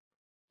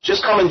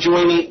 just come and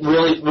join me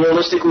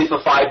realistically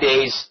for 5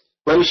 days.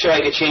 Let me show you how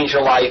I can change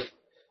your life,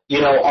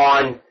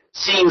 on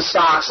seeing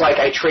stocks like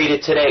I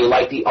traded today,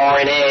 like the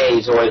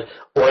RNAs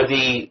or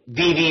the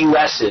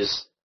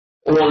VVUSs,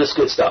 all this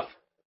good stuff.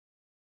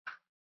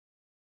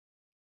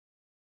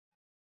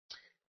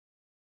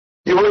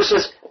 The order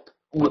says,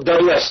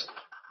 WS,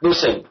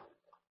 listen,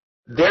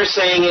 they're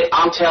saying it,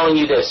 I'm telling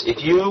you this.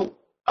 If you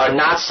are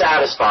not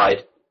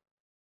satisfied,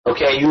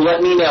 okay, you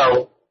let me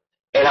know,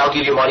 and I'll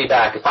give you money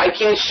back. If I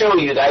can't show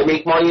you that I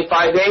make money in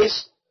 5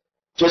 days,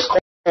 just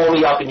call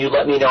me up and you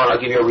let me know, and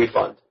I'll give you a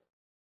refund.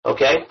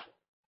 Okay?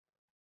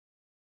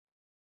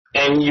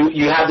 And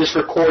you have this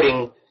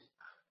recording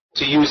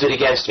to use it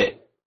against me.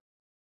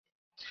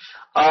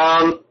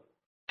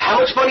 How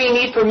much money you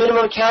need for a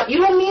minimum account? You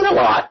don't need a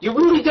lot. You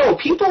really don't.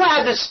 People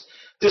have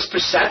this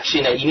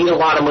perception that you need a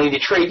lot of money to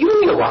trade. You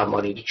don't need a lot of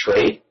money to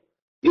trade.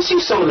 You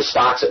see some of the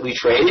stocks that we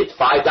traded,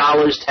 $5,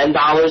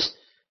 $10.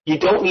 You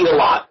don't need a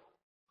lot.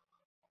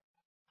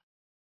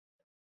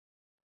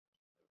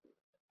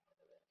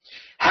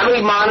 How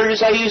many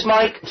monitors I use,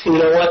 Mike? You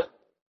know what,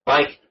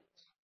 Mike?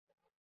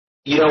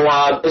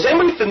 Is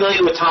anybody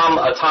familiar with Tom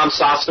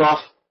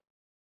Sosnoff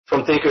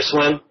from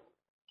Thinkorswim?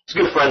 He's a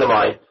good friend of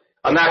mine.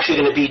 I'm actually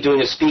going to be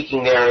doing a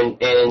speaking there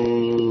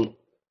in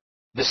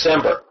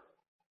December.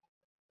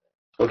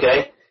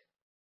 Okay?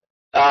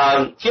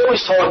 He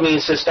always taught me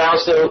and says,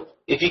 Fausto,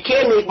 if you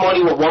can't make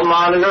money with one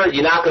monitor,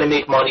 you're not going to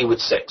make money with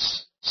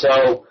 6.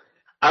 So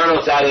I don't know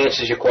if that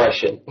answers your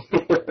question.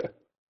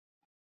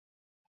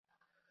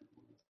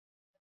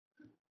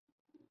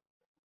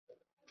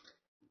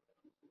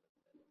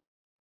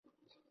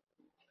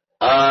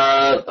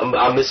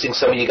 I'm missing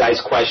some of you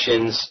guys'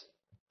 questions,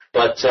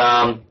 but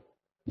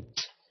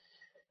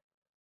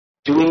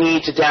do we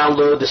need to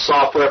download the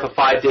software for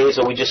 5 days,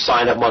 or we just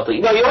sign up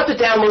monthly? No, you don't have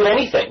to download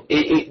anything.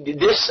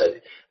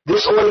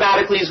 This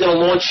automatically is going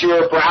to launch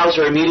your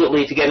browser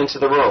immediately to get into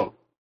the room.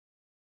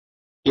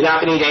 You're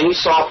not going to need any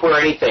software or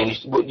anything.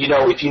 You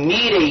know, if you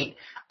need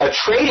a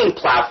trading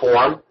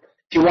platform,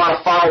 if you want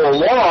to follow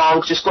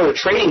along, just go to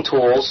Trading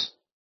Tools,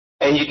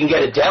 and you can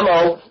get a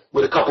demo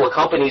with a couple of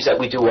companies that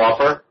we do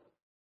offer.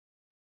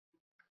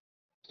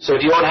 So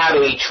if you don't have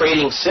a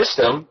trading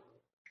system,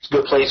 it's a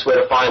good place where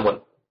to find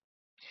one.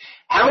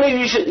 How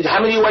many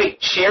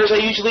shares I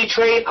usually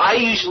trade? I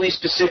usually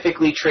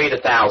specifically trade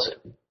 1,000.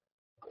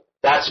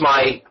 That's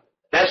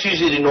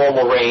usually the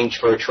normal range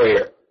for a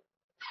trader.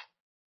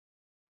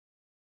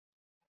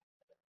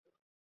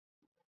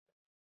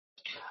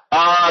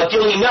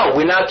 Gilly, no,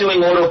 we're not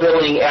doing auto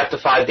billing after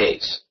 5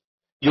 days.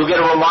 You'll get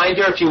a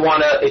reminder if you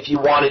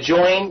wanna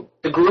join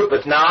the group.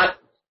 If not,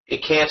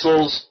 it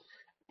cancels.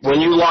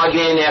 When you log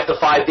in after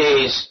 5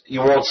 days,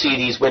 you won't see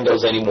these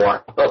windows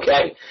anymore.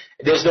 Okay?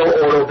 There's no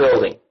auto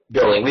billing.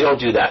 We don't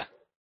do that.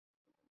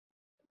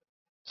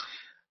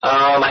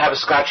 I have a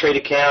Scottrade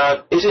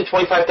account. Isn't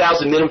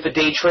 25,000 minimum for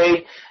day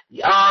trade?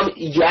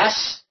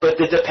 Yes, but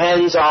it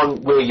depends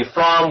on where you're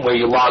from, where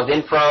you're logged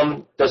in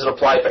from. Doesn't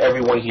apply for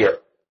everyone here.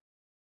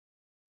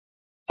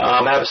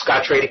 I have a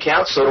Scottrade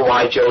account. So do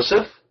I,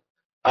 Joseph.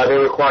 They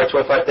require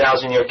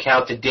 25,000 in your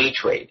account to day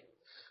trade.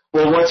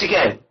 Well, once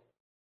again,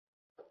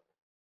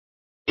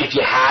 if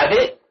you have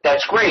it,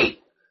 that's great.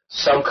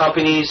 Some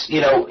companies,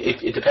 you know,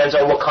 it depends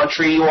on what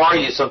country you are.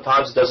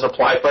 Sometimes it doesn't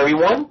apply for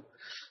everyone.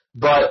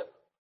 But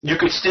you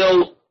could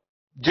still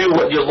do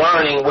what you're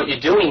learning, what you're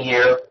doing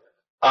here.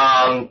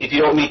 If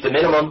you don't meet the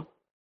minimum,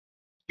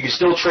 you can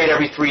still trade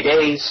every 3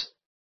 days.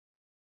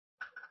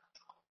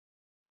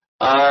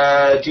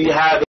 Do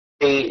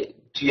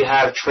you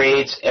have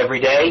trades every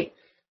day?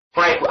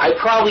 Frank, I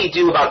probably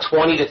do about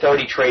 20 to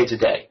 30 trades a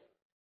day.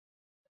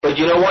 But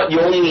you know what? You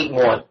only need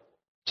one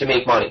to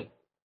make money.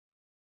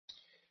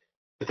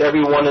 With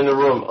everyone in the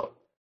room,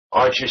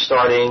 aren't you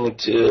starting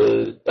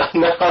to...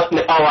 No,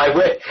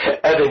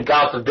 Evan,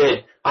 God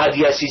forbid, I have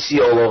the SEC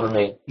all over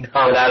me.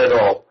 No, not at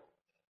all.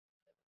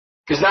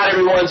 Because not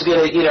everyone's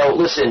going to, you know,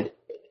 listen,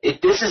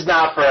 this is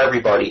not for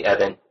everybody,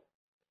 Evan.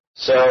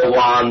 So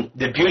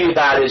the beauty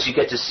about it is you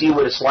get to see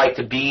what it's like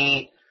to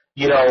be,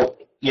 you know,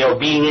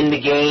 being in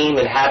the game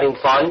and having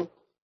fun,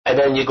 and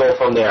then you go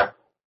from there.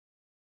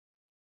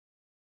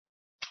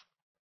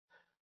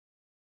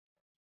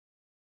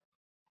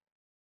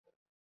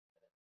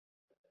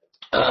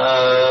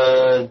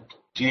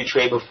 Do you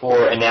trade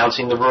before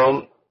announcing the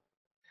room?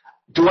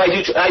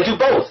 I do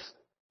both.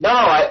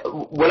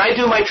 No, when I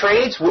do my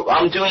trades,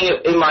 I'm doing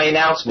it in my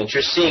announcements.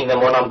 You're seeing them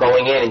when I'm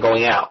going in and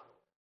going out.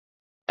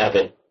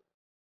 Evan.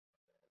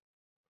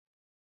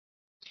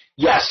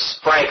 Yes,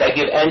 Frank, I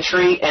give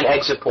entry and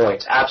exit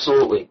points.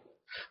 Absolutely.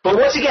 But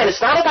once again,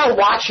 it's not about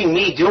watching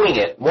me doing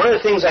it. One of the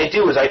things I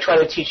do is I try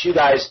to teach you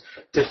guys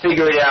to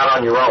figure it out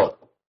on your own.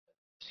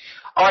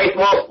 All right,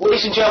 well,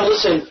 ladies and gentlemen,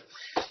 listen,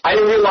 I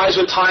didn't realize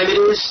what time it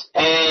is,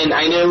 and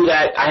I know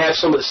that I have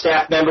some of the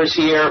staff members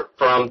here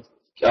from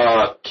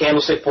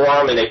Candlestick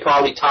Forum, and they're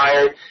probably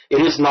tired.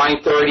 It is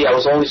 9:30. I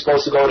was only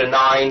supposed to go to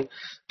 9,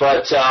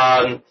 but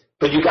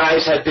you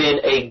guys have been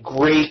a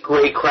great,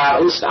 great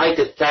crowd. Listen, I like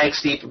to thank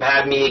Steve for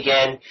having me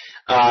again,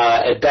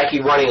 and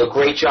Becky running a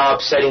great job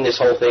setting this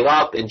whole thing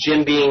up, and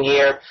Jim being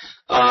here.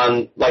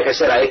 Like I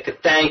said, I like to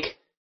thank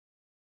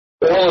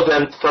all of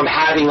them from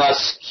having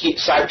us,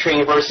 Cyber Trading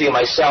University and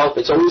myself.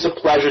 It's always a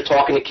pleasure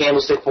talking to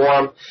Candlestick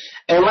Forum.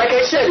 And like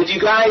I said, if you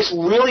guys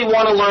really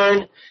want to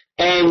learn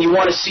and you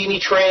want to see me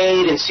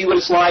trade and see what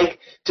it's like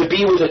to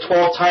be with a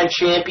 12-time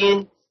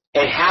champion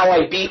and how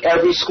I beat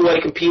every school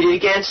I competed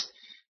against,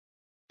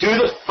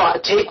 do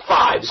Take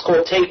 5. It's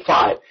called Take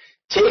 5.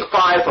 Take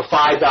 5 for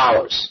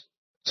 $5.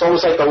 It's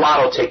almost like the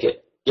lotto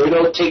ticket. You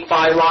know, Take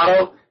 5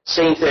 lotto?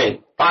 Same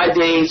thing. 5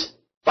 days,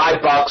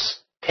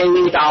 $5. Pay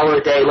me $1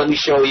 a day. Let me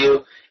show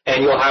you,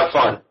 and you'll have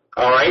fun.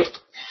 All right?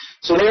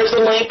 So there's the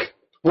link.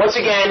 Once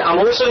again, I'm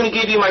also going to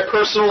give you my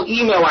personal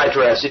email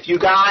address. If you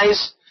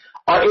guys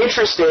are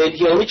interested,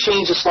 here, let me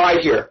change the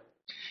slide here.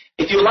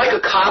 If you'd like a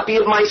copy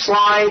of my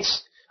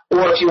slides,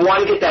 or if you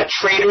want to get that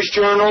Trader's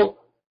Journal,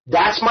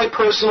 that's my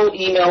personal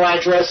email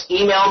address.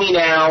 Email me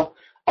now.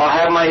 I'll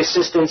have my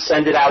assistant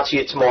send it out to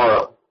you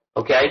tomorrow.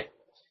 Okay?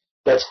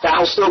 That's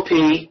Fausto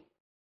P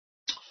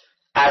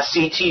at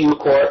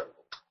CTUcorp.com.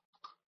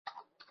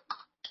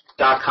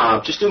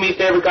 Just do me a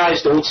favor,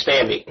 guys. Don't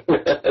spam me.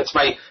 That's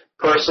my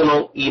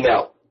personal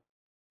email.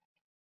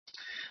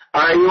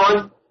 All right,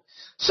 everyone.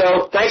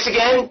 So thanks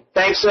again.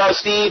 Thanks,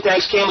 Steve.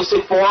 Thanks,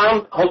 Candlestick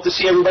Forum. Hope to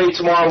see everybody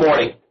tomorrow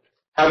morning.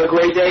 Have a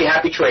great day.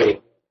 Happy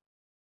trading.